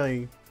can't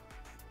really...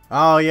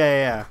 Oh,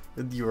 yeah.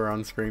 You were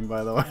on screen,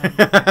 by the way.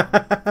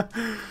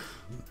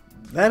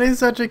 That is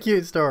such a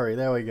cute story.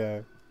 There we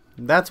go.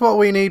 That's what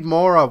we need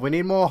more of. We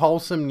need more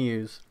wholesome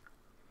news.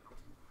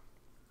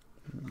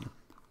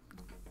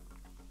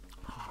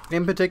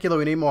 In particular,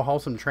 we need more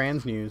wholesome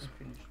trans news.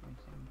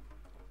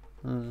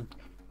 I'm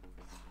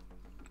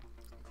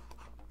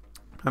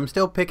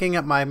still picking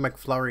up my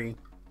McFlurry.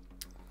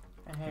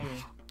 Hey.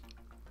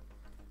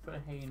 Put a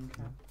hay in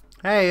cat.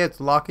 Hey,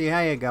 it's Lockie.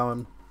 How you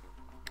going?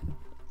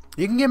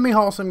 You can give me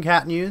wholesome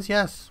cat news,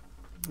 yes.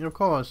 Of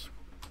course.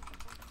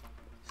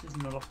 This is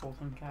not a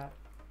wholesome cat.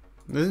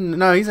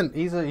 No, he's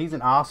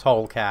an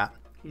asshole cat.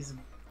 He's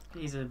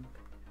a...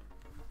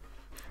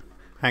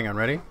 Hang on,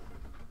 ready?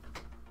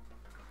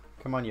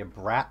 Come on, you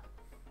brat.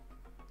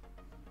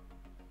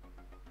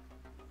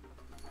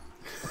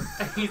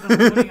 He's a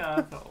moaning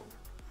asshole.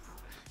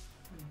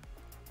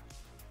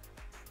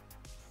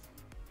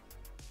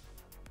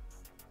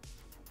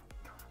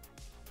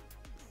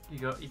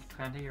 You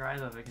can't take your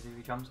eyes off it because if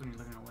he jumps when you're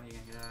looking away, you're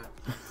gonna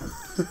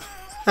get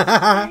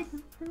out.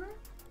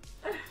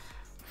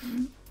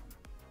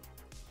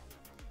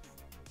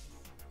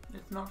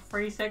 It's not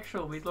free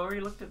sexual. We've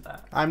already looked at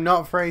that. I'm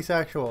not free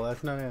sexual.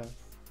 That's not it.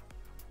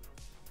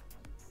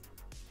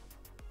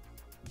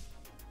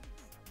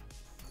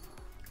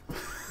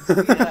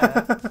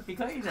 He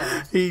got you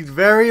there. He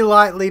very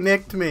lightly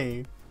nicked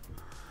me.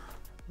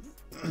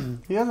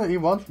 He doesn't. He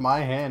wants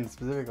my hand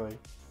specifically.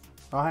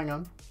 Oh, hang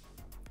on.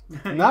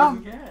 No,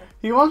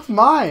 he wants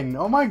mine.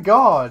 Oh my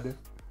god.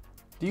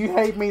 Do you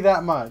hate me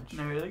that much?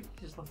 No, really?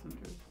 Just listen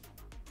to it.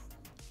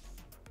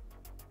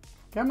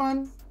 Come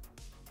on.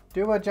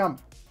 Do a jump.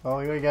 Oh,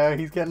 here we go.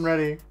 He's getting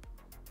ready.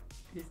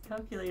 He's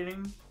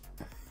calculating.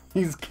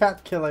 He's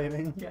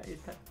calculating. Yeah,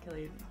 he's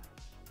calculating.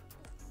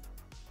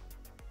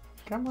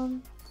 Come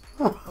on.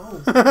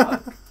 Oh,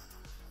 fuck.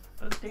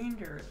 That's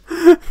dangerous.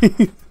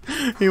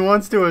 He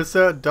wants to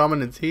assert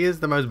dominance. He is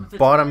the most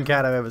bottom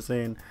cat I've ever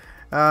seen.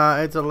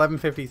 It's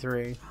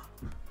 11:53.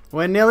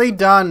 We're nearly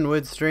done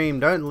with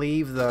stream. Don't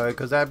leave though,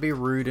 because that'd be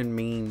rude and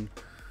mean.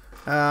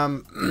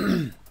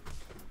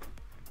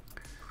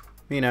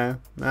 You know.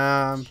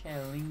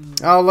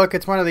 Oh look,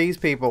 it's one of these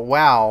people.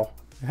 Wow,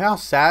 how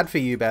sad for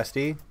you,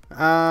 bestie.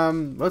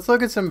 Let's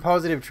look at some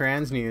positive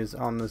trans news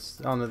on this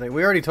the thing.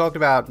 We already talked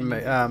about.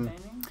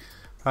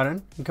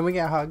 Pardon? Can we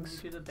get hugs?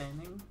 Can you do the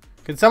banning?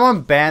 Can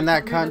someone ban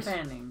that Can cunt? you do the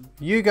banning?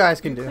 You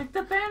guys can do. Click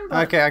the ban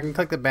button. Okay, I can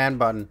click the ban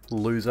button.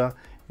 Loser.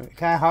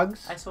 Can I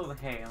hugs? I saw the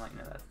hay. I'm like,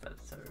 no, that's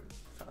so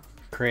tough.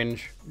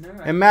 Cringe. No.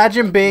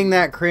 Imagine being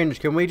that cringe.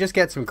 Can we just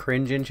get some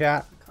cringe in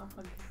chat? I can't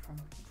hug you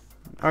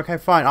from. Okay,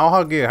 fine. I'll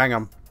hug you. Hang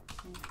on.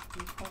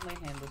 You hold my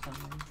hand or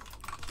something.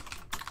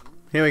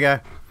 Here we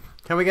go.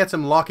 Can we get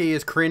some Lockie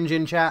is cringe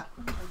in chat?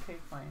 Okay,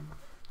 fine.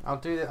 I'll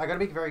do that. I gotta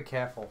be very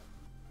careful.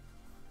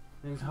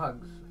 These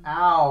hugs.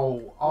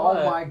 Ow. Oh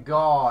What? my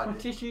god. What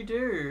did you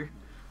do?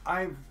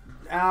 Ow.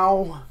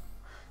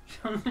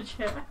 On the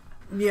chair.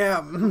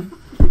 Yeah.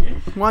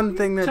 One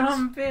thing that's...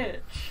 Dumb bitch.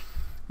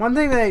 One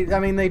thing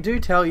they do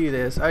tell you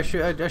this. I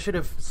should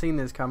have seen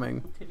this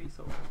coming. Titty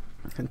sore.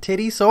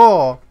 Titty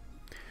sore.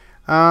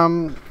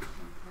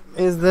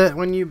 Is that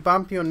when you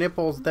bump your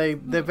nipples, they're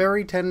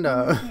very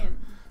tender.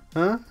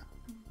 Huh?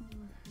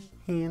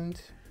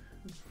 And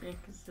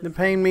the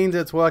pain means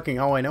it's working.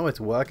 Oh, I know it's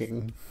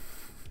working.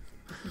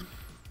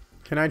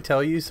 Can I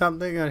tell you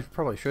something? I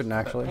probably shouldn't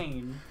actually.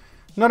 Pain.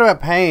 Not about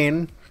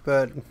pain,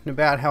 but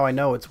about how I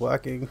know it's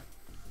working.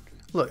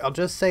 Look, I'll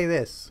just say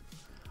this.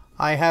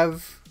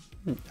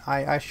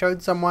 I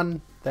showed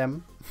someone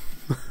them,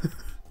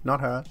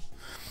 not her.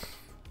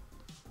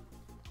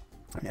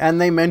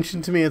 And they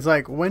mentioned to me, it's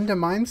like, when do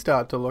mine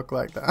start to look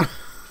like that?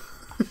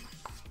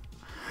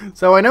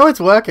 So I know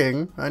it's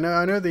working. I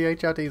know the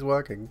HRT is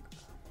working.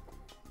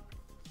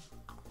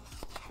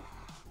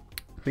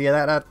 But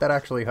yeah, that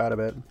actually hurt a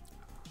bit.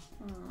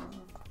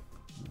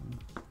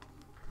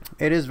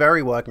 It is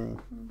very working.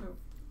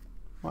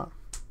 What?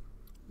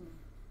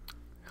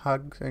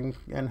 Hugs and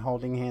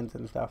holding hands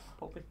and stuff.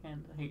 Holding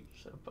hand.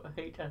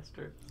 H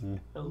asterisk.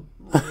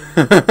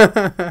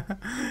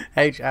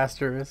 H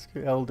asterisk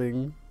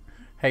elding.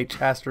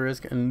 H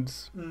asterisk and.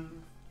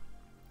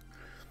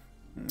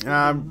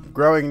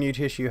 Growing new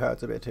tissue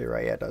hurts a bit too,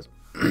 right? Yeah, it does.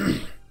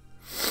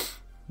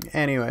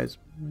 Anyways,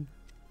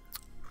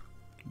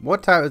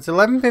 what time? It's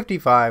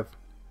 11:55.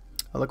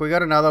 Oh, look, we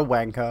got another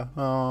wanker.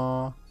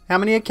 Oh, how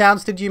many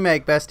accounts did you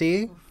make,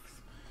 bestie?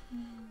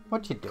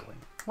 What you doing?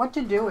 What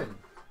you doing?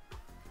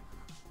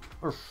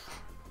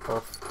 Oof,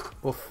 oof,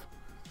 oof.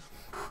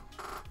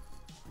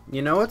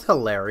 You know what's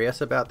hilarious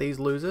about these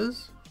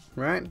losers,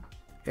 right?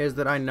 Is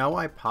that I know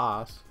I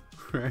pass,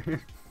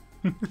 right?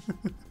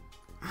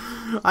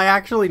 I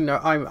actually know.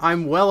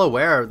 I'm well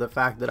aware of the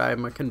fact that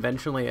I'm a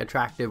conventionally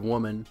attractive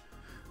woman,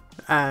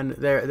 and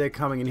they're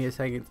coming in here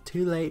saying it's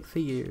too late for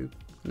you,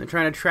 and they're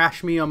trying to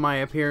trash me on my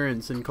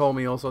appearance and call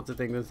me all sorts of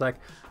things. It's like,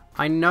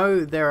 I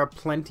know there are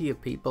plenty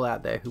of people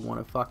out there who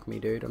want to fuck me,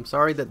 dude. I'm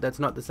sorry that that's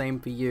not the same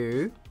for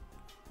you,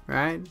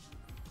 right?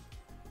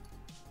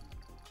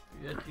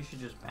 You should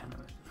just ban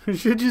them. You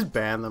should just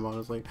ban them,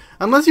 honestly.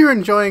 Unless you're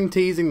enjoying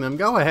teasing them,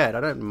 go ahead. I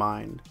don't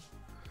mind.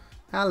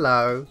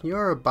 Hello,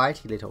 you're a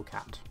bitey little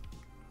cat.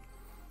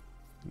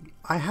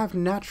 I have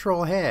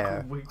natural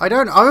hair. I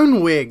don't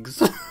own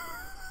wigs.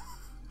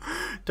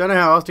 Don't know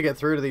how else to get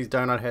through to these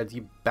donut heads.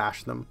 You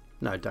bash them.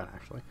 No, don't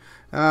actually.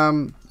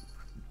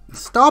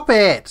 Stop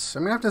it!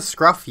 I'm gonna have to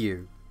scruff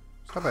you.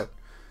 Stop it.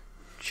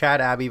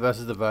 Chad Abbey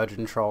versus the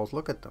Virgin Trolls.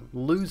 Look at them.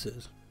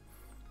 Losers.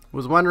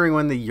 Was wondering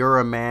when the You're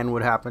a Man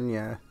would happen.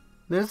 Yeah.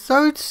 They're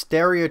so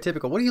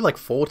stereotypical. What are you, like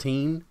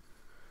 14?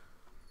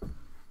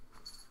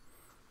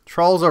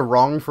 Trolls are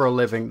wrong for a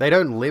living. They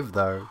don't live,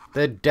 though.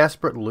 They're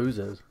desperate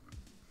losers.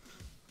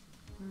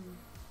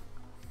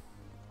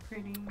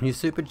 Pretty. You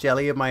super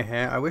jelly of my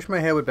hair. I wish my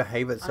hair would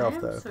behave itself,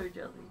 though. I am so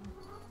jelly.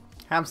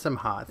 Have some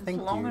heart. It's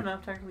Thank long you.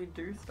 enough to actually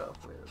do stuff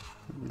with.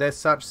 They're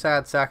such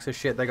sad sacks of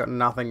shit. They got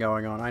nothing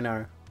going on. I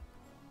know.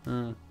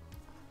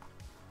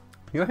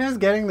 Your hair's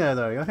getting there,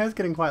 though. Your hair's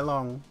getting quite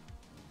long.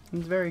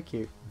 It's very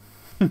cute.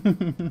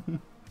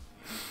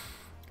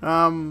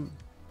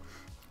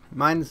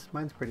 Mine's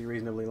pretty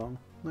reasonably long.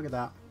 Look at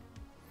that.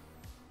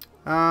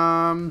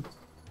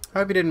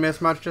 Hope you didn't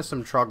miss much. Just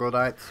some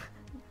troglodytes.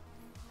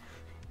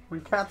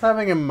 When Cat's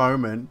having a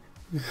moment.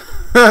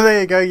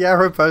 There you go.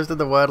 Yarrow posted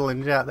the Wordle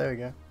in chat. There we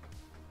go.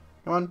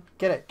 Come on,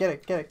 get it, get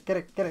it, get it, get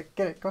it, get it,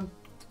 get it. Come on.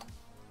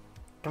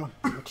 Come on.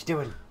 What you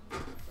doing?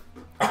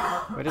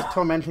 We're just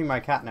tormenting my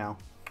cat now.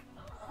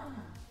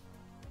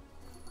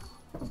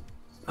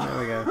 There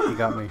we go. He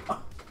got me.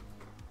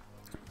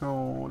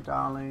 Oh,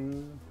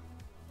 darling.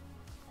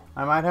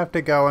 I might have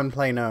to go and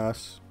play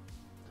nurse.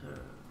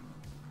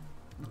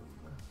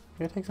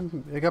 Yeah, take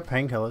some. I got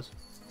painkillers.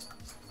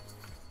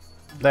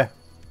 There.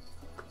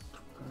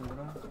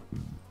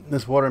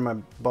 There's water in my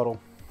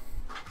bottle.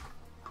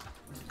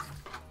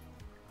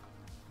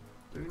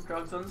 Doing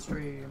drugs on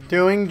stream.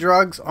 Doing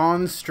drugs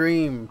on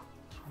stream.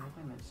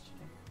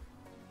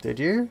 Did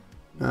you?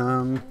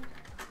 No,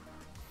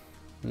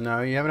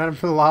 you haven't had them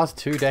for the last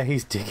 2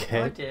 days,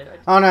 dickhead. Oh, I did.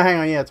 Oh no, hang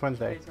on. Yeah, it's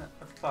Wednesday. Oh,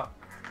 fuck.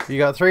 You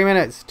got 3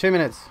 minutes. 2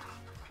 minutes.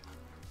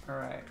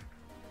 Alright.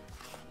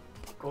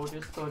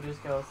 Gorgeous, gorgeous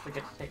girls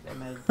forget to take their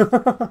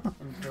meds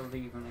until the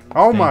evening.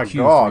 Oh my Thank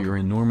you god. for your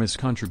enormous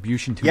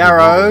contribution to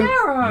Yarrow. the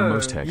building. You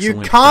most You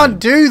excellent can't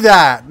friend. do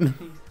that.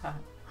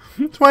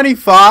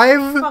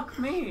 25? Fuck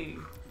me.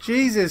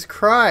 Jesus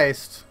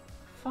Christ.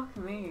 Fuck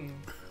me.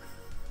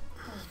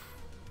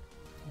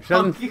 She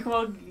doesn't- Huggy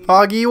wuggy.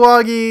 Poggy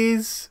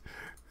Woggies.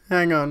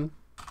 Hang on.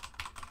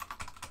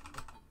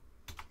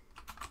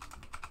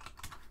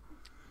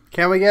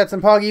 Can we get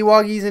some Poggy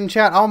Woggies in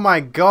chat? Oh my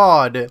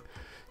god.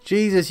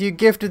 Jesus, you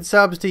gifted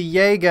subs to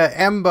Jaeger,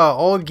 Ember,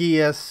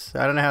 Orgius,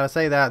 I don't know how to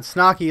say that,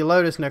 Snarky,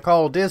 Lotus,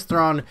 Nicole,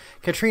 Distron,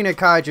 Katrina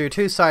Kaiju,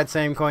 Two Side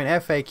Same Coin,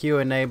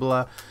 FAQ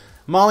Enabler,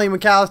 Molly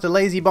McAllister,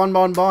 Lazy Bon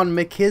Bon Bon,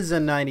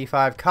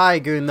 McKizzin95,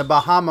 Kaigoon, The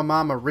Bahama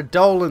Mama,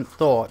 Redolent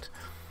Thought,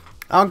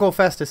 Uncle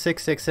Fester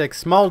 666,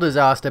 Small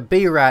Disaster,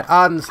 B-Rat,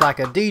 Arden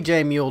Slacker,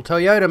 DJ Mule,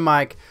 Toyota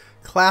Mike,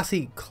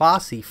 Classy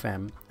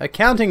Fem,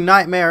 Accounting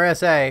Nightmare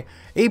SA,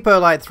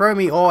 Epolite, Throw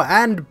Me Or,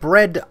 and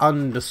Bread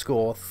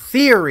 _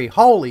 Theory.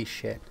 Holy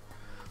shit.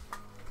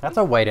 That's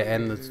a way to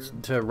end this,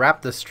 to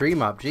wrap the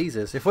stream up.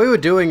 Jesus. If we were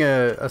doing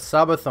a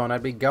subathon,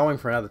 I'd be going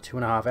for another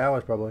 2.5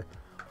 hours probably.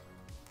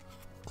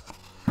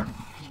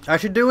 I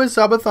should do a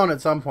subathon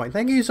at some point.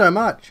 Thank you so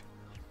much.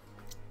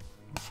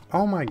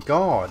 Oh my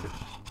god.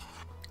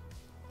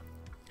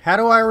 How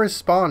do I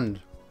respond?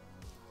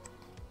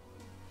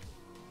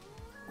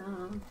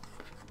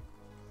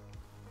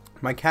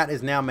 My cat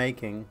is now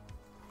making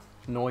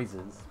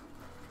noises.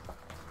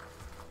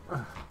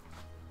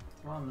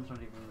 Llama's not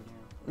even in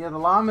here. Yeah, the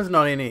llama's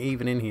not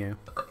even in here.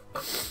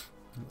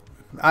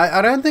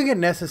 I don't think it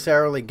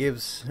necessarily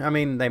gives... I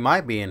mean, they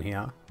might be in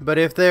here. But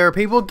if there are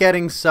people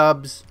getting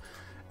subs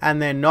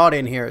and they're not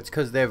in here, it's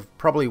because they've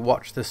probably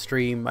watched the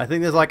stream. I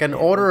think there's like an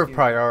order of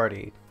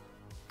priority.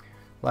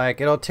 Like,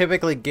 it'll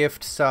typically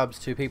gift subs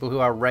to people who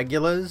are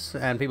regulars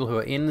and people who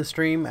are in the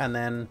stream, and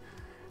then...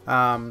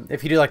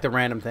 if you do like the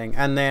random thing,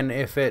 and then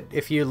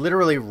if you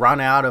literally run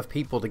out of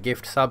people to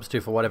gift subs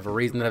to for whatever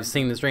reason that have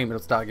seen the stream,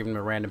 it'll start giving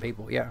them to random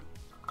people. Yeah.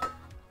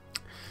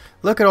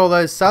 Look at all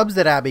those subs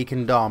that Abby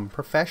can dom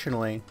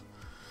professionally.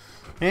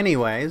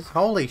 Anyways,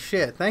 holy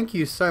shit! Thank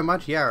you so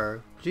much,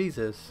 Yarrow.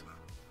 Jesus.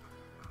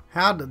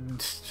 How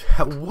did?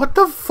 What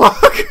the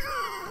fuck?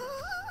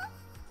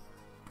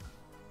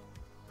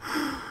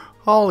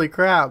 Holy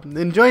crap!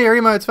 Enjoy your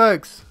emotes,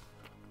 folks.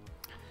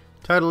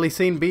 Totally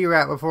seen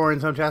B-Rat before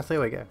in some chats.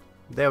 There we go.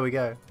 There we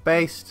go.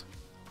 Based.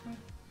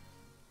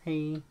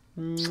 Hey.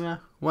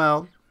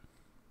 Well,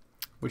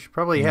 we should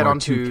probably head on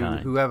to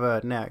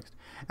whoever next.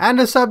 And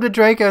a sub to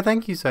Draco.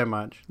 Thank you so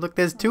much. Look,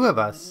 there's 2 of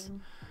us.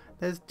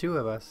 There's 2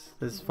 of us.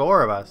 There's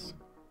 4 of us.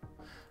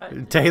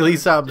 Daily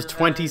subs,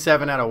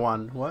 27 out of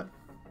 1. What?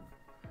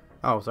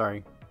 Oh,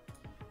 sorry.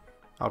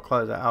 I'll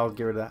close that. I'll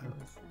get rid of that.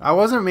 I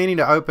wasn't meaning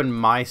to open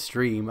my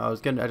stream. I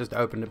just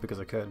opened it because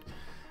I could.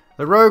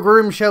 The Rogue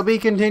Room shall be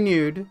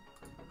continued.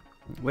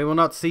 We will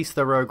not cease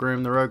the Rogue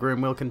Room. The Rogue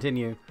Room will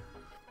continue.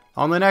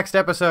 on the next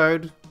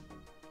episode,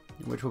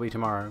 which will be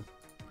tomorrow,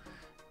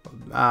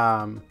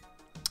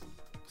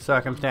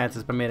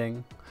 circumstances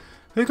permitting.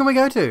 Who can we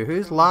go to?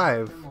 Who's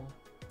live?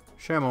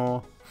 Show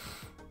more.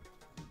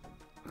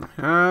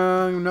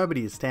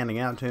 Nobody is standing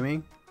out to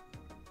me.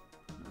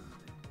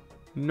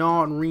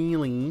 Not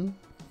really.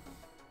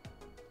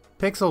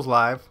 Pixel's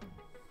live.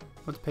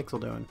 What's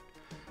Pixel doing?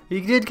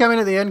 You did come in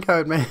at the end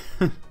code, man.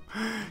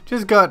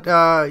 Just got,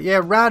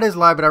 yeah, Rad is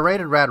live, but I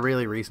rated Rad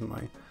really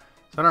recently.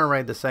 So I don't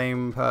rate the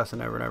same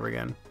person over and over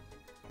again.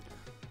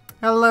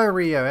 Hello,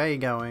 Rio. How you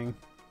going?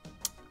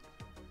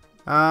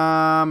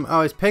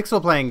 Oh, is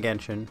Pixel playing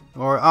Genshin?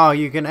 Or, oh,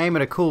 you can aim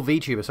at a cool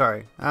VTuber,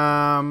 sorry.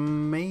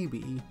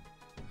 Maybe.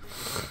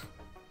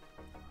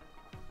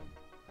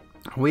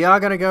 We are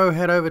gonna go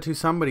head over to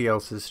somebody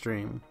else's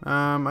stream.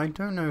 I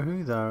don't know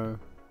who, though.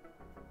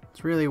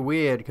 It's really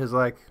weird, because,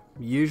 like,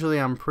 usually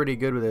I'm pretty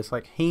good with this.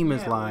 Like, Heem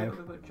is live.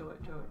 We've got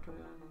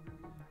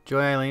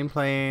Joy Aileen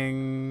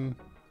playing...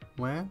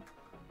 Where?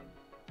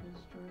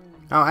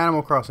 Oh,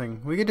 Animal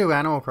Crossing. We could do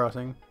Animal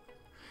Crossing.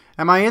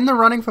 Am I in the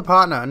running for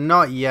partner?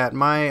 Not yet.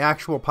 My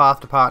actual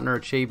path to partner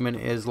achievement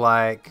is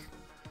like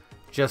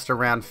just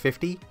around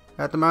 50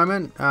 at the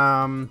moment.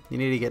 You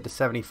need to get to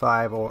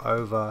 75 or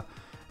over.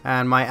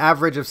 And my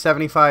average of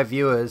 75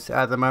 viewers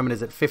at the moment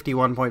is at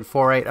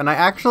 51.48. And I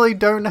actually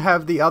don't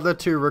have the other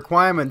two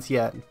requirements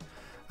yet.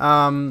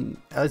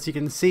 As you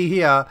can see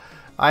here,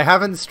 I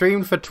haven't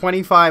streamed for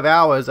 25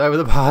 hours over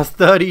the past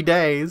 30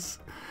 days.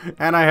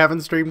 And I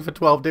haven't streamed for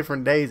 12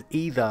 different days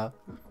either.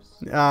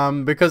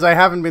 Because I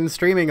haven't been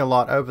streaming a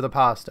lot over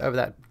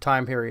that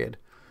time period.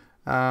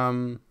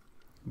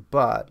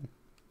 But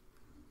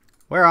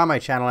where are my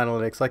channel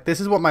analytics? Like, this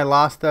is what my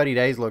last 30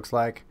 days looks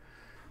like.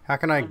 How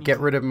can I get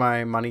rid of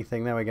my money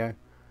thing? There we go.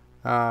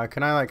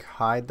 Can I, like,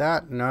 hide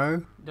that?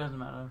 No? Doesn't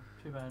matter.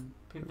 Too bad.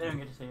 People, they don't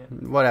get to see it.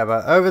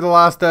 Whatever. Over the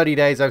last 30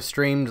 days, I've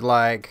streamed,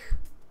 like,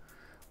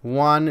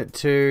 1,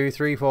 2,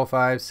 3, 4,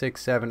 5,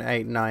 6, 7,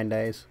 8, 9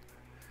 days.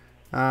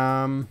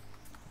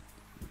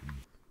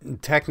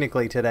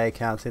 Technically today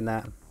counts in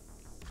that.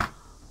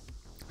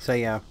 So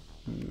yeah,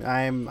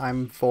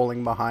 I'm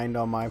falling behind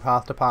on my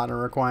path to partner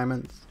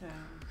requirements. Yeah.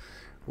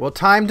 Well,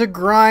 time to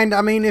grind.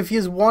 I mean, if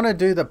you want to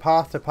do the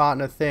path to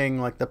partner thing,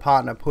 like the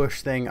partner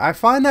push thing, I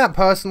find that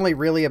personally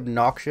really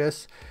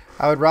obnoxious.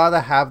 I would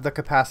rather have the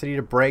capacity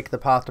to break the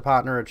path to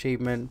partner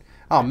achievement.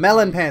 Oh,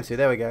 Melon Pantsu,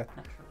 there we go.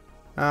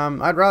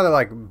 I'd rather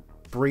like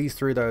breeze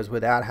through those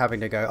without having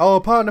to go, oh,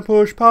 partner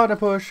push, partner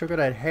push. I've got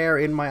a hair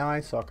in my eye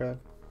socket.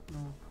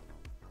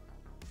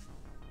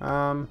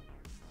 But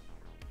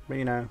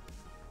you know,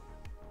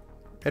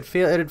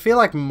 it'd feel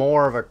like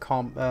more of a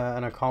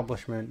an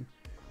accomplishment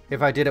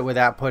if I did it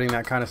without putting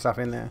that kind of stuff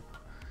in there.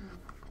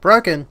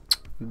 Broken.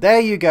 There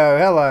you go.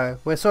 Hello.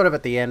 We're sort of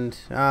at the end.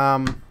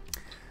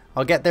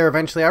 I'll get there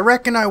eventually. I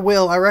reckon I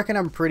will. I reckon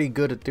I'm pretty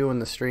good at doing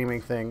the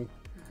streaming thing.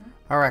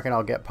 I reckon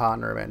I'll get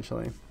partner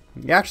eventually.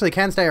 You actually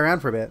can stay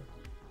around for a bit.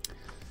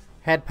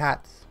 Head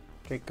pats.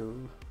 Okay,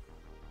 cool.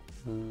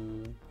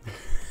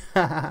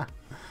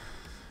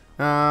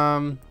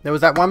 There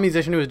was that one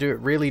musician who was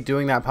really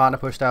doing that partner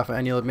push stuff,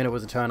 and you'll admit it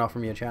was a turn off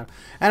from your channel.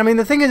 And I mean,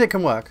 the thing is, it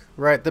can work,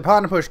 right? The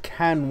partner push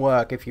can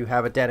work if you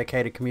have a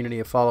dedicated community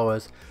of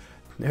followers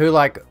who,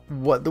 like,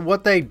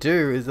 what they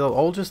do is they'll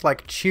all just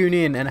like tune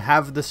in and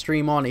have the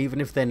stream on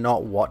even if they're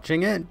not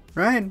watching it,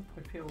 right?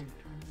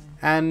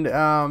 And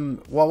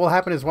what will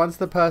happen is once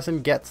the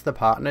person gets the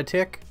partner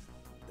tick,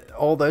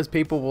 all those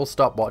people will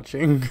stop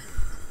watching.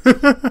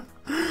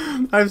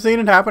 I've seen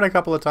it happen a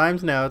couple of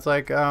times now. It's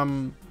like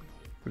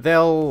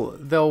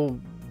they'll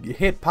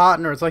hit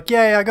partner. It's like,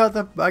 yeah,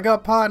 I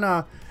got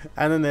partner,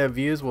 and then their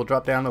views will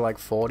drop down to like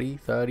 40,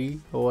 30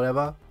 or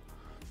whatever.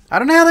 I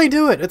don't know how they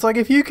do it. It's like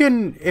if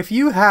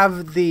you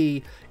have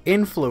the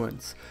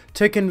influence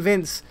to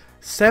convince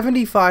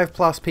 75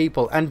 plus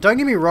people, and don't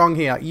get me wrong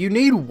here, you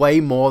need way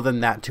more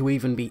than that to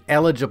even be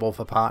eligible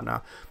for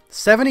partner.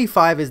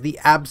 75 is the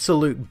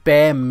absolute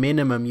bare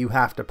minimum you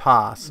have to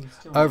pass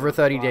over a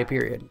 30-day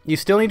period. You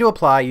still need to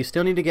apply, you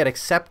still need to get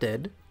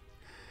accepted.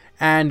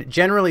 And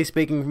generally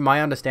speaking,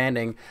 my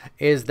understanding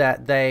is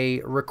that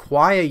they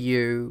require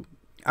you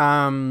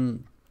to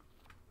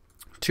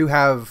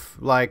have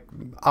like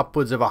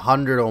upwards of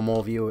 100 or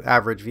more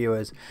average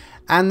viewers.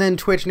 And then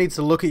Twitch needs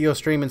to look at your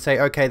stream and say,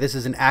 okay, this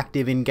is an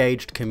active,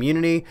 engaged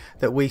community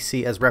that we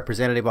see as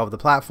representative of the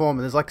platform.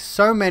 And there's like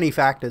so many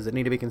factors that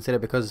need to be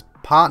considered because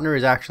partner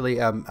is actually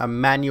a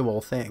manual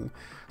thing.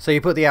 So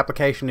you put the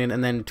application in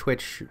and then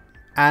Twitch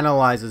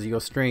analyzes your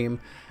stream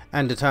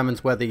and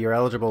determines whether you're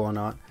eligible or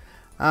not.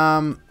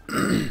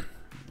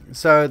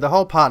 So the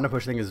whole partner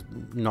push thing is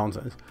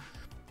nonsense.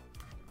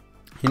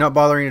 You're not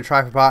bothering to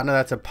try for partner.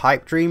 That's a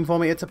pipe dream for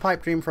me. It's a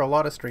pipe dream for a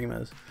lot of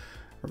streamers,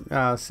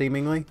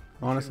 seemingly,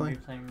 honestly.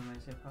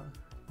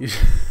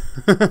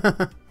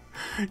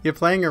 You're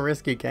playing a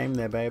risky game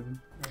there, babe.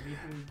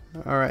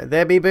 Alright,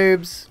 there be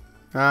boobs.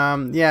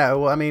 Yeah,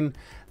 well, I mean,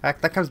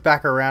 that comes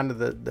back around to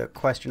the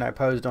question I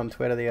posed on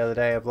Twitter the other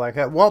day of like,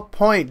 at what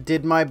point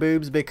did my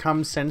boobs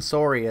become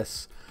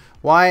censorious?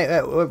 Why,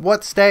 at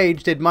what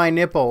stage did my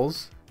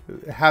nipples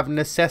have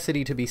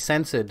necessity to be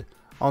censored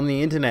on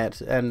the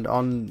internet and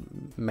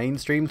on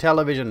mainstream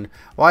television?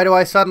 Why do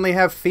I suddenly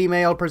have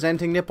female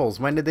presenting nipples?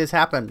 When did this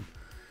happen?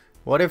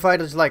 What if I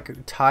just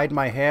like tied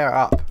my hair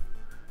up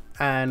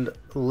and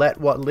let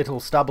what little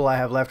stubble I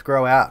have left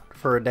grow out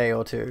for a day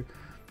or two,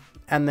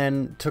 and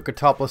then took a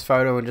topless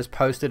photo and just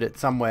posted it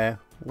somewhere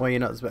where you're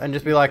not, and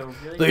just be like,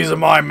 these are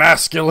my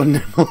masculine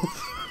nipples.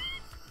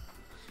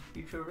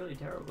 You feel really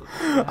terrible.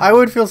 I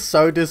would feel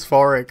so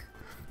dysphoric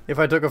if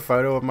I took a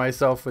photo of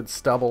myself with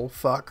stubble.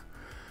 Fuck.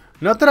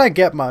 Not that I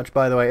get much,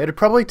 by the way. It'd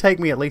probably take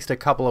me at least a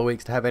couple of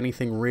weeks to have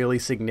anything really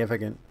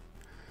significant.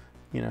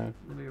 You know.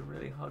 It'd be a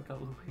really hard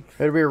couple of weeks.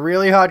 It'd be a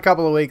really hard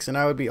couple of weeks, and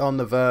I would be on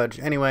the verge.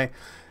 Anyway,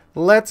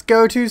 let's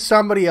go to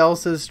somebody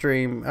else's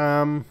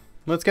stream.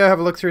 Let's go have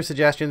a look through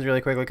suggestions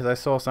really quickly, because I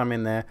saw some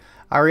in there.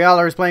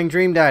 Ariala is playing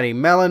Dream Daddy.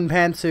 Melon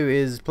Pantsu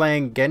is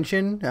playing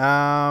Genshin.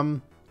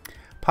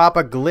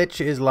 Papa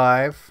Glitch is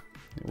live.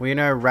 We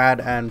know Rad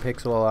and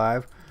Pixel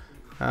are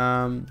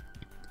live.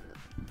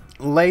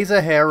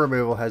 Laser hair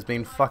removal has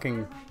been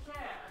fucking...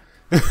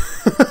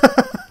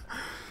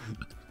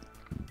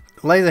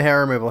 Laser hair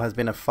removal has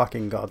been a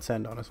fucking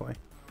godsend, honestly.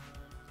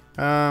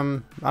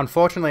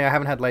 Unfortunately, I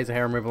haven't had laser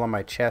hair removal on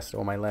my chest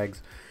or my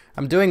legs.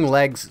 I'm doing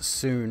legs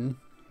soon,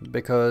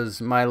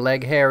 because my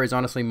leg hair is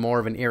honestly more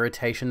of an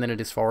irritation than a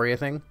dysphoria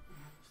thing.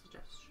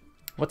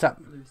 What's up?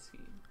 Lucy.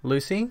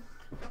 Lucy?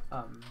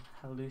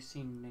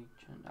 Hallucination.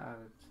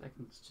 I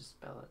can just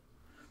spell it.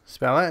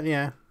 Spell it?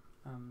 Yeah.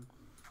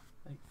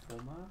 Like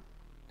former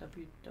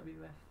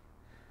WWF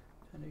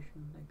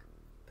Foundation, like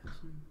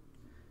person.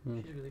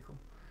 She's really cool.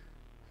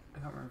 I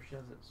can't remember if she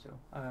does it still.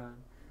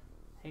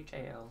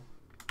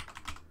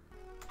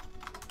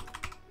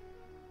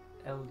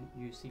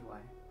 HALLUCY.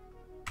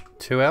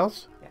 2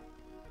 L's? Yeah.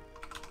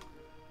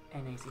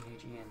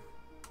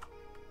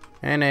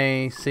 NACHEN.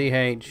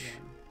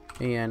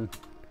 NACHEN.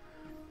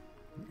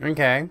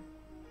 Okay.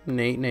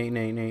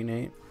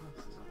 Neat.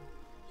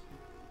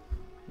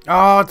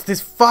 Oh, it's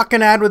this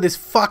fucking ad with this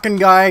fucking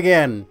guy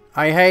again.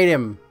 I hate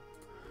him.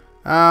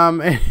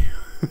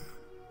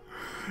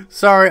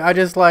 Sorry, I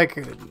just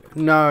like...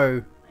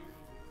 No.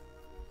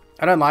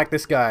 I don't like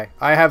this guy.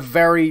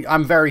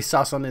 I'm very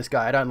sus on this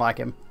guy. I don't like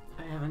him.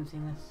 I haven't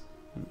seen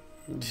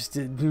this.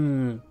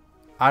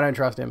 I don't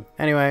trust him.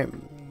 Anyway,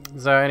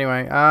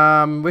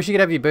 wish you could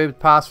have your boobs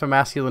pass for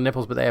masculine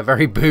nipples, but they are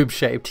very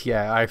boob-shaped.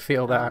 Yeah, I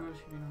feel that.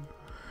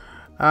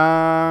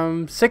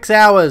 6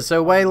 hours,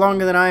 so way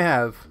longer than I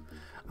have.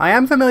 I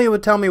am familiar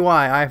with Tell Me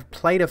Why. I've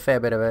played a fair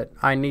bit of it.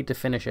 I need to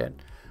finish it.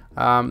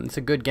 It's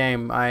a good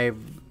game.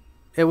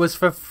 It was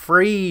for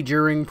free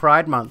during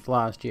Pride Month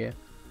last year.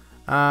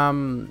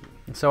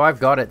 So I've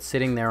got it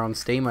sitting there on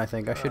Steam, I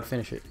think. I should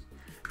finish it.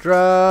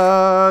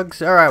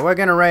 Drugs! Alright, we're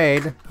gonna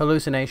raid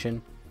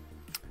Hallucination.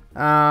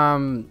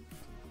 Who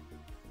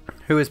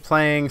is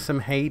playing some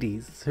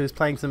Hades. Who's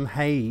playing some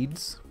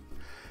Hades.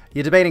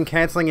 You're debating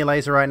cancelling your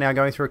laser right now,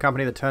 going through a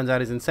company that turns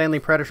out is insanely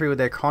predatory with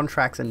their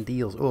contracts and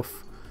deals.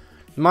 Oof.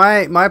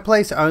 My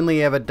place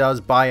only ever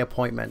does by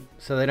appointment,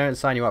 so they don't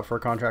sign you up for a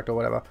contract or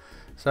whatever.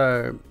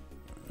 So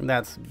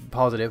that's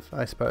positive,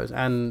 I suppose.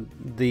 And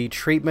the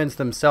treatments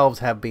themselves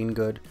have been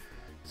good.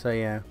 So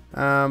yeah.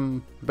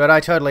 But I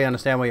totally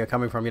understand where you're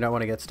coming from. You don't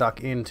want to get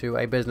stuck into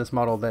a business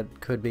model that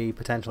could be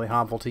potentially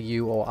harmful to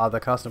you or other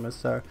customers.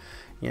 So,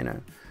 you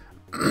know.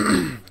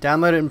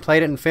 Downloaded it and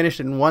played it and finished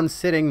it in one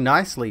sitting.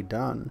 Nicely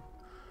done.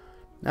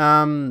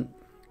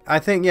 I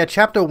think, yeah,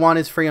 Chapter 1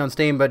 is free on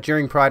Steam, but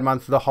during Pride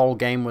Month, the whole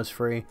game was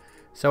free.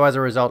 So as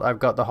a result, I've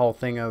got the whole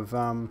thing of,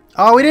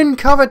 Oh, we didn't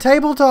cover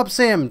Tabletop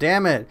Sim!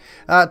 Damn it.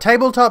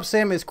 Tabletop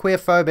Sim is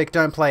queerphobic,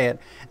 don't play it.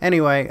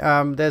 Anyway,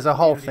 there's a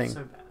whole thing.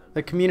 So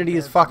the community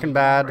is fucking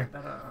bad.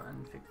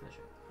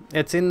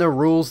 It's in the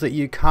rules that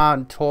you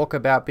can't talk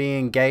about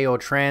being gay or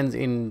trans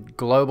in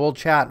global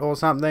chat or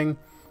something,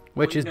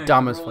 which is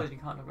dumb as fuck. You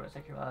can't talk about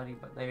sexuality,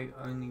 but they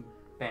only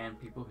ban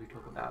people who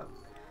talk about...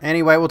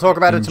 Anyway, we'll talk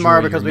about it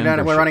tomorrow because we're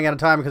running out of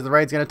time because the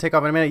raid's going to tick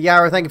off in a minute.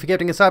 Yara, thank you for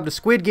gifting a sub to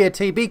Squid Gear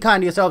T. Be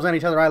kind to yourselves and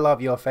each other. I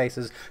love your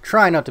faces.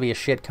 Try not to be a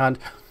shit cunt.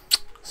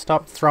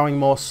 Stop throwing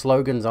more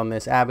slogans on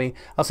this, Abby.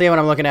 I'll see you when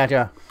I'm looking at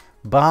you.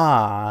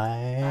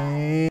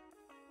 Bye.